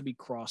will have to be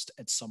crossed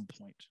at some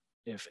point.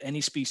 If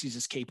any species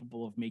is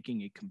capable of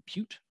making a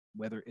compute,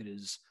 whether it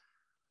is,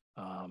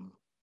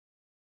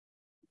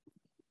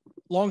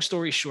 long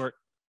story short,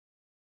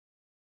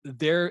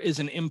 there is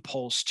an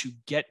impulse to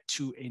get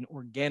to an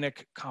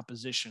organic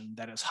composition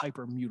that is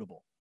hypermutable,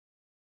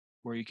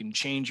 where you can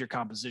change your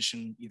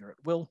composition either at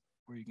will,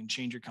 or you can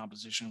change your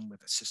composition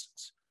with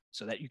assistance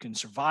so that you can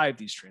survive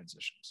these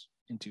transitions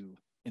into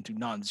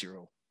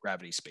non-zero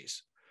gravity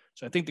space.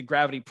 So I think the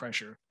gravity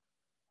pressure,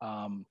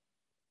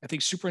 I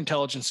think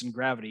superintelligence and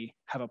gravity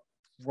have a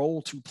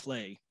role to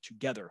play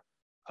together,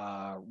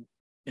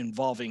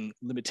 involving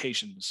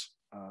limitations,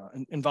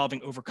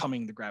 involving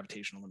overcoming the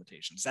gravitational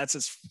limitations. That's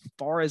as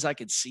far as I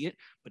could see it,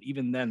 but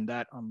even then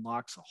that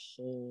unlocks a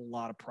whole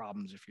lot of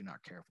problems if you're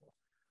not careful.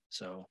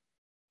 So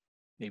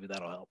maybe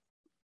that'll help.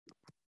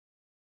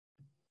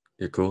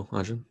 You're cool,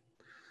 Ajahn?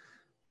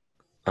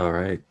 All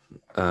right.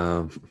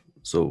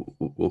 So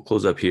we'll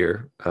close up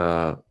here.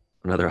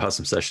 Another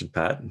awesome session,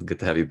 Pat. Good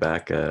to have you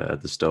back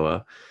at the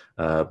STOA.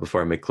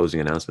 Before I make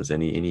closing announcements,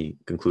 any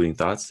concluding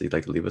thoughts that you'd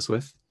like to leave us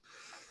with?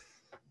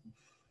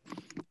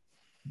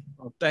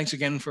 Well, thanks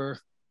again for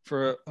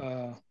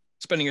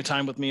spending your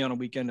time with me on a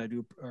weekend.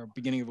 Or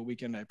beginning of a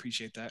weekend. I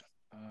appreciate that.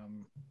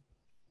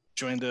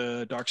 Join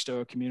the Dark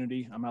Stoa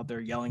community. I'm out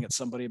there yelling at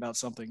somebody about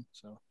something.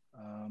 So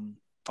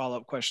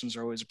follow-up questions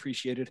are always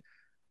appreciated.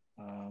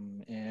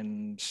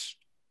 And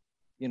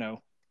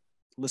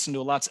listen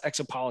to lots of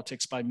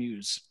Exopolitics by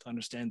Muse to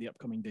understand the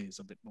upcoming days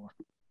a bit more.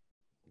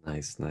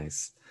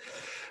 Nice.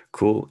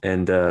 Cool.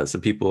 And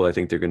some people, I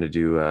think they're going to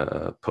do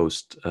a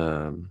post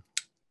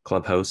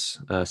Clubhouse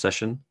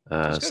session.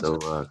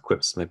 So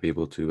Quips might be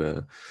able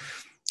to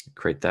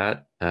create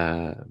that.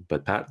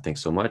 But Pat,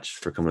 thanks so much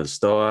for coming to the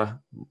STOA.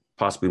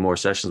 Possibly more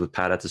sessions with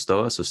Pat at the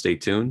STOA, so stay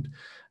tuned.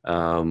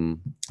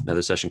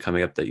 Another session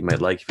coming up that you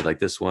might like, if you like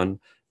this one,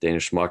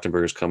 Danish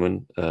Schmachtenberg is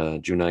coming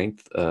June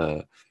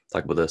 9th.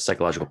 Talk about the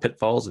psychological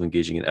pitfalls of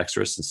engaging in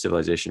extras and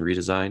civilization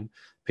redesign.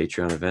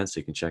 Patreon event, so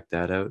you can check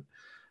that out.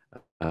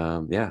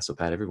 Yeah, so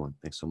Pat, everyone,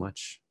 thanks so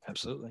much.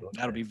 Absolutely.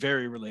 That'll be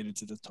very related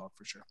to this talk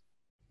for sure.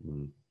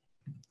 All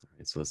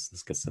right, so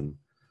let's get some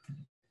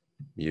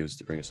Muse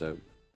to bring us out.